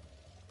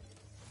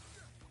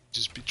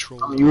 Just be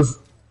trolling. He was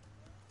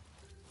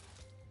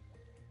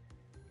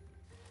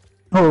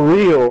for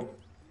real.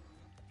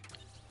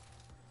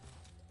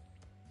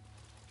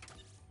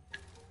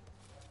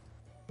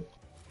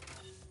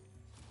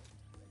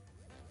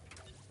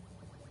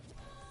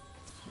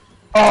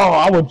 Oh,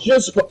 I was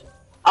just about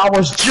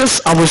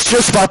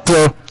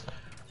to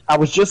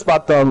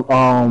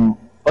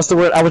what's the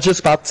word? I was just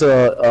about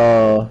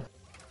to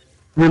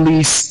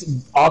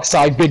release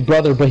Oxide Big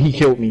Brother, but he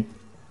killed me.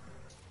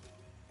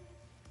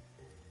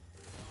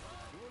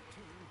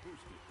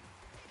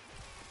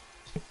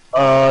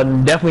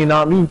 Definitely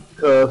not me,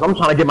 cause I'm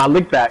trying to get my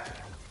lick back.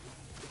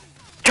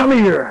 Come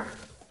here.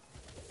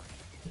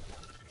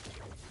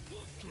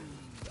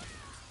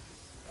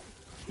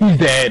 He's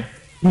dead.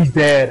 He's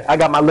dead. I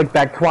got my lick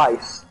back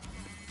twice.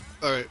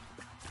 Alright.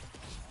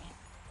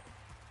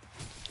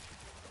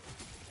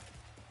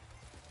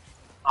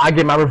 I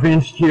get my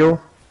revenge kill.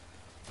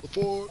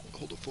 Hold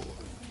the fort.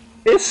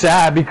 It's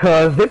sad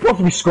because they're supposed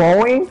to be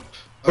scoring,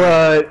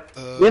 but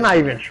they're not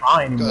even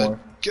trying Go anymore.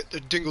 ahead. Get the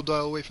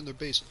Dingodile away from their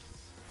base.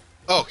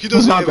 Oh, he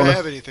doesn't not even gonna-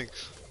 have anything.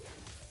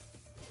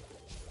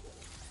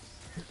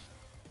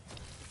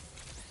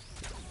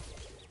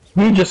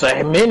 He just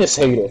a menace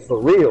hater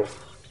for real.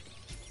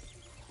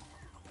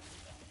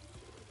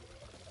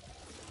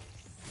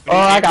 We Oh, need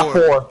I 8 got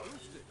more. 4.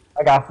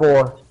 I got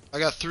 4. I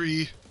got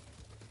 3.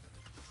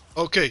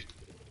 Okay,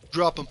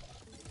 drop him.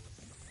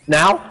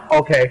 Now?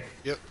 Okay.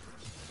 Yep.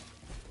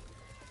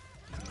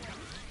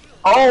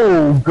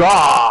 Oh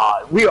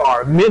God, we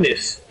are a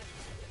menace.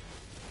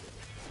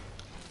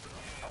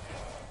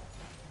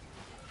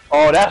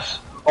 Oh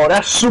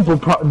that's super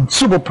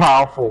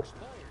powerful.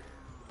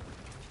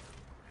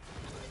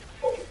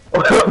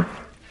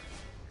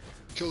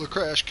 Kill the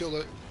crash, kill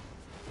it.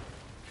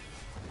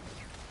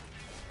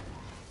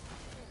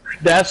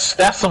 That's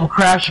some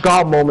Crash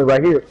God moment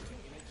right here.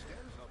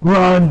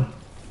 Run,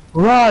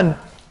 run,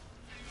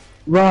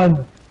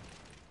 run.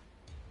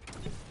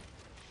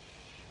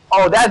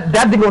 Oh, that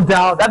thing on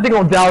down. That thing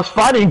on down is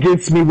fighting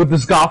against me with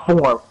this God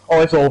form.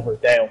 Oh, it's over.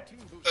 Damn.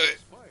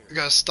 I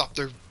gotta stop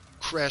their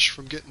crash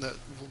from getting that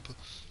Wumpa.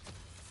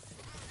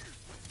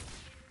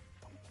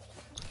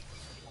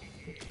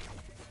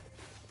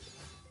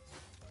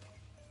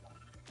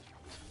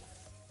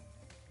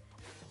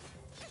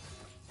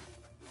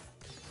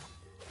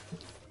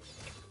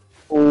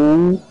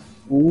 Ooh,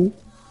 ooh.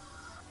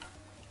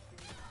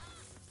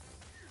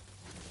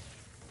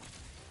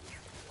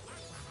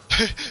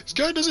 This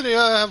guy doesn't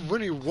have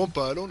any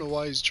Wumpa. I don't know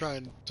why he's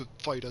trying to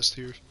fight us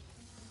here.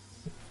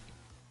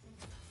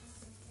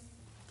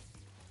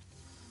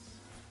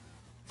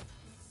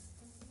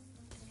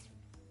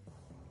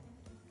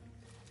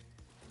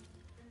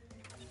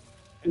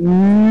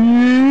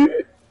 Mm.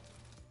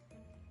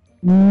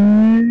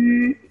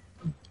 Mm.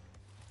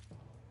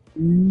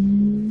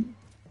 Mm.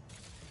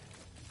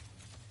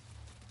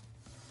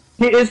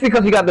 It's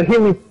because he got the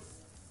healing.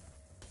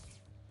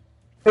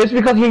 It's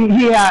because he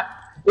had.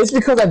 It's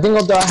because that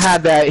Dingo Dog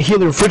had that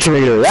healing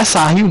refrigerator. That's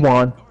how he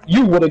won.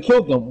 You would have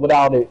killed him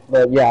without it,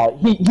 but yeah,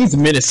 he's a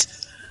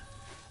menace.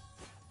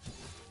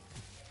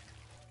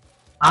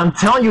 I'm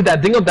telling you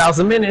that Dingo Dog's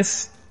a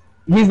menace.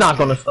 He's not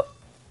gonna stop.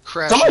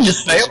 Crash Somebody is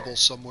just failed. visible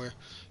somewhere.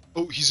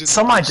 Oh, he's in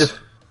Somebody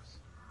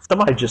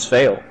the just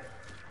failed.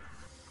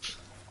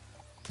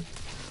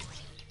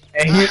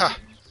 And he, Aha.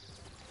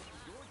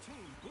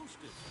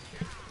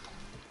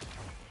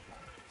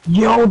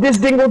 yo, this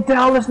Dingo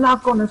Down is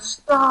not gonna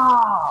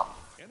stop.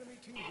 Enemy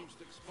team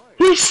boost expired.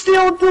 He's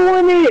still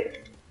doing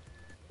it.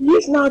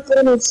 He's not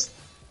gonna.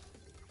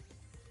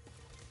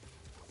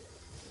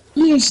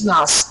 He's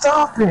not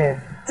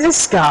stopping.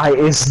 This guy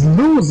is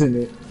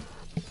losing it.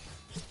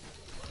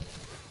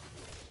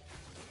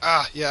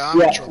 Ah, yeah,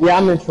 I'm in trouble. Yeah,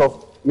 I'm in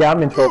trouble. Yeah,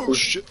 I'm in trouble. Oh,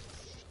 shit.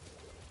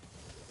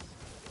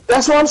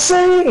 That's what I'm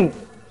saying.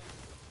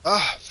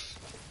 Ah.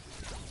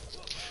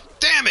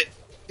 Damn it!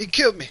 He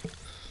killed me.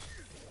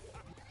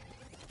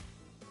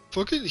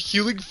 Fucking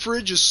healing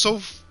fridge is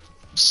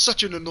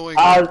such an annoying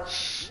one.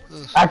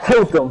 I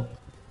killed him.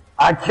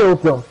 I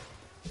killed him.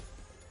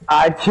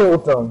 I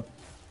killed him.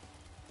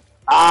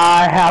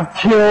 I have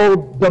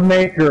killed the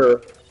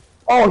maker.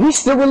 Oh, he's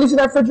still releasing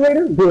that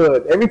refrigerator?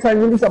 Good. Every time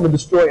you release, I'm gonna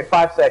destroy it in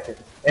 5 seconds.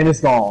 And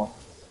it's gone.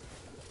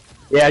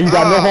 Yeah, you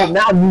got no hope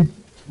now, you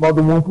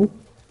mother wumple.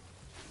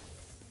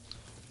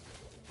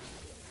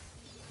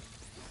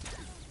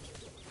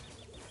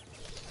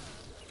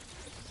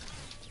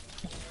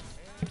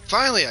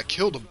 Finally, I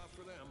killed him.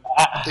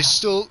 They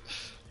still...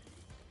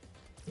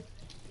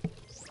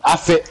 I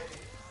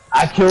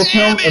killed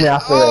Damn him it! and I Oh,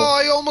 failed.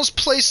 I almost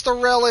placed the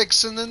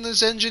relics, and then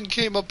this engine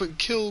came up and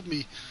killed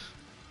me.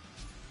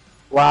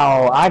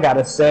 Wow, I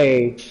gotta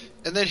say,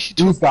 And then he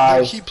These took,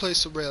 guys- he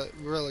placed the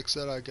relics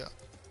that I got.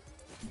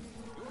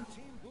 Your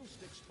team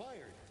boost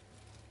expired.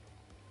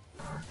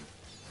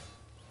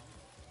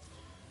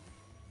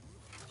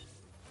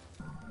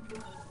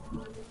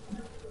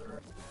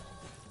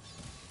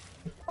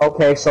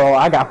 okay, so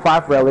I got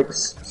 5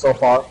 relics so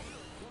far.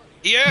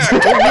 Yeah, go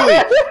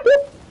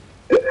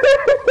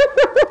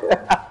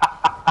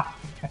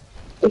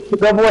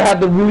That boy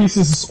had to release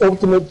his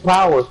ultimate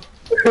power.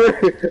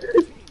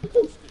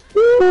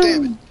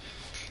 Damn it.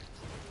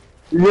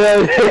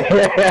 Yeah,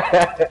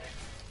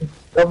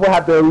 that boy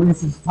had to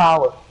release his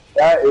power.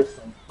 That is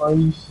some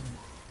funny shit.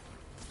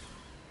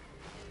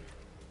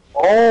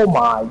 Oh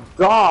my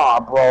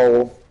god,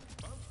 bro.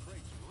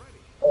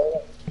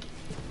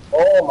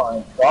 Oh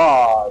my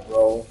god,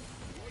 bro.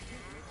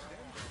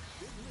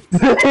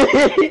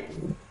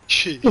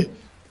 Shit.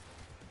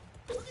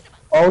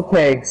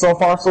 Okay, so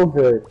far so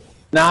good.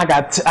 Now I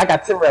got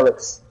 10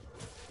 relics.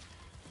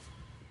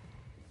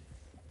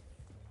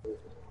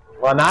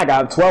 Well, now I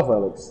got 12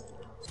 relics.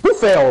 Who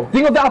failed?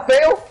 Dingo Down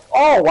failed?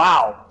 Oh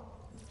wow.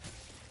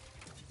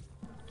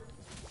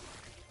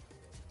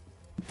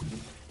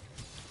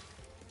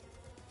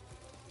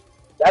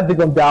 That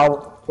Dingo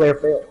Down player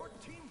failed. Your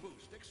team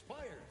boost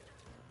expired.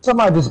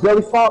 Somebody just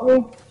barely fought me.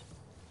 Your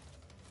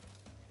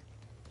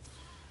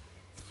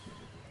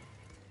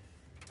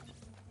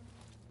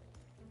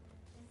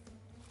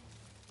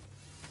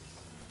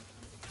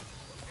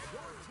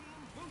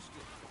team boosted.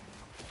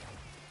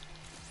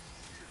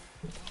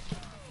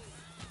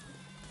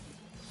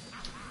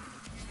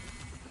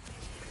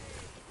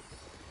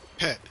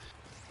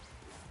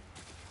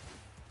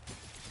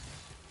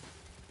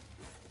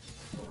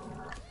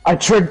 I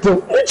tricked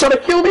him. He tried to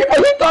kill me, but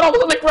he thought I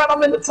was on the ground.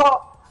 I'm in the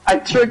top. I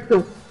tricked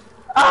him.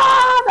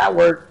 Ah, that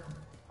worked.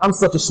 I'm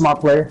such a smart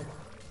player.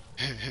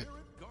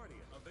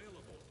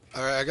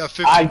 Alright, I got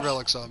 15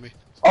 relics on me.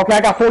 Okay,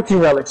 I got 14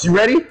 relics. You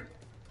ready?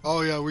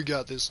 Oh yeah, we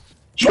got this.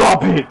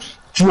 Drop it!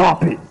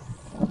 Drop it!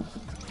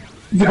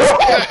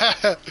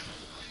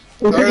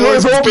 Alright,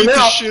 let's beat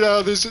the shit out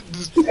of this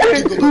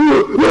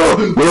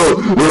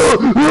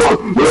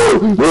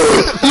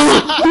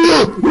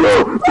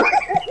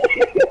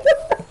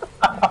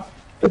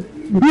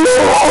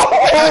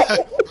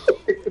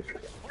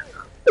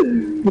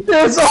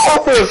It's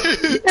over!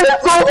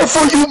 It's over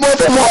for you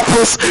mother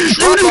whoppers!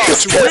 You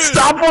niggas can't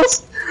stop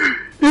us!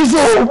 It's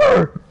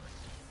over!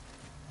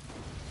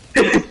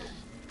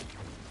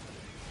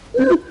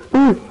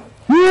 Woo!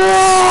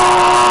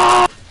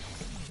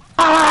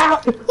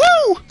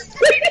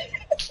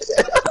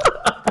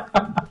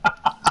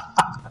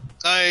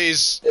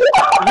 Nice.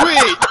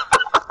 Wait!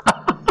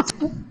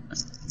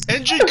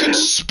 Engine could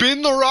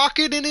spin the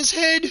rocket in his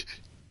head?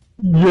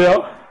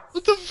 Yeah.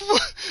 What the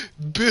fuck?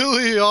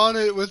 Billy on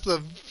it with the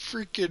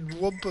freaking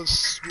Wumpa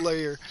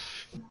Slayer.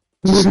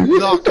 Just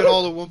knocking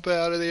all the Wumpa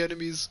out of the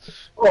enemies.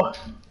 Oh.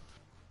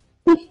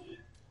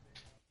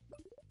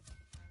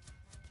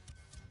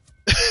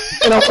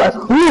 And I was like,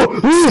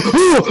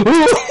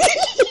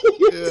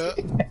 yeah.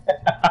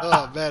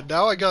 Oh man,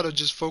 now I gotta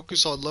just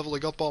focus on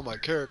leveling up all my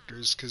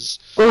characters, cause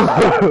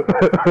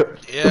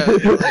yeah.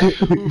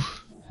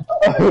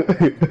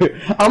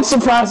 I'm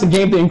surprised the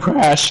game didn't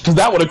crash, cause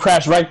that would have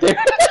crashed right there.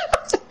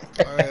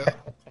 Alright.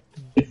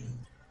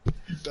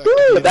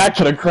 That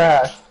could have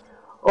crashed.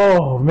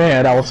 Oh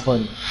man, that was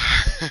funny.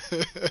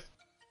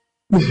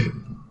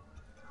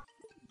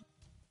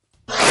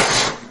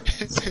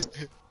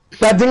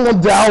 That Dingo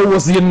Dow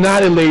was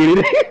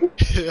annihilated.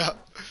 Yeah.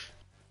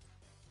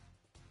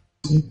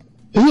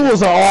 He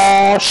was like,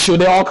 oh shit,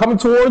 they all coming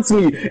towards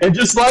me, and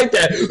just like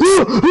that,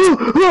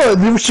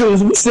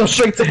 we still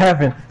straight to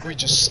heaven. We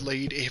just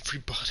slayed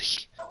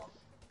everybody.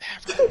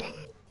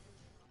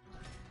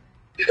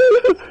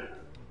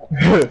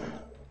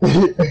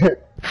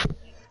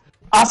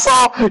 I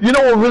saw, you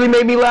know what really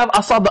made me laugh?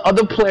 I saw the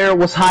other player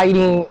was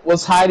hiding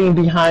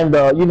behind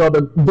the, you know,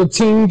 the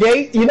team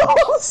gate. You know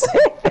what I'm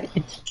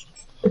saying?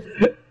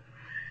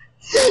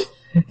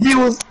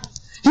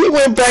 He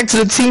went back to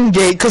the team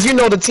gate because you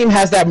know the team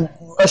has that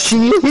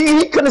shield.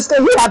 He couldn't stay.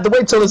 He had to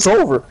wait till it's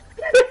over.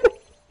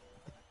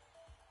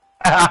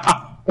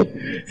 That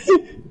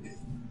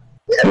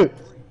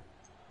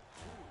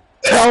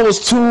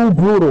was too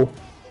brutal.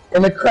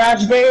 In the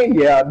Crash game,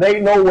 yeah, there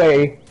ain't no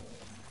way.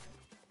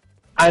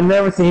 I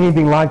never seen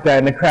anything like that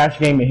in the Crash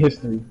game in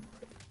history.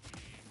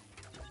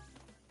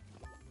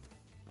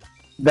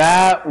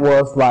 That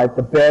was like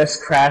the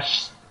best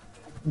Crash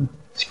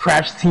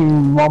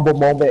Team Rumble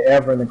moment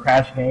ever in the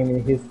Crash game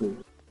in history.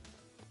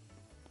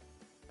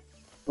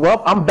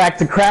 Well, I'm back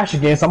to Crash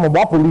again, so I'm a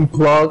Whopper League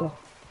plug.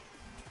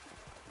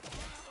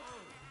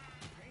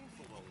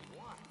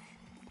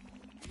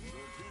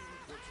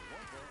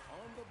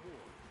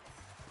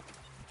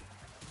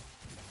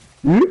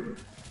 Hmm?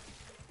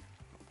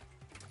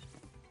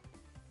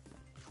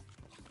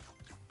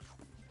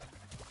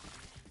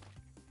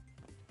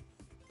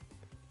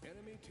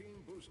 Enemy team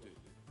boosted.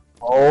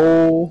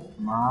 Oh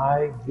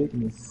my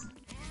goodness.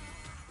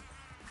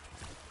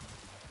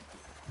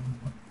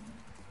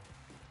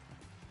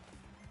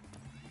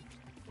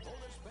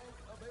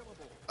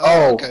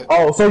 Oh, okay.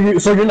 Oh, so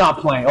you're not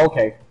playing,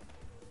 okay.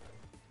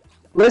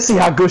 Let's see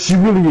how good she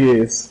really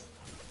is.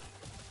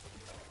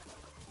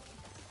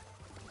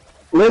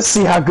 Let's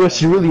see how good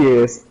she really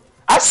is.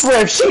 I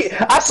swear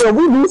if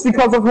we lose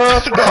because of her. No,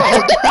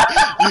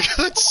 you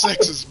got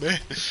sexist, man.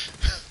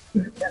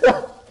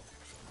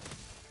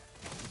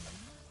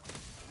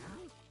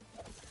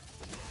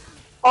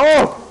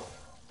 Oh!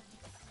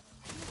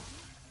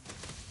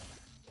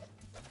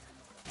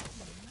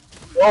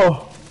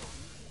 Oh!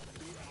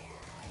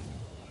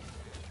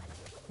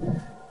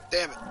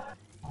 Damn it.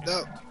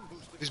 No.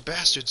 These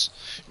bastards.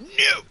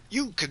 No!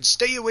 You can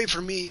stay away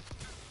from me.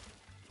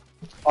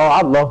 Oh,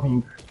 I love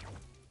you.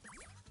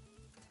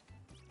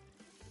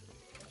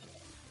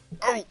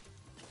 Oh!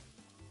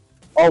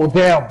 Oh,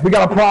 damn. We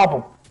got a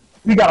problem.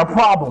 We got a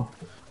problem.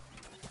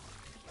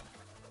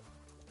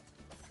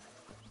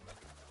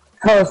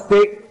 Cause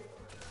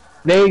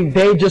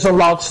they just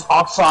unlocked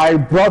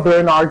Oxide brother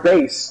in our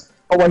base.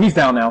 Oh well, he's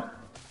down now.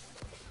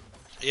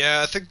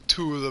 Yeah, I think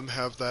 2 of them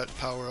have that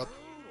power up.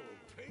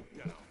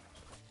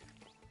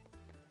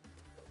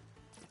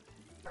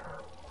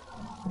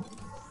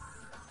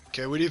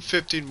 Okay, we need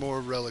 15 more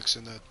relics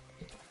in that.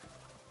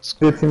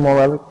 15 more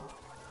relics.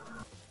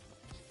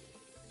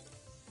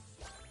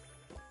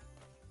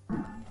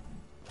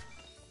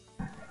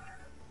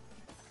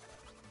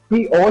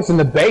 He always in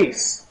the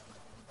base.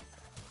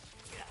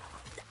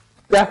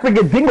 That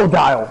freaking Dingo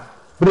Dial.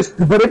 But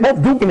they're both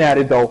duking at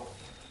it though.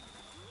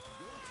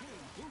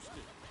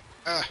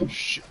 Ah,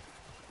 shit.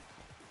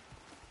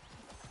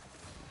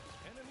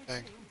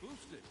 Dang.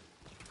 Boosted.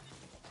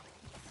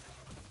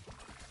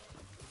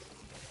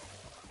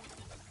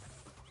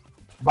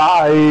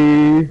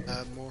 Bye.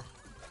 Add more.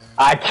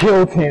 I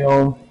killed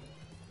him.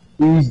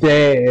 He's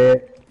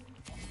dead.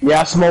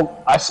 Yeah,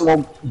 I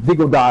smoked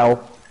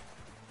Digodile.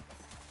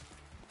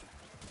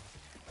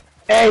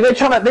 Hey, they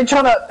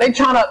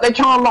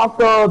tryna lock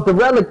the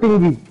relic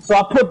thingy. So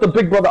I put the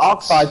Big Brother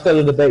Oxide instead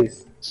of the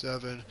base.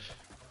 7.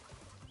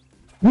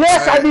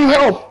 Yes, I need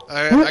help.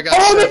 I got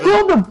oh, 7. they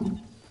killed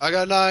him. I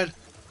got 9.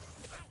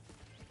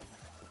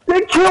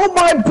 They killed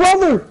my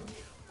brother.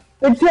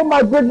 They killed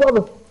my big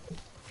brother.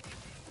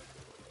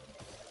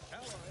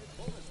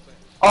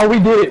 Oh, we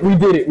did it. We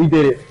did it. We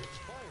did it.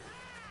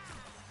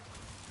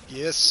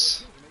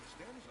 Yes.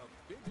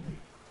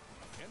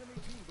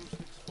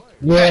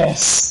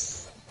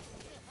 Yes.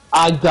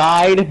 I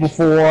died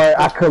before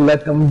I could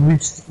let them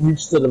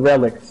reach to the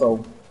relic, so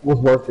it was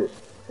worth it.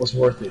 It was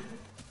worth it.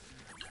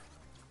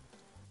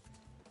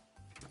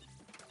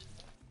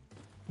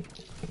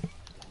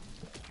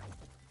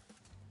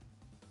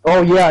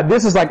 Oh yeah,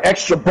 this is like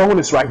extra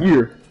bonus right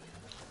here.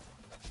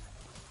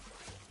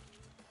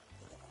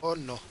 Oh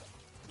no.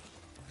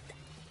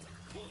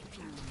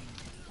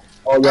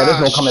 Oh yeah, there's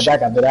no coming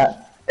back after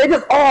that. They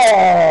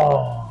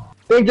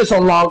just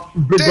unlocked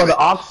Big Damn Brother it.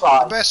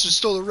 Oxide. The bastard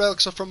stole the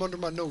relics from under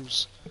my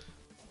nose.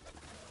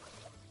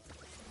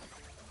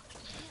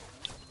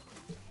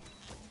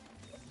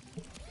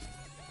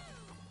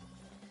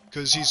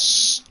 Cause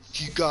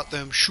he got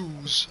them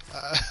shoes.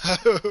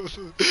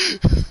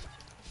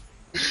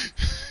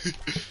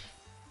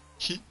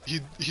 he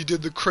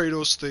did the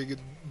Kratos thing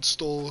and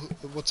stole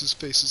what's his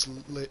face's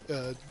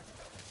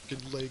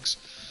legs.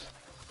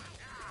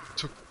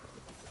 Took.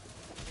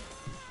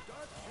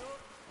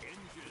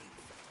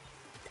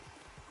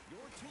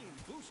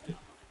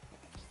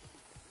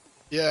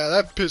 Yeah,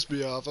 that pissed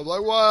me off. I'm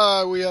like,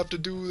 why we have to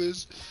do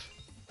this?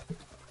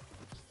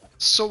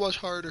 So much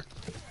harder.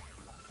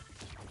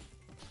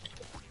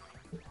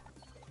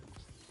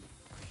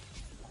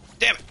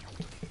 Damn it!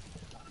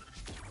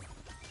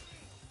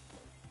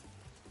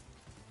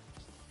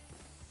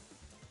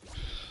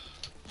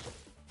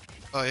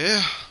 Oh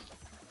yeah.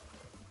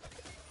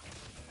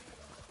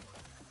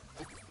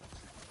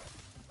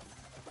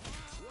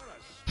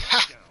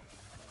 Ha!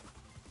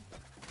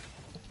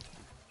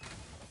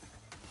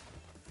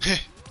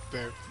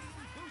 Bear.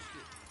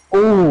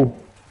 Ooh.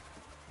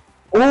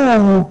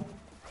 Ooh.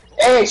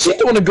 Hey, she's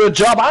doing a good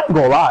job. I ain't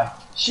gonna lie.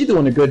 She's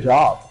doing a good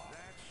job.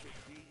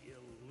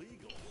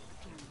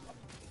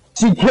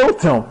 She killed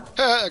him.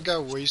 I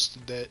got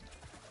wasted that.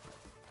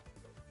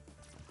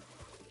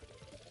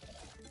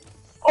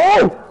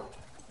 Oh!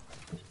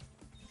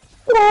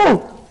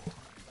 Oh!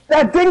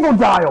 That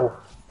Dingodile!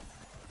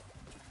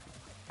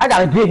 I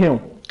gotta get him.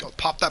 Gotta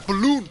pop that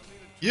balloon!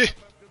 Yeah!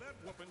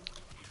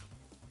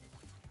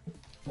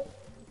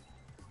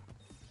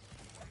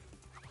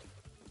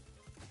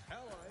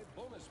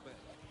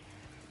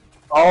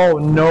 Oh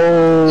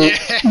no!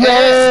 Yeah!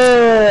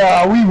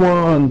 Yeah! We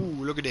won!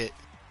 Ooh, look at that.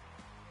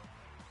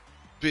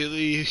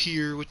 Billy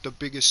here with the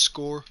biggest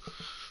score.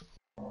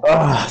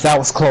 That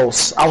was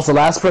close. I was the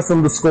last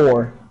person to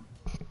score.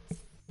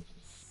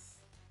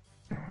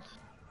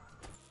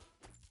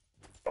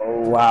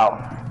 Oh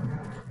wow.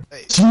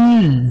 Hey,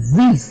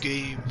 Jesus!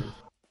 game.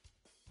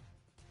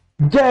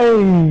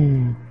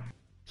 Game!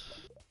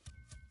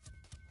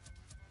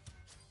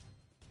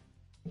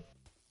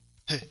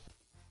 Hey.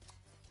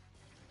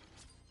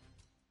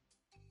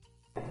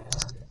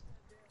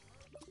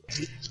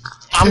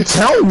 I'm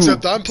telling you,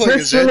 Except I'm playing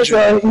as Christian is,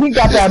 Engine. he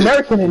got that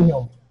American in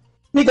him.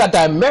 He got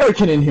that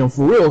American in him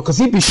for real, cause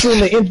he be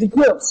shooting the empty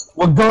clips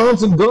with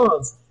guns and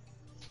guns.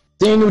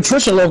 They ain't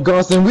nutrition love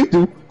guns than we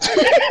do.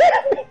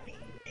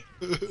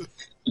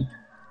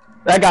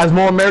 That guy's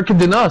more American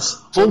than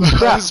us. Holy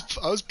crap.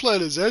 I was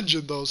playing as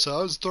Engine though, so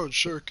I was throwing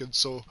shuriken,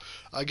 so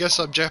I guess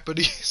I'm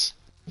Japanese.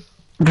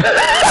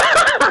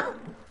 I'm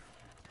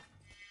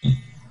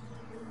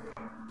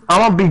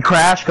gonna beat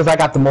Crash because I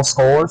got the most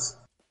scores.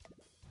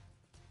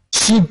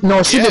 She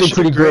did it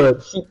pretty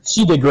good.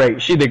 She did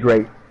great. She did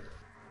great.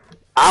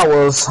 I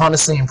was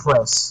honestly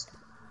impressed.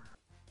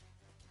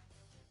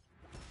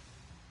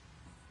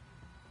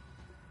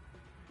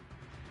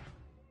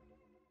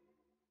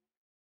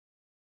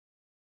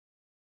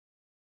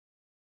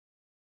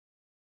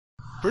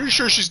 Pretty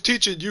sure she's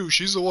teaching you.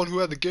 She's the one who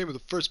had the game in the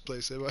first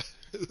place. Am I?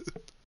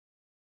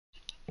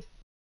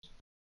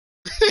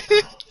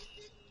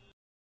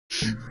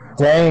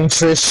 Dang,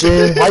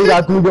 Tristan, why you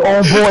gotta do your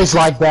own voice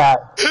like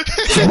that?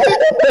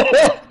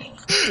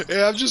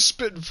 Yeah, I'm just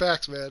spitting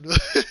facts, man.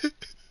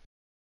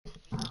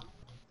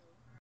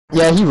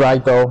 Yeah, he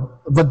right though.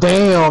 But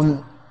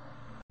damn.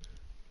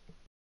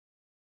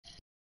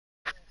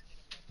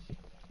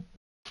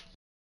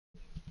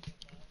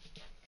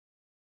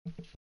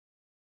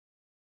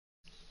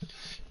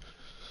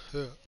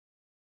 Yeah.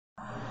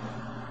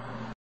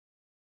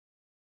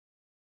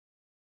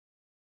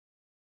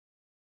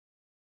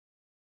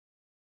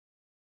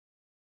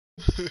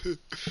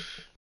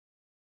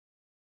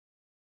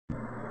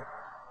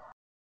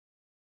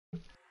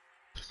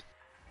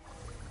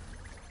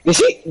 Did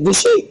she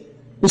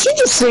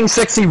just sing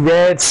Sexy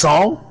Red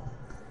song?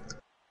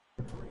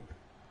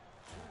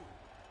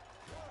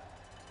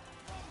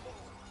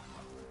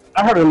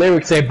 I heard the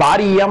lyrics say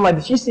body. I'm like,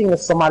 did she sing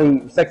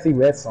somebody Sexy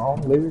Red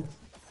song lyrics?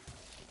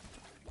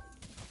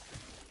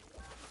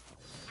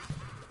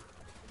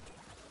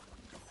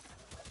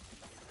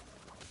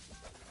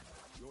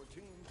 Your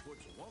team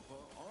puts Wampa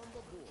on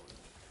the board.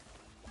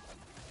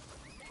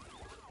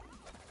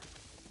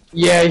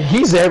 Yeah,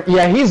 he's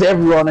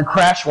everywhere on the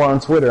Crash War on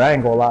Twitter. I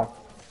ain't gonna lie.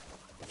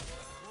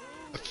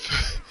 I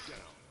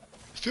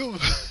feel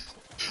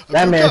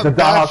That man's a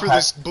bad dog for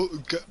this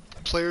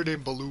player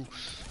named Baloo.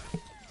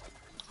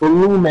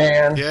 Blue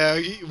man. Yeah,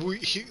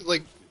 he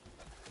like.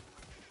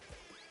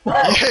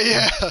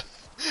 Yeah,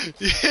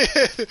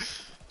 yeah,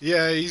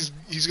 yeah.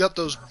 He's got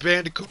those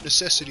Bandicoot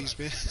necessities,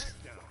 man.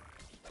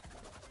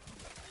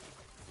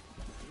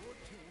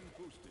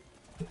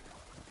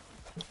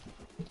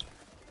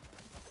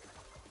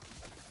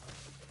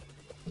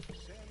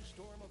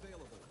 Sandstorm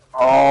available.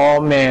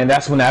 Oh man,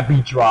 that's when that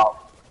beat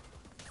dropped.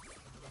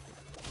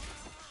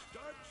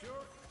 Start your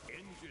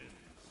engines.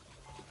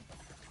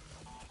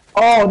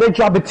 Oh, they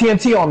dropped the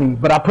TNT on me,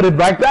 but I put it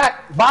right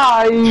back.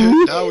 Bye.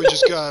 Now we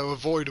just gotta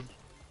avoid him.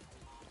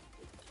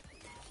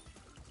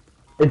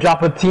 They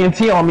dropped a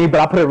TNT on me, but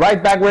I put it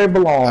right back where it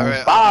belongs.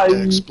 Alright, Bye. I'll do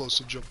that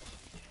explosive jump.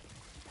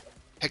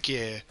 Heck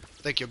yeah.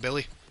 Thank you,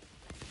 Billy.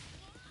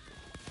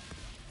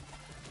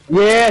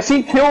 Yeah,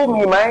 she killed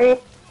me, man.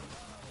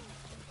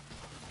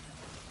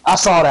 I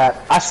saw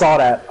that. I saw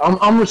that.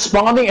 I'm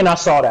responding, and I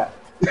saw that.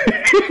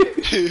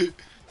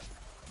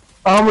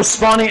 I'm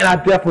responding, and I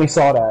definitely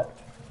saw that.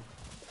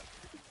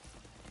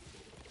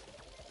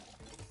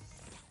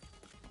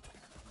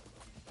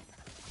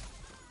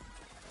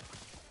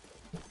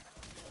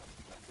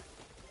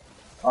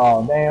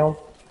 Oh damn.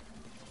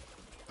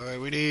 Alright,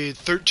 we need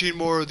 13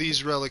 more of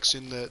these relics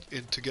in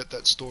to get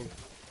that storm.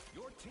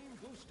 Your team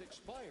boost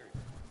expired.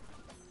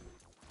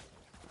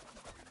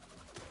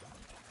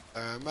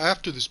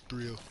 After this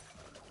Brio.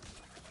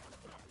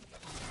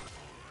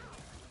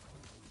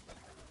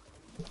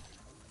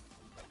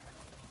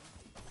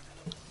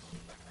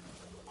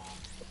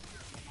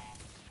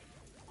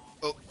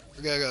 Oh,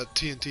 the guy got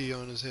TNT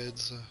on his head,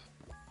 so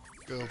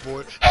gotta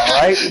avoid.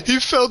 Alright. He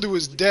fell to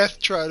his death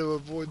trying to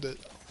avoid that.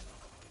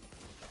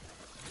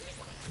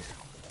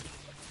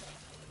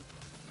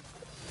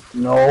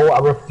 No, I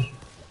refuse.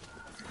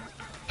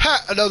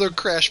 Ha! Another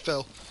crash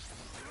fell.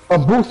 A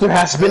booster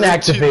has been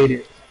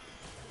activated.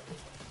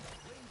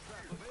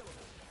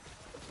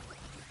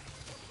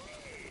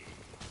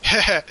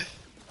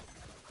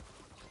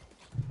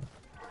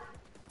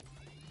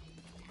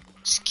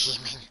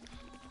 Scheming.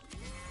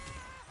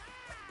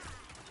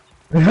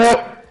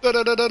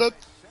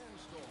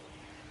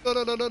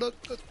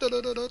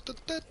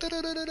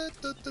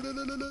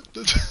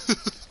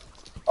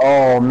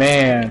 Oh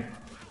man,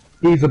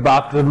 he's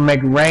about to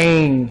make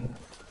rain.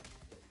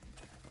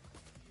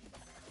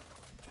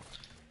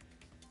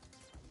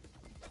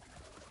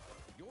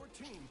 Your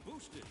team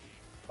boosted.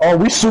 Oh,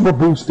 we super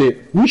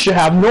boosted. We should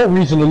have no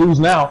reason to lose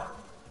now.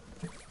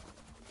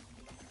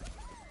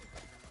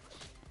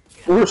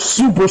 We're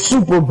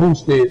super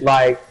boosted.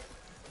 Like,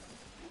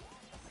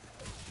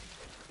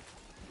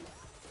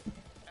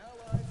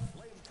 Allied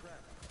flame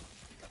trap.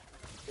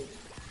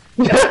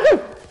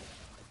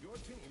 Your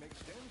team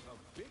extends a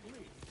big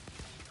lead.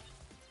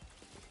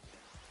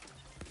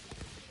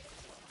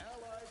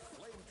 Allied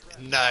flame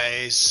trap.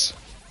 Nice.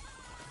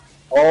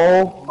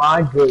 oh my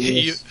You,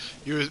 goodness.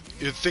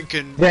 you're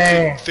thinking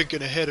Dang.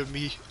 thinking ahead of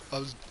me. I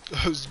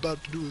was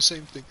about to do the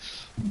same thing.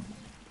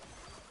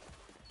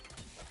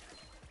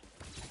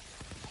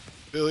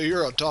 Billy,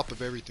 you're on top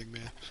of everything,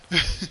 man.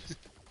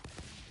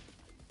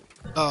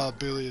 Ah,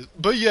 Billy is.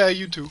 But yeah,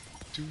 you too.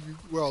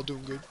 We're all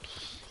doing good.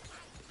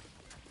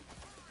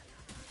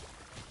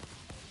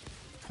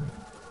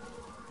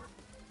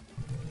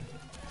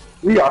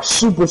 We are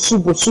super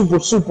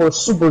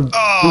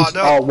Oh, boost.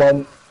 no. Oh,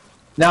 well,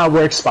 now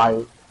we're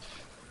expired.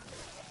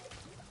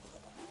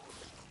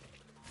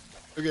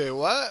 Okay,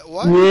 why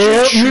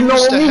Yeah, would you you know choose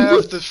what to I mean?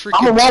 have the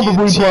I'm a freaking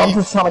Wobblebee, bro. I'm TNT?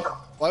 just trying to.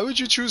 Why would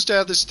you choose to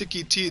have the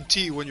sticky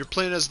TNT when you're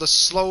playing as the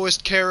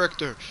slowest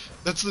character?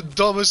 That's the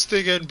dumbest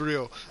thing,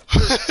 Embryo.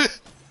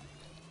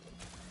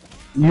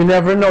 You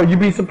never know. You'd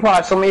be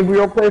surprised. Some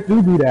real players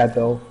do that,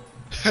 though.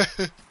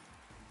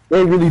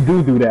 They really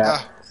do that.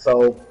 Ah.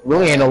 So,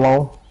 really ain't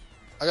alone.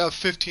 I got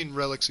 15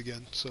 relics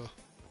again, so.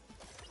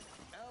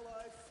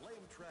 Allied flame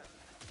trap.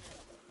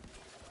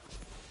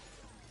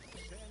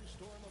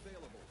 Sandstorm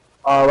available.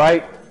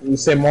 Alright, you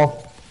say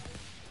more.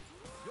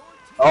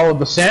 Oh,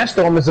 the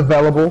Sandstorm is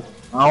available.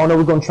 I don't know,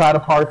 we're gonna try the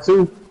part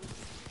 2.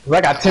 'Cause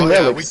I got 10 Oh yeah,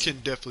 we relics. can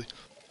definitely.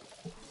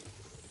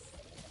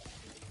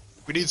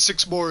 We need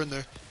 6 more in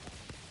there.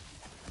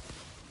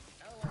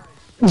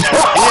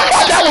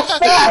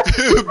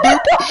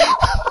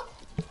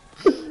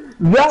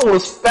 That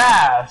was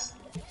fast!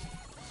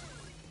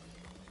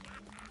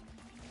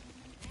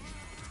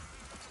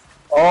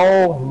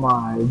 Oh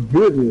my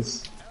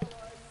goodness.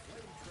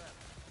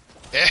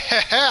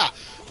 Yeah!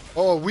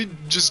 Oh, we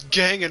just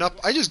ganging up.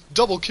 I just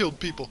double killed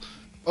people.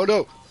 Oh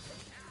no.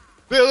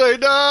 Billy,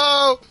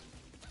 no!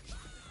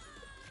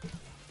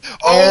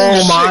 Oh,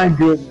 shit! my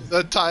goodness.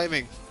 The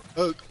timing.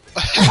 Oh.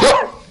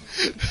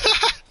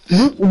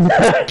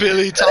 Oh,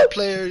 Billy, top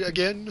player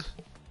again.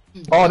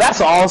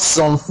 that's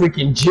awesome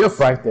freaking GIF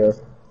right there.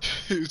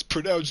 It's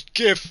pronounced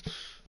GIF.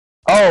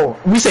 Oh,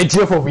 we say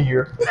GIF over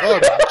here. Oh,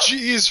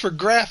 jeez for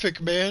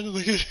graphic, man.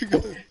 Look at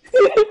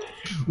it.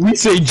 We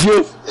say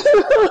GIF.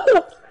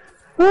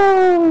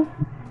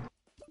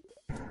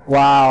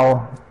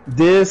 Wow,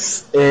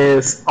 this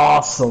is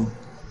awesome.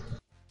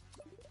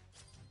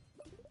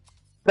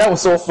 That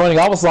was so funny.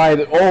 I was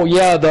like, oh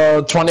yeah,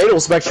 the tornado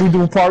spec, should we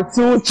do part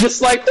 2?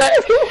 Just like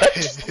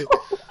that.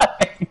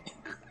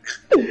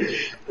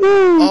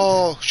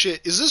 Oh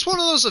shit! Is this one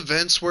of those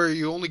events where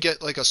you only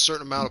get like a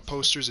certain amount of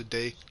posters a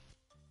day?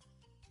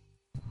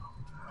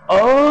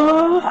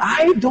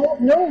 I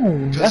don't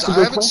know. Because That's a I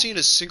good haven't question. seen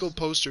a single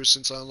poster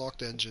since I unlocked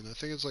the engine. I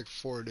think it's like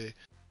 4 a day.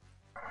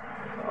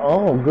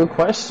 Oh, good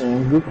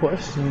question. Good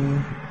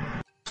question.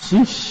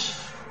 Sheesh.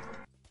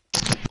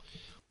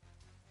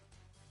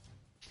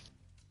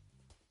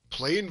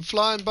 Plane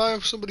flying by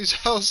somebody's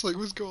house, like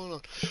what's going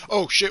on?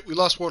 Oh shit! We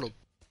lost Warnold.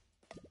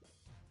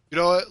 You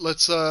know what?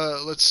 Let's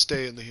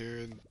stay in here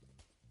and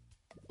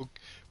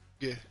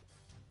yeah.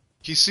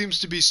 He seems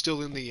to be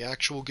still in the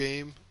actual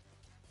game.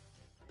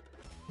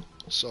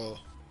 So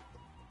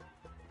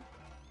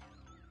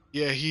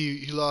yeah,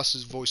 he lost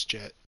his voice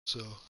chat.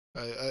 So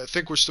I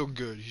think we're still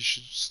good. He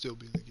should still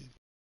be in the game.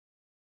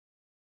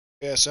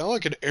 Yeah, sound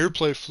like an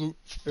airplane flew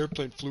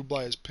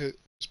by his pit.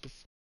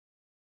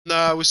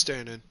 Nah, we're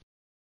staying in.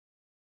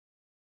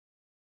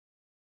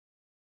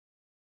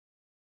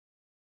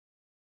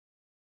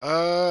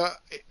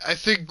 I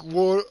think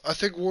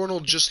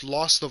Warnold just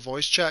lost the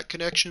voice chat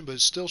connection, but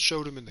it still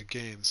showed him in the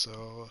game.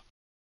 So,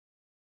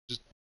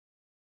 just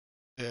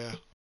yeah.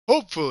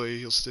 Hopefully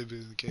he'll still be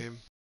in the game.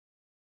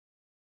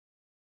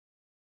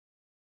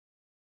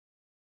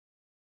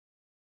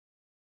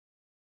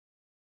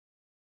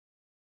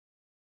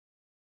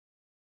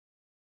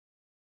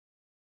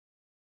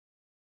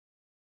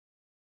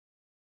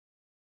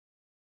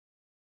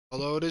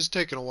 Although it is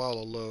taking a while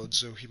to load,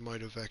 so he might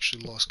have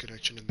actually lost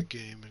connection in the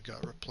game and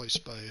got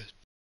replaced by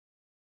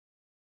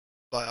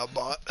a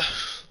bot.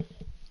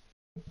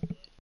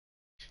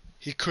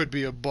 He could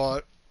be a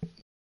bot.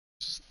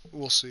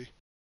 We'll see.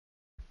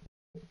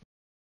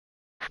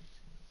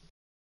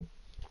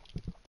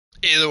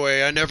 Either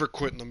way, I never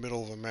quit in the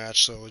middle of a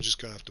match, so we're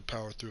just gonna have to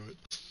power through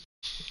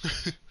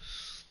it.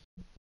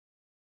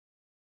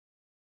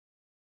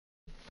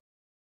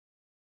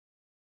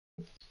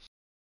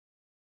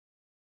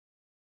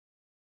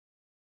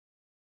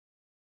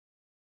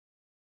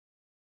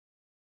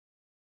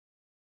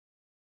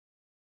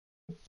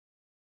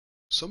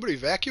 Somebody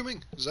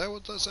vacuuming? Is that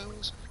what that sound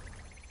was?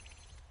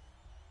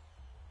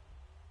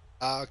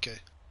 Ah, okay.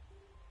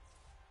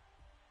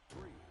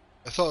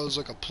 I thought it was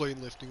like a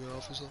plane lifting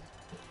off or something.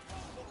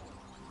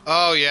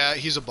 Oh yeah,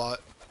 he's a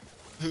bot.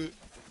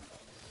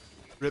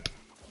 Rip.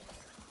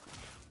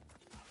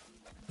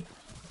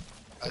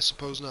 I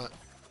suppose not.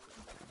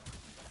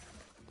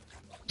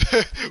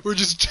 We're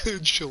just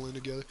chilling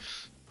together.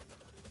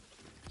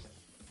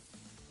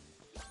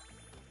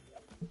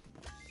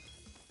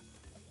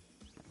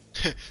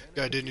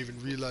 Guy didn't even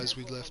realize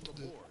we left.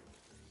 Enemy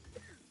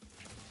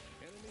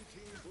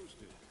team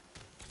boosted.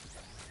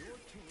 Your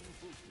team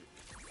boosted.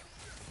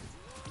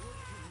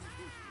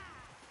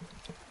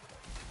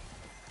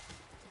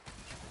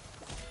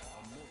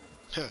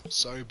 Your team boosted.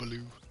 Sorry,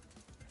 Baloo.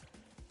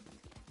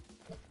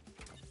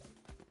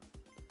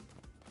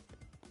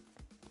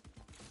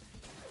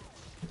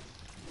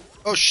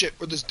 Oh shit,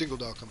 where'd this dingle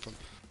dog come from?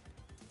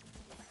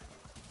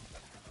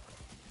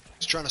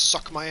 He's trying to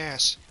suck my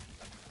ass.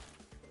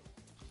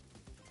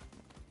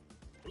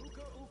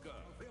 Uka Uka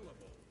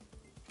available.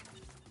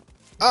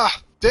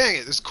 Ah! Dang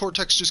it, this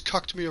Cortex just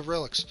cucked me of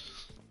relics.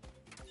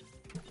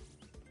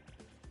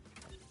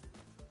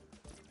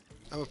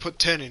 I'm gonna put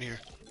 10 in here.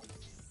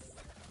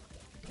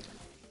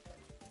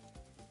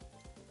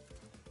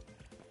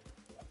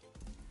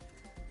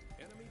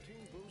 Enemy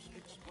team boost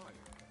expired.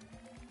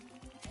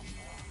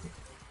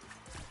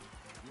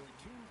 Your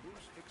team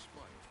boost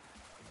expired.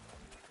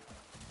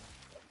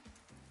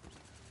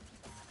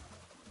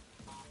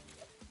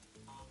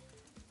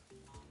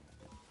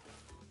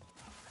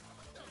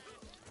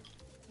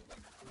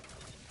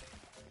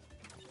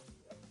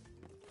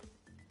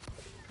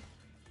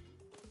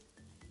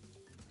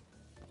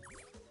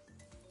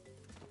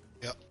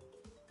 Yep.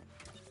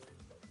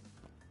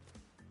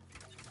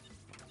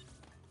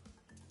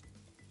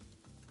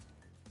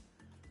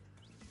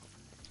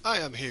 I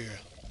am here.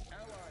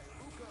 Ally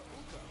Uka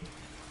Uka.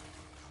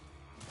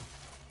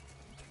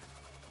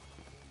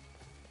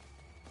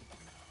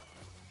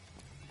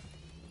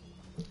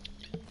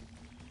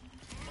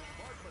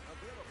 Bombardment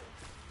available.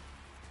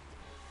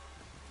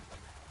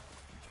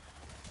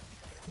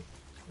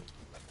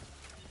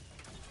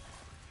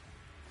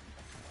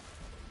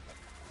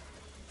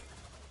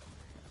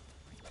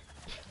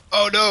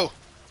 Oh no!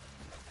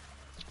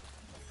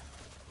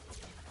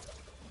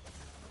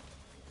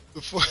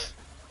 Before.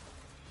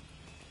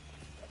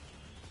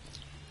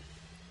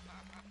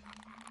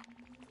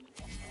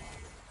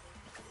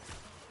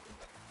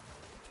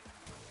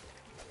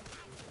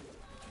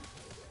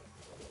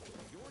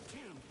 Your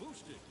team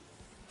boosted.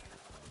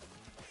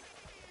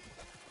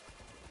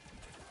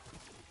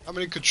 How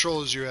many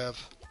controllers you have?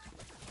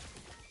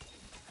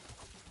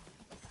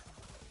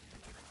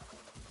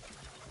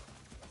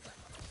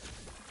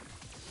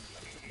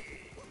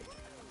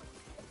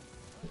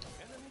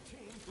 Enemy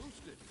team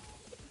boosted.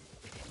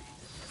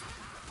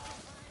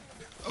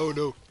 Oh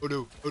no, oh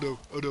no, oh no,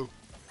 oh no.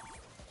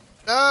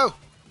 No!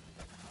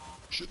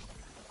 Shit.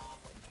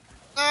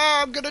 No,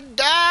 I'm gonna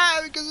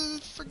die because of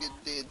this freaking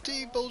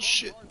DNT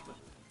bullshit.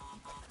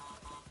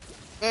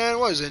 Man,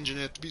 why does the engine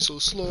have to be so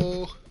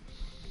slow?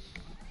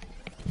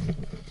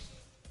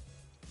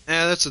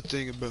 Yeah, that's the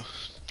thing about.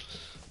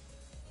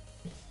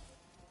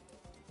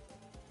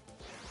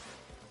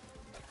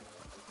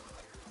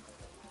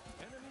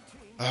 Enemy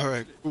team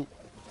Alright, cool.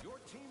 Your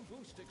team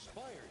boost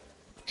expired.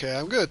 Okay,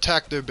 I'm gonna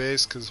attack their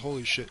base because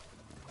holy shit.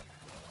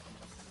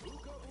 Uka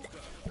Uka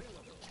available.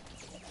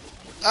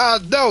 Ah,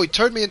 no, he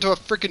turned me into a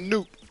freaking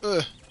nuke.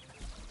 Ugh.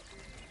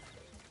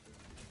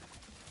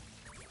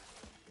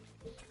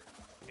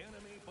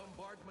 Enemy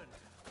bombardment.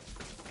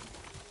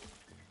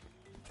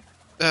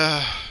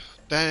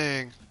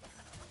 Dang.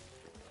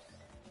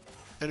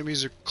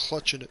 Enemies are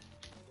clutching it.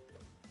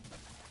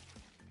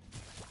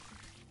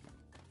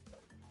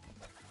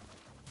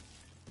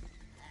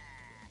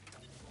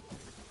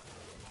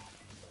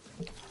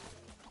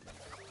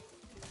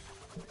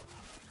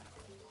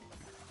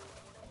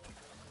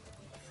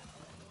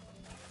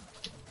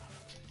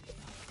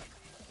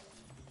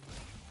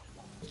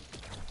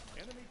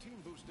 Enemy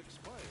team boost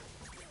expired.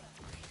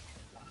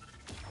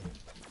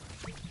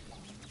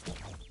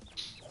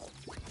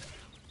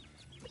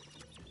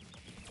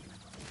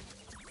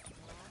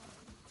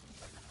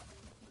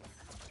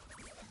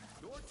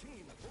 Your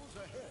team pulls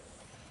ahead.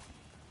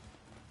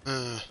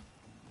 Uh.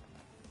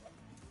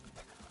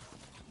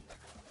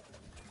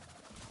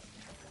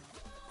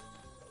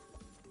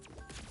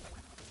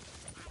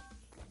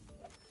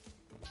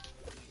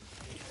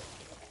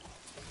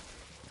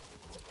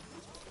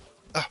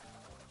 Ah.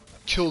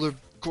 Kill their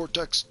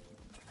Cortex.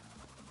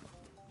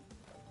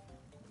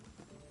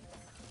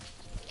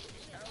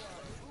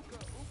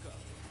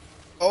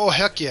 Oh,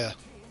 heck yeah. Team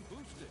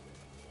boosted.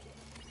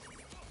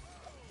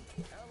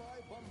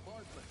 Ally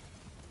bombardment.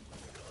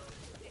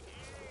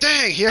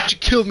 Dang, he actually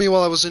killed me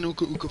while I was in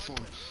Uka Uka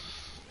form.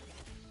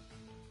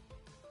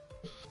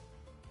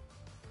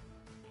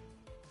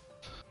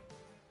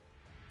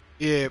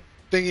 Yeah,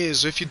 thing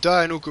is, if you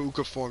die in Uka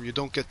Uka form, you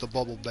don't get the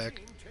bubble back.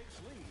 Team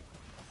takes lead.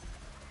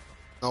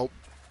 Nope.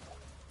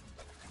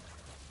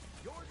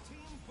 Your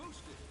team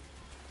boosted.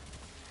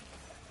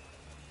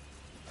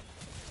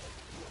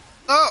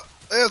 Oh,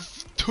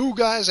 there's two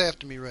guys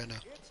after me right now.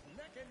 It's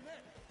neck and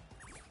neck.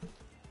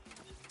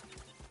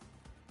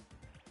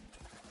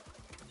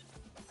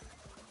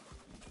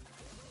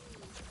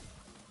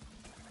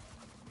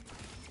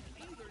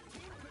 Either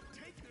team could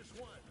take this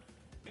one.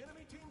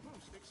 Enemy team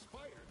boost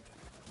expired.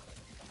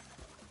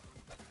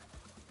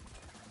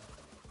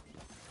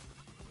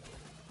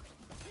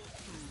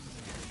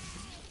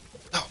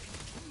 No.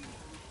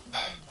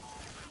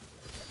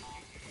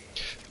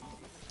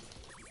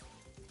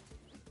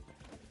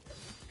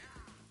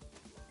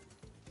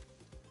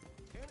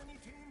 Enemy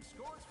team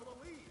scores for the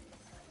lead.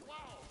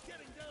 Wow,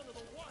 getting down to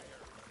the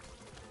wire.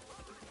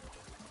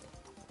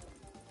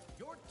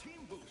 Your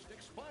team boost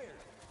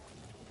expired.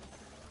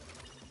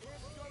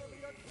 It's gonna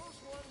be a close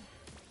one.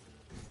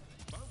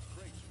 Bounce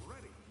brakes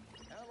ready.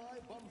 Ally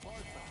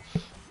bombardment.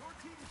 Your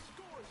team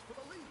scores for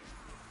the lead.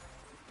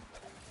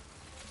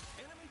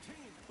 Enemy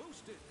team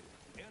boosted.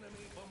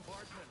 Enemy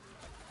bombardment.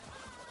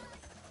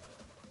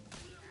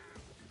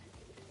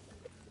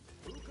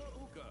 Uka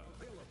Uka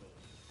available.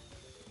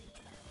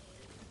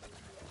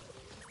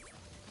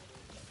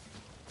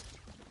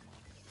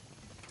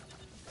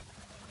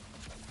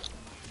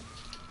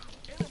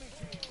 Enemy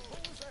team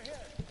pulls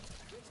ahead.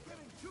 It's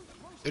getting too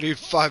close. I need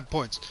 5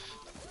 points.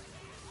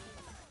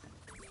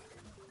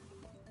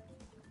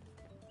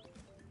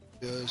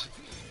 Yes.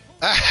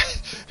 Ah,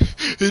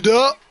 you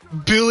know,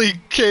 Billy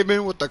came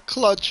in with the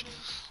clutch.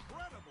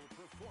 Incredible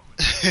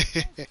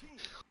performance.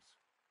 Teams.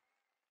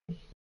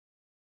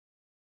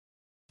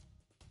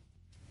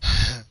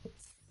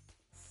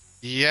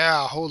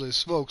 Yeah, holy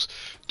smokes.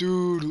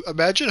 Dude,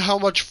 imagine how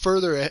much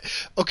further.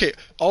 Okay,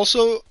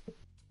 also,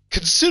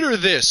 consider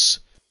this.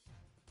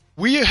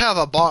 We have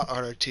a bot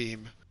on our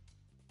team,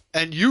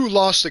 and you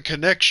lost the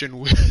connection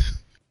with.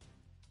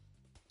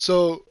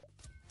 So,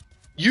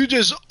 you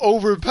just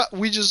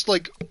we just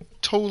like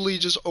totally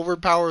just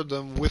overpowered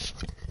them with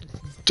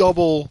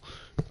double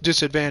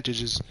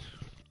disadvantages.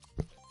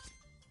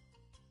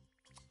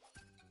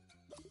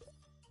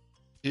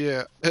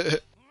 Yeah.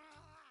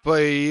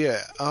 But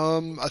yeah,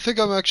 I think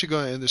I'm actually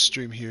gonna end the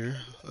stream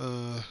here,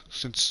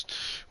 since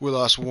we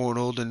lost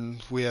Warnold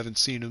and we haven't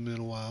seen him in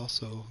a while,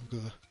 so I'm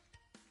gonna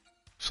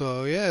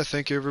So yeah,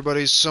 thank you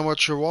everybody so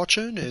much for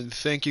watching, and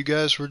thank you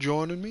guys for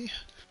joining me.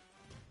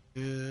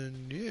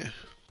 And yeah,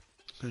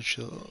 I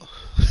shall.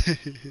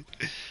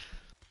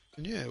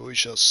 And yeah, we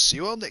shall see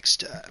you all next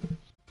time.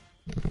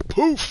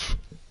 Poof!